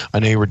 and I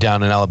know you were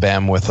down in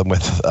Alabama with them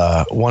with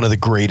one of the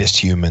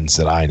greatest humans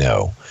that I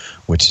know,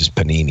 which is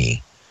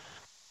Panini.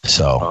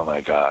 So, oh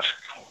my gosh,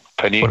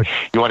 Panini!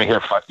 You want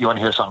to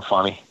hear something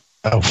funny?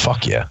 Oh,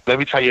 fuck yeah! Let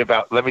me tell you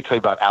about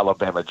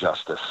Alabama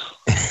Justice.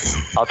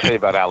 I'll tell you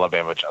about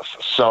Alabama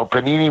Justice. So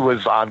Panini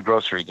was on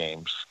Grocery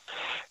Games,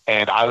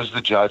 and I was the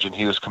judge, and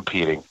he was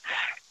competing.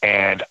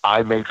 And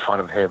I made fun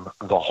of him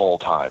the whole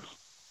time.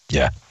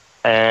 Yeah.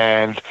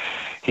 And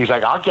he's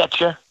like, I'll get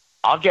you.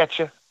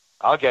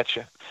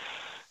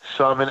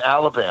 So I'm in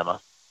Alabama,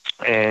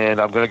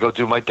 and I'm going to go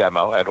do my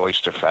demo at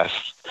Oyster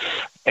Fest.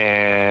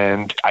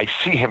 And I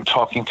see him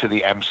talking to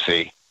the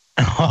MC.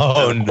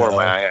 Oh, no.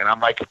 And I'm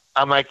like,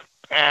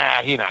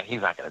 he's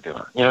not going to do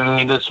it. You know what I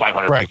mean? There's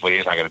 500 people.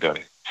 He's not going to do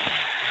anything.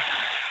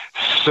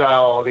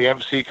 So the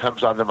MC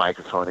comes on the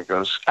microphone. He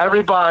goes,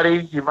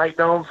 everybody, you might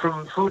know him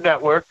from Food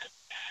Network.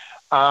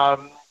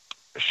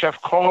 Chef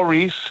Carl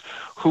Reese,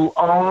 who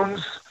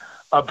owns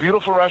a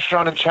beautiful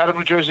restaurant in Chatham,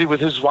 New Jersey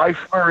with his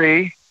wife,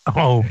 Marie.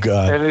 Oh,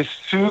 God. And his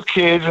 2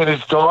 kids and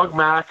his dog,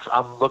 Max.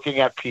 I'm looking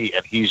at Pete,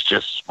 and he's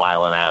just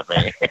smiling at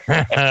me.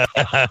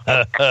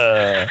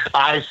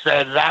 I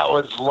said, that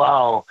was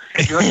low.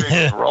 You're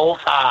just roll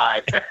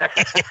tide.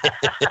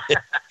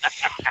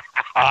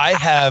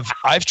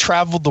 I've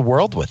traveled the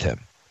world with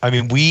him. I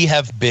mean,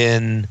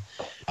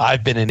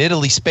 I've been in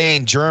Italy,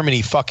 Spain,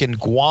 Germany, fucking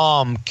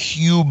Guam,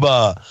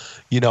 Cuba.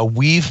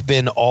 We've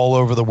been all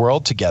over the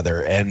world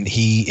together, and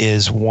he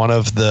is one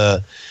of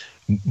the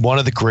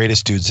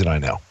greatest dudes that I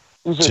know.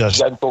 He's a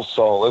gentle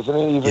soul, isn't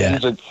he?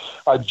 He's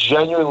a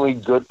genuinely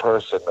good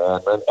person, man.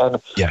 And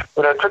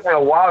it took me a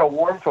while to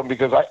warm to him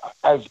because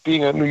as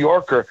being a New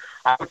Yorker,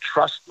 I would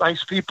trust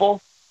nice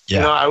people.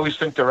 Yeah. I always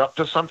think they're up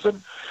to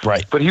something.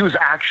 Right. But he was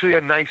actually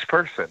a nice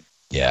person.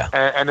 Yeah.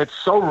 And it's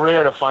so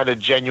rare to find a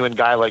genuine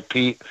guy like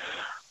Pete.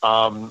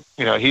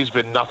 He's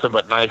been nothing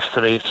but nice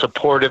to me,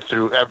 supportive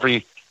through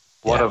every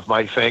one of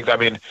my things. I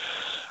mean,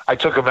 I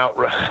took him out.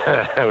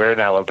 We're in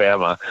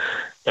Alabama,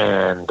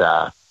 and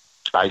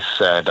I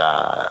said,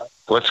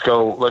 "Let's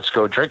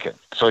go drinking."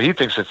 So he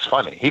thinks it's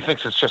funny. He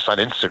thinks it's just on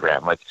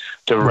Instagram, like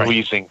the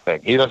wheezing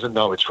thing. He doesn't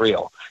know it's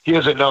real. He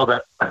doesn't know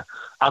that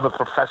I'm a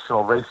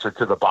professional racer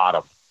to the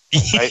bottom.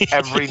 Right?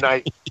 Every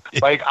night,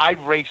 like I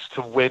race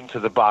to win to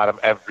the bottom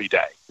every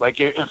day. Like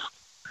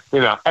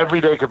every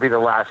day could be the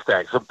last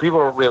day. So people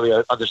don't really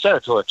understand it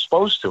until they're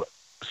exposed to it.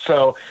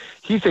 So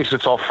he thinks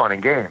it's all fun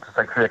and games. It's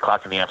like 3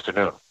 o'clock in the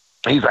afternoon.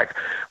 He's like,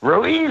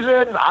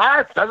 Ruizing,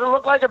 doesn't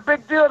look like a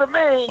big deal to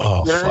me.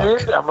 Oh, you know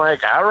what I mean? I'm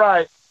like, all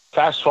right.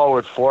 Fast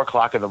forward 4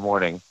 o'clock in the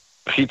morning.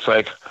 Pete's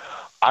like,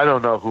 I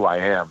don't know who I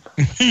am.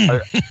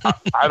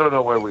 I don't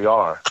know where we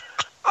are.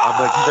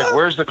 I'm like, he's like,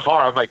 where's the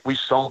car? I'm like, we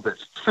sold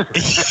it.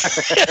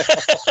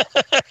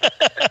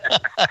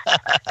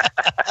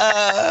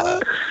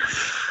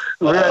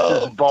 We're at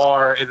this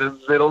bar in the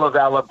middle of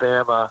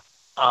Alabama.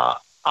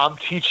 I'm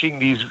teaching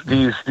these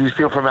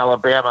people from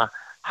Alabama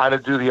how to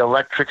do the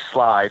electric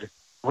slide.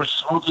 We're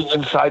smoking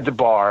inside the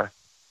bar.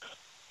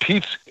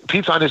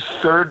 Pete's on his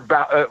third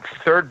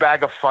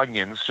bag of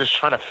Funyuns, just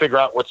trying to figure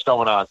out what's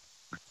going on.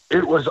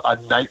 It was a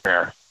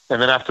nightmare.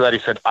 And then after that, he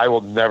said, I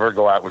will never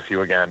go out with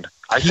you again.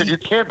 I said, you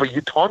can't, but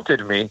you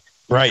taunted me.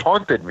 Right. You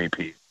taunted me,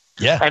 Pete.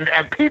 Yeah.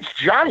 And Pete's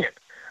giant.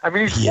 I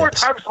mean, he's 4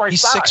 times my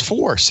size. He's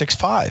 6'4",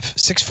 6'5",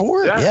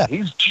 6'4". Yeah.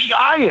 He's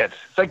giant.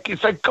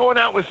 It's like going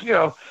out with,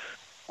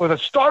 with a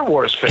Star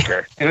Wars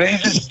figure.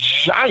 He's just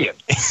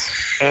giant.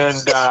 And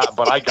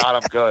but I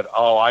got him good.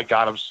 Oh, I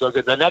got him so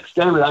good. The next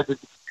day we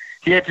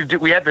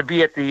had to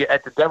be at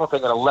the demo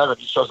thing at 11.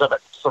 He shows up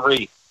at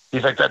 3.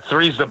 He's like, that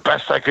 3's the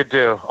best I could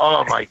do.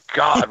 Oh my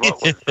God,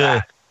 what was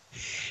that?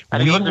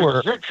 And he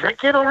looked, "You're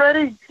drinking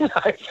already?"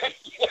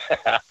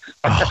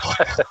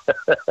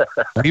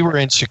 We were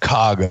in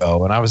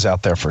Chicago, and I was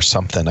out there for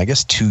something, I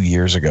guess 2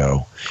 years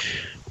ago.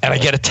 And I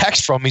get a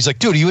text from him. He's like,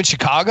 "Dude, are you in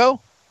Chicago?" I'm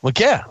like,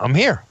 "Yeah, I'm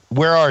here.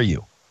 Where are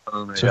you?"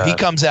 So he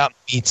comes out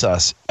and meets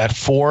us at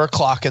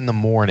 4:00 in the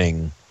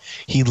morning.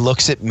 He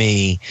looks at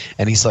me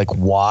and he's like,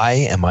 "Why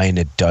am I in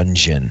a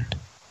dungeon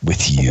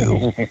with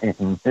you?"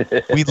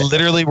 We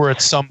literally were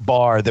at some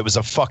bar that was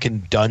a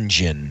fucking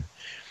dungeon.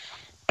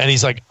 And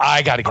he's like,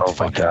 "I got to get the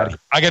fuck out of here.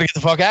 I got to get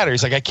the fuck out of here."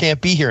 He's like, "I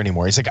can't be here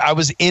anymore." He's like, "I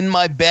was in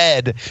my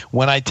bed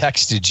when I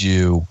texted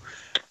you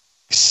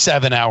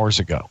 7 hours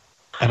ago."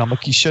 And I'm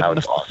like, "You shouldn't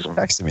have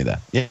texted me that."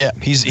 Yeah,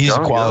 he's a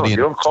quality. You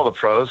don't call the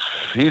pros.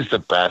 He's the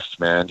best,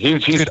 man.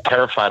 He's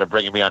terrified of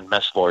bringing me on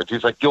Mess Lords.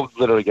 He's like, "You'll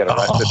literally get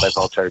arrested by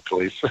military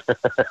police."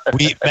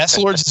 Mess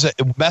Lords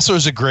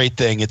is a great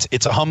thing.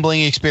 It's a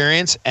humbling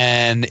experience,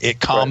 and it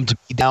calmed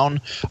me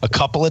down a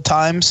couple of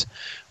times.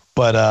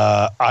 But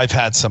I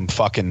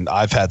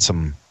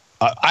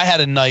had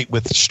a night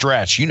with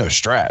Stretch. You know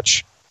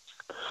Stretch.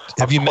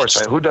 Of course,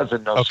 who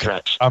doesn't know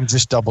Stretch? I'm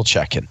just double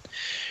checking.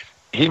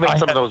 He makes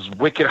some of those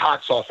wicked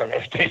hot sauce I've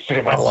ever tasted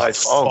in my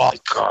life. Oh my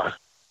God,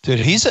 dude,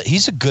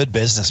 he's a good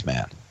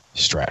businessman.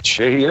 Stretch.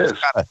 Yeah, he is.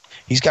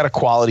 He's got a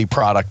quality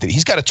product.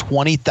 He's got a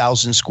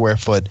 20,000 square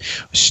foot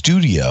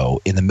studio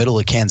in the middle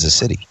of Kansas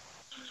City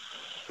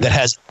that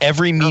has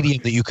every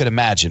medium that you could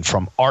imagine,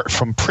 from art,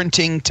 from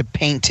printing to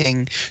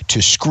painting to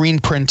screen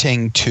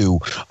printing to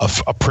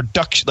a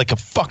production, like a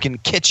fucking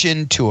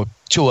kitchen to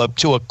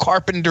a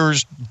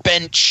carpenter's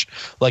bench.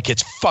 Like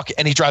it's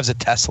and he drives a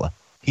Tesla.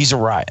 He's a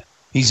riot.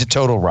 He's a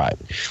total riot.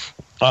 He's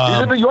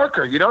a New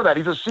Yorker. You know that.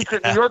 He's a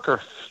secret New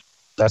Yorker.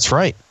 That's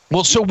right.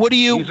 Well, so what do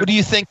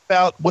you think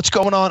about what's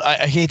going on?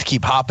 I hate to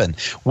keep hopping.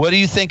 What do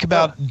you think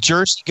about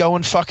Jersey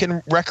going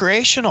fucking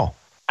recreational?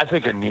 I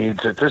think it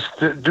needs it.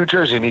 New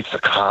Jersey needs to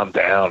calm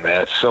down,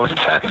 man. It's so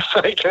intense.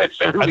 I think it's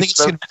going to be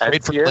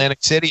great for Atlantic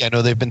City. I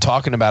know they've been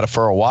talking about it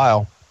for a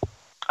while.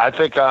 I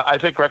think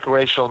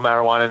recreational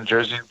marijuana in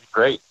Jersey would be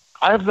great.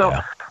 I have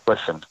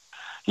listen.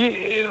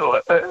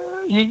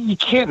 You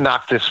can't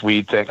knock this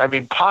weed thing. I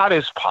mean, pot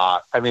is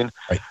pot. I mean,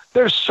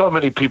 there's so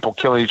many people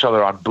killing each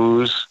other on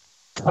booze.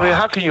 I mean,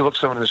 how can you look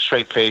someone in the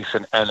straight face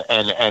and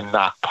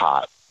knock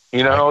pot?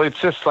 You know, it's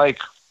just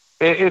like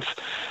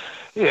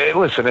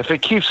listen, if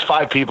it keeps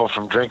 5 people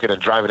from drinking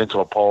and driving into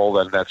a pole,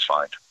 then that's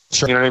fine.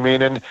 Sure. You know what I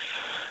mean? And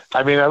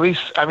I mean, at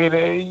least,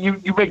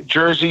 you make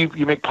Jersey,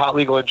 you make pot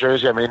legal in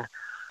Jersey. I mean,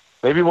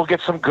 maybe we'll get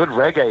some good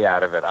reggae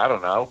out of it. I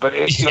don't know, but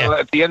you know,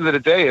 at the end of the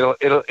day,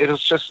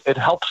 it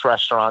helps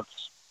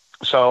restaurants.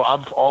 So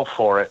I'm all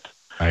for it.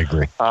 I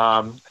agree.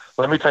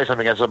 Let me tell you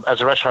something. As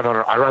a restaurant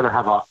owner, I'd rather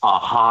have a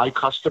high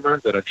customer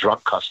than a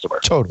drunk customer.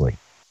 Totally.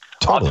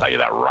 I'll tell you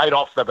that right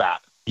off the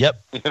bat.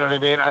 Yep. You know what I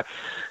mean?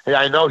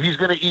 I know he's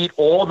going to eat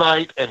all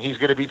night, and he's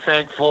going to be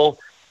thankful,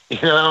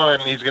 you know, and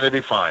he's going to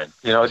be fine.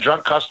 You know, a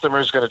drunk customer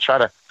is going to try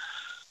to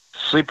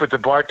sleep with the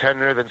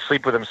bartender, then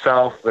sleep with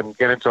himself, and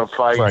get into a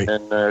fight,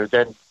 and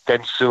then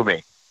sue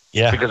me.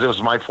 Yeah. Because it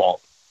was my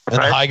fault. And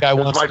the high guy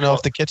wants to know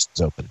if the kitchen's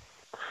open.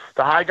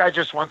 The high guy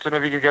just wants to know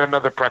if he can get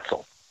another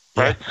pretzel.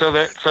 Right?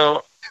 Yeah.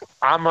 So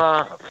I'm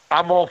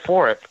all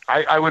for it.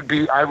 It would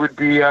be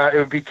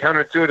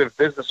counterintuitive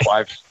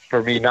business-wise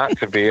for me not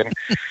to be. And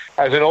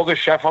as an older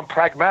chef, I'm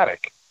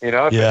pragmatic. You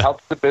know, if it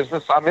helps the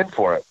business, I'm in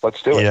for it.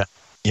 Let's do it.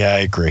 Yeah, I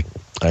agree.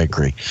 All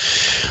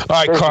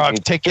right, Carl,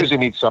 Jersey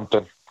needs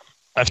something.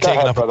 I've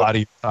taken up a lot of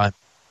your time.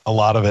 A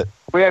lot of it.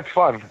 We had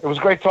fun. It was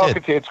great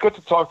talking to you. It's good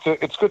to talk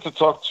to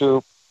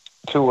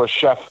a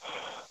chef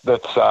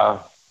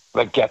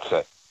that gets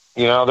it.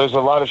 You know, there's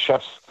a lot of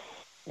chefs.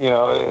 You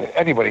know,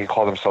 anybody can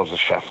call themselves a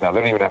chef now.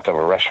 They don't even have to have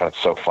a restaurant.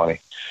 It's so funny.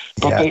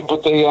 But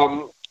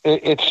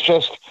it's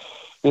just,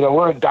 you know,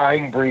 we're a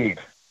dying breed.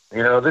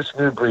 You know, this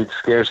new breed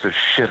scares the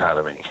shit out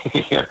of me.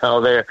 You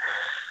know, they're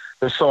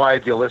so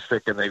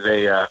idealistic, and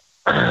they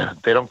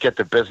don't get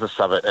the business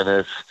of it, and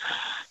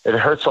it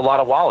hurts a lot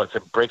of wallets.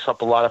 It breaks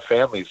up a lot of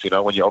families. You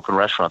know, when you open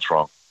restaurants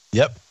wrong.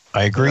 Yep,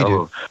 I agree,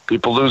 dude.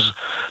 People lose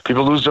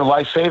their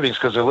life savings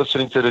because they're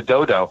listening to the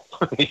dodo.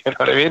 You know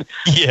what I mean?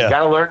 Yeah. You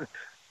gotta learn.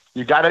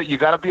 You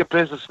gotta be a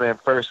businessman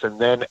first, and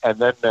then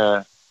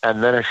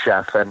a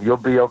chef, and you'll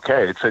be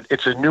okay.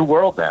 It's a new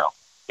world now.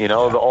 You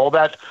know, all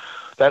that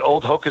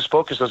old hocus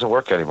pocus doesn't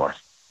work anymore.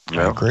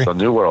 I agree. It's a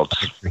new world.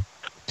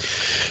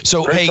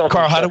 So, hey,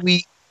 Carl, how do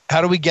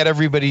we get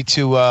everybody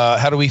to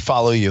how do we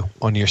follow you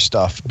on your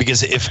stuff?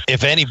 Because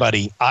if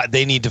anybody,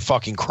 they need to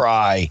fucking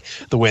cry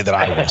the way that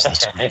I was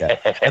this weekend.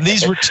 And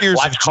these were tears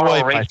of joy.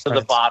 Carl race to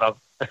the bottom.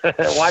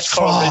 Watch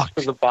Carl race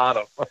to the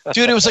bottom.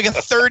 Dude, it was like a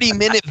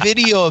 30-minute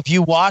video of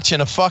you watching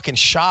a fucking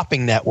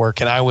shopping network,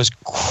 and I was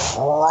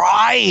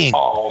crying.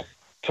 Oh,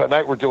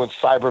 tonight we're doing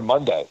Cyber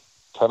Monday.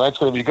 Tonight's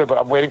going to be good, but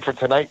I'm waiting for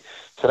tonight.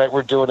 Tonight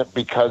we're doing it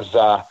because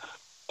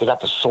they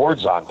got the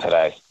swords on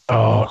today.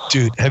 Oh,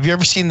 dude, have you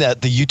ever seen the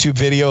YouTube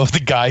video of the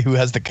guy who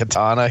has the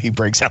katana? He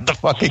breaks out the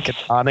fucking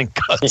katana and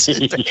cuts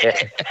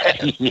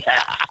it.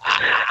 Yeah.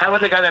 How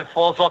about the guy that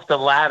falls off the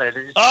ladder?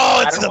 It's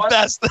the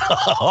best.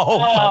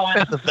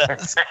 It's the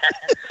best.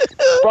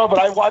 Bro, but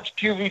I watch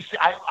QVC.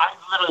 I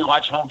literally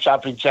watch Home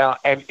Shopping Channel,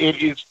 and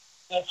it's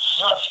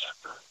just,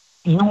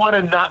 you want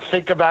to not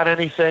think about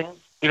anything.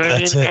 You know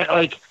what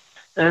I mean?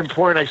 And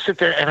important. I sit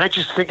there and I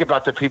just think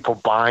about the people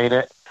buying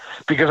it,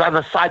 because on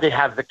the side they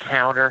have the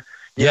counter.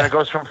 It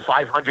goes from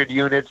 500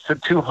 units to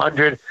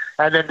 200,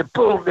 and then then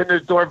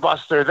there's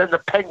doorbuster. Then the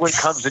penguin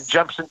comes and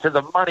jumps into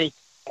the money,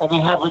 and they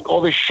have like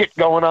all this shit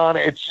going on.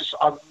 It's just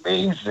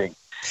amazing.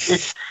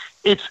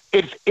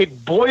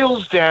 It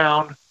boils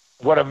down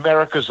what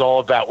America's all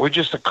about. We're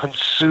just a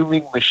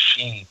consuming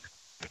machine,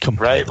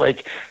 right?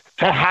 Like,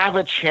 to have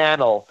a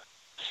channel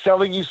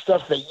selling you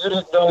stuff that you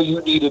didn't know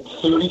you needed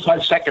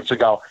 35 seconds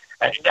ago,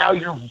 and now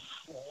you're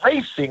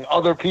racing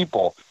other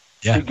people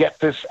to get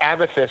this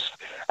amethyst.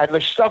 And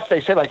the stuff they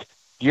say, like,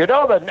 the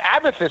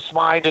amethyst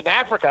mine in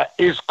Africa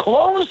is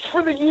closed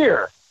for the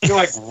year. You're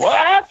like,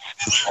 what?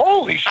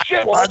 Holy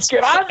shit, well, let's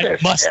get on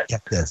this.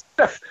 Get this.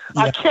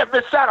 I can't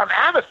miss out on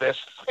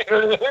amethyst.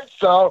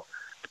 So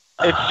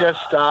it's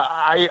just,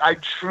 I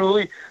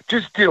truly,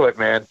 just do it,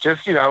 man.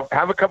 Just,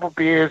 have a couple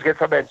beers, get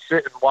some and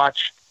sit and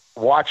watch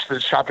the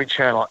shopping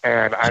channel.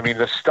 And, I mean,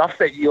 the stuff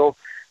that you'll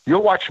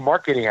watch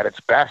marketing at its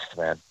best,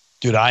 man.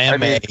 Dude,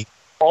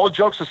 all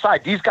jokes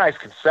aside, these guys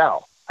can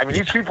sell. I mean,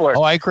 these people are.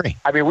 Oh, I agree.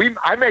 I mean,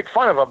 I make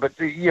fun of them, but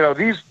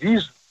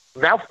these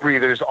mouth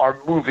breathers are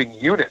moving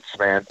units,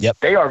 man. Yep.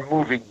 They are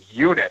moving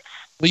units.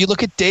 Well, you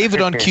look at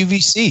David on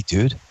QVC,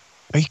 dude.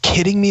 Are you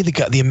kidding me?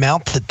 The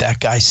amount that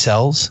guy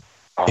sells.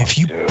 If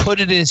you put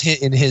it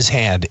in his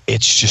hand,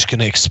 it's just going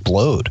to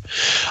explode.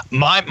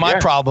 My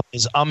problem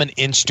is I'm an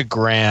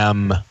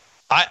Instagram.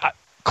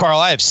 Carl,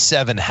 I have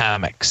 7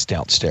 hammocks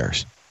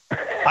downstairs.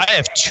 I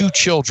have 2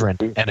 children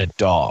and a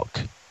dog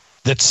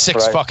that's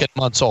 6 fucking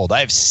months old.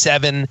 I have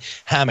 7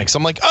 hammocks.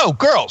 I'm like, oh,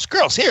 girls,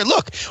 here,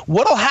 look.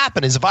 What'll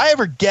happen is if I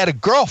ever get a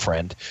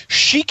girlfriend,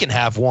 she can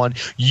have one.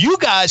 You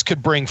guys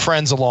could bring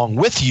friends along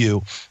with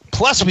you.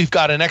 Plus, we've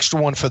got an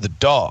extra one for the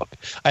dog.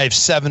 I have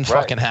 7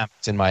 fucking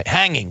hammocks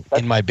hanging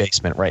in my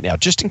basement right now,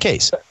 just in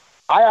case.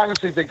 I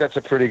honestly think that's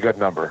a pretty good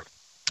number.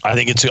 I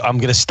think I'm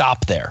going to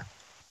stop there.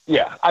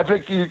 Yeah, I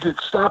think you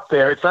could stop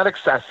there. It's not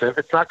excessive.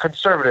 It's not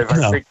conservative.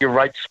 I think you're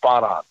right,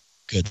 spot on.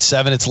 Good.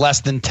 7. It's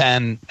less than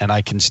 10, and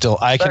I can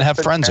have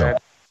friends over.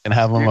 And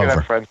have them over. You can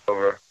have friends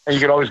over, and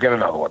you can always get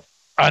another one.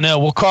 I know.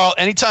 Well, Carl,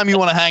 anytime you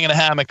want to hang in a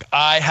hammock,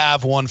 I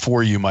have one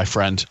for you, my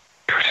friend.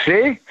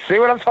 See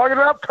what I'm talking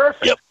about?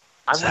 Perfect. Yep.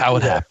 That's how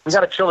it happens. We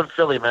got to chill in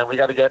Philly, man. We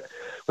got to get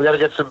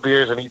some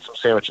beers and eat some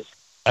sandwiches.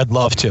 I'd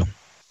love to.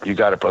 You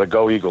got it, brother.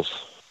 Go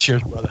Eagles.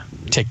 Cheers, brother.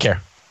 Take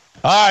care.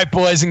 All right,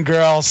 boys and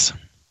girls.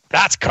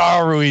 That's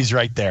Carl Ruiz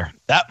right there.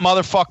 That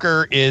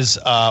motherfucker is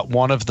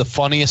one of the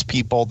funniest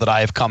people that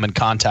I have come in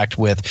contact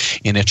with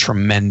in a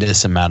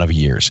tremendous amount of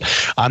years.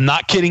 I'm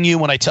not kidding you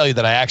when I tell you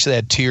that I actually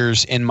had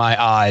tears in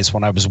my eyes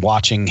when I was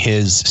watching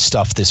his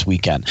stuff this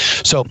weekend.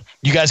 So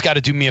you guys got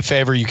to do me a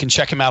favor. You can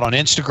check him out on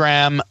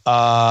Instagram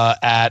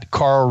at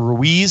Carl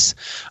Ruiz,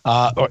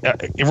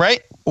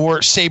 right?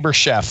 Or Saber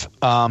Chef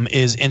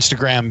is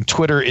Instagram.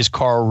 Twitter is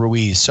Carl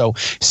Ruiz. So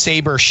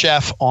Saber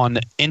Chef on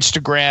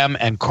Instagram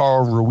and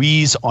Carl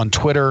Ruiz on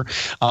Twitter.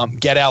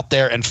 Get out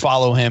there and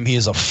follow him. He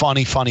is a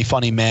funny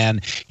man.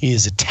 He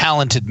is a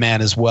talented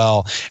man as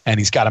well. And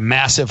he's got a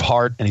massive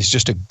heart, and he's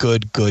just a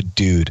good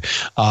dude.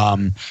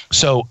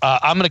 So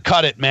I'm going to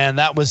cut it, man.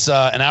 That was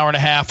an hour and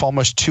a half,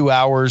 almost 2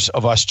 hours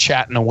of us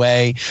chatting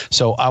away.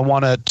 So I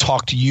want to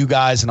talk to you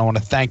guys, and I want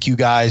to thank you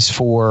guys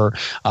for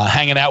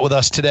hanging out with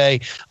us today.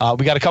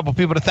 We got a couple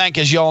people to thank,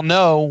 as y'all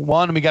know.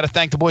 One, we got to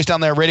thank the boys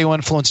down there at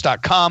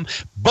radioinfluence.com.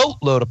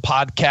 Boatload of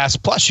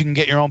podcasts. Plus, you can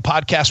get your own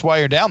podcast while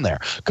you're down there.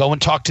 Go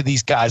and talk to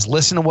these guys.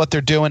 Listen to what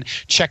they're doing.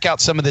 Check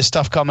out some of this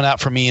stuff coming out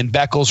from Ian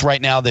Beckles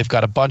right now. They've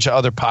got a bunch of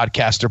other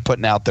podcasts they're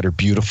putting out that are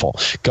beautiful.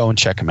 Go and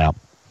check them out.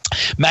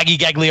 Maggie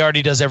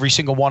Gagliardi does every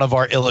single one of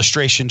our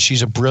illustrations.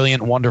 She's a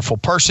brilliant, wonderful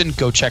person.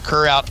 Go check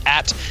her out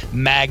at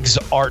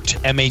MagsArt,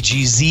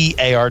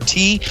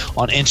 MAGZART,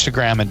 on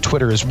Instagram and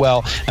Twitter as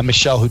well. And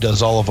Michelle, who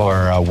does all of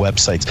our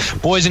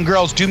websites. Boys and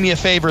girls, do me a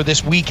favor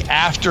this week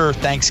after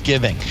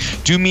Thanksgiving.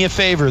 Do me a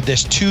favor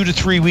this 2 to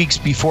 3 weeks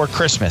before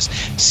Christmas.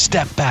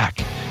 Step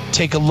back.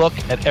 Take a look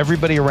at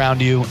everybody around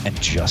you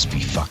and just be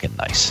fucking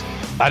nice.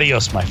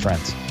 Adios, my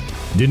friends.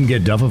 Didn't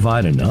get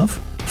Duffified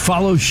enough?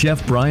 Follow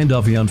Chef Brian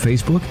Duffy on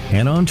Facebook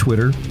and on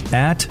Twitter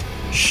at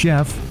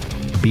Chef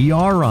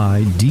BRIDUFF.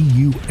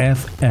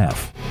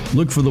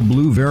 Look for the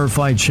blue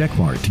verified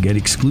checkmark to get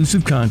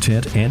exclusive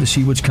content and to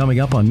see what's coming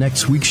up on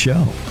next week's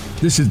show.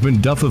 This has been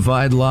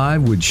Duffified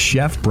Live with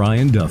Chef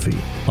Brian Duffy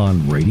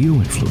on Radio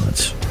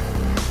Influence.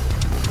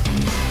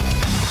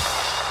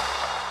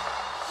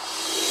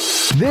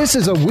 This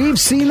is a We've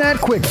Seen That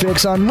Quick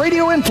Fix on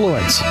Radio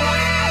Influence.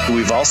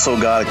 We've also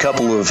got a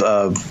couple of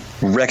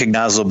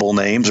recognizable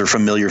names or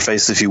familiar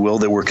faces, if you will,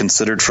 that were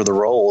considered for the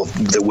role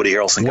that Woody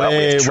Harrelson got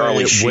with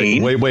Charlie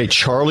Sheen. Wait.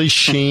 Charlie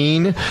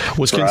Sheen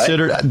was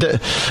considered.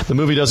 The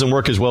movie doesn't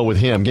work as well with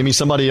him. Give me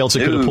somebody else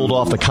that could have pulled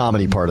off the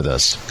comedy part of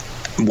this.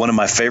 One of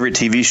my favorite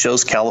TV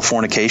shows,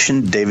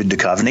 Californication, David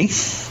Duchovny.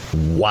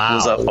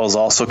 Wow. Was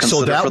also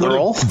considered for the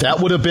role. That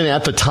would have been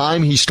at the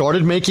time he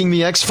started making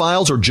the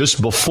X-Files or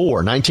just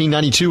before?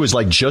 1992 is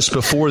like just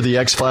before the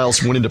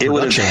X-Files went into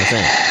production, I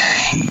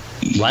think.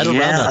 Right around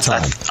that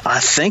time. I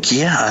think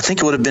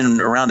it would have been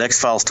around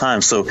X-Files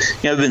time. So, it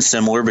would have been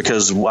similar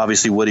because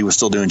obviously Woody was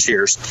still doing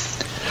Cheers.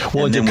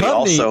 Well, and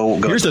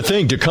Duchovny, here's the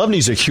thing.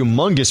 Duchovny's a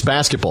humongous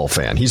basketball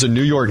fan. He's a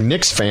New York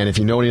Knicks fan, if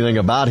you know anything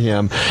about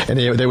him. And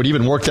they would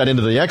even work that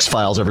into the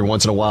X-Files every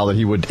once in a while, that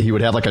he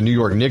would have like a New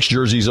York Knicks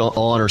jerseys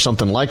on or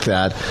something like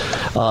that.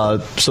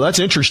 So that's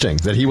interesting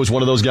that he was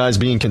one of those guys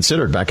being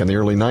considered back in the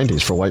early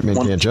 90s for White Men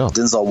Can't Jump.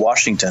 Denzel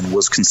Washington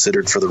was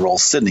considered for the role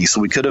of Sidney,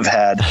 so we could have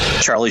had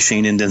Charlie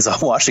Sheen and Denzel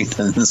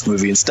Washington in this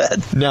movie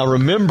instead. Now,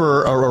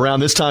 remember,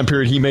 around this time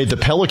period, he made the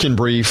Pelican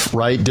Brief,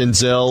 right?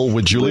 Denzel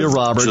with Julia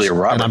Roberts.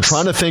 And I'm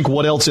trying to think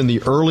what else in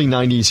the early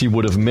 90s he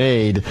would have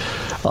made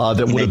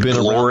that would have been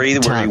Glory,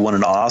 around where he won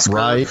an Oscar.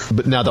 Right.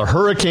 But now the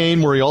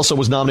Hurricane, where he also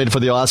was nominated for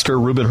the Oscar,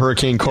 Reuben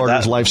Hurricane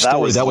Carter's life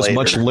story, that was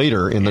much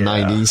later in the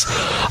 90s.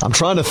 I'm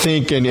trying to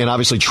think, and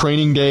obviously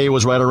Training Day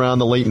was right around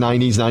the late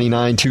 90s,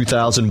 99,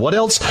 2000. What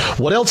else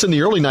in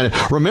the early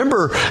 90s?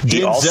 Remember,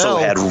 he also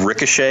had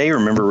Ricochet.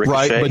 Remember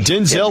Ricochet? Right, but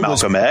Denzel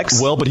was Malcolm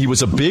X. Well, but he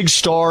was a big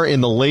star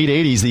in the late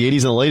 80s, the 80s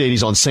and the late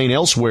 80s on St.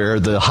 Elsewhere,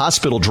 the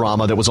hospital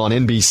drama that was on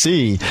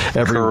NBC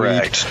every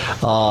week.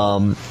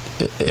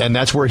 And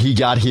that's where he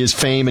got his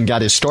fame and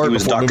got his start. He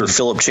was Dr.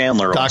 Philip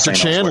Chandler. Dr.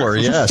 Chandler,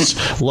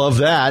 yes. Love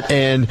that.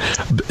 And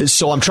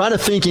so I'm trying to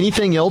think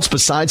anything else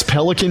besides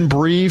Pelican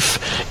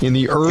Brief in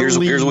the early...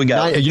 Here's what we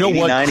got.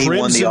 89, he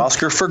won the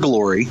Oscar for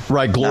Glory.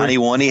 Right, Glory.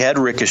 91, he had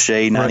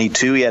Ricochet.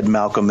 92, he had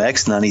Malcolm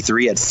X.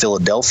 93, he had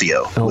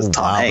Philadelphia with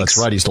Tom Hanks.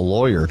 That's right. He's the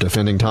lawyer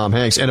defending Tom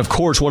Hanks. And, of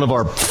course, one of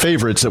our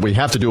favorites that we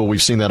have to do,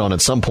 we've seen that on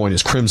at some point,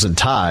 is Crimson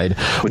Tide.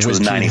 Which was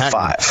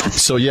 95.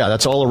 So, yeah,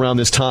 that's all around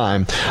this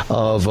time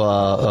of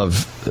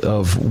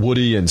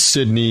Woody and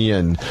Sidney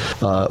and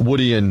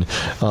Woody and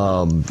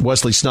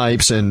Wesley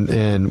Snipes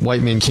and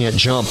White Men Can't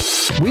Jump.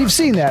 We've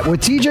seen that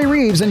with TJ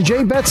Reeves and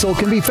Jay Betzel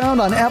can be found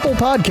on Apple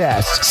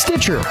Podcasts,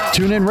 Stitcher,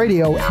 TuneIn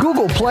Radio,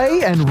 Google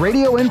Play, and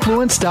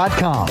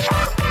RadioInfluence.com.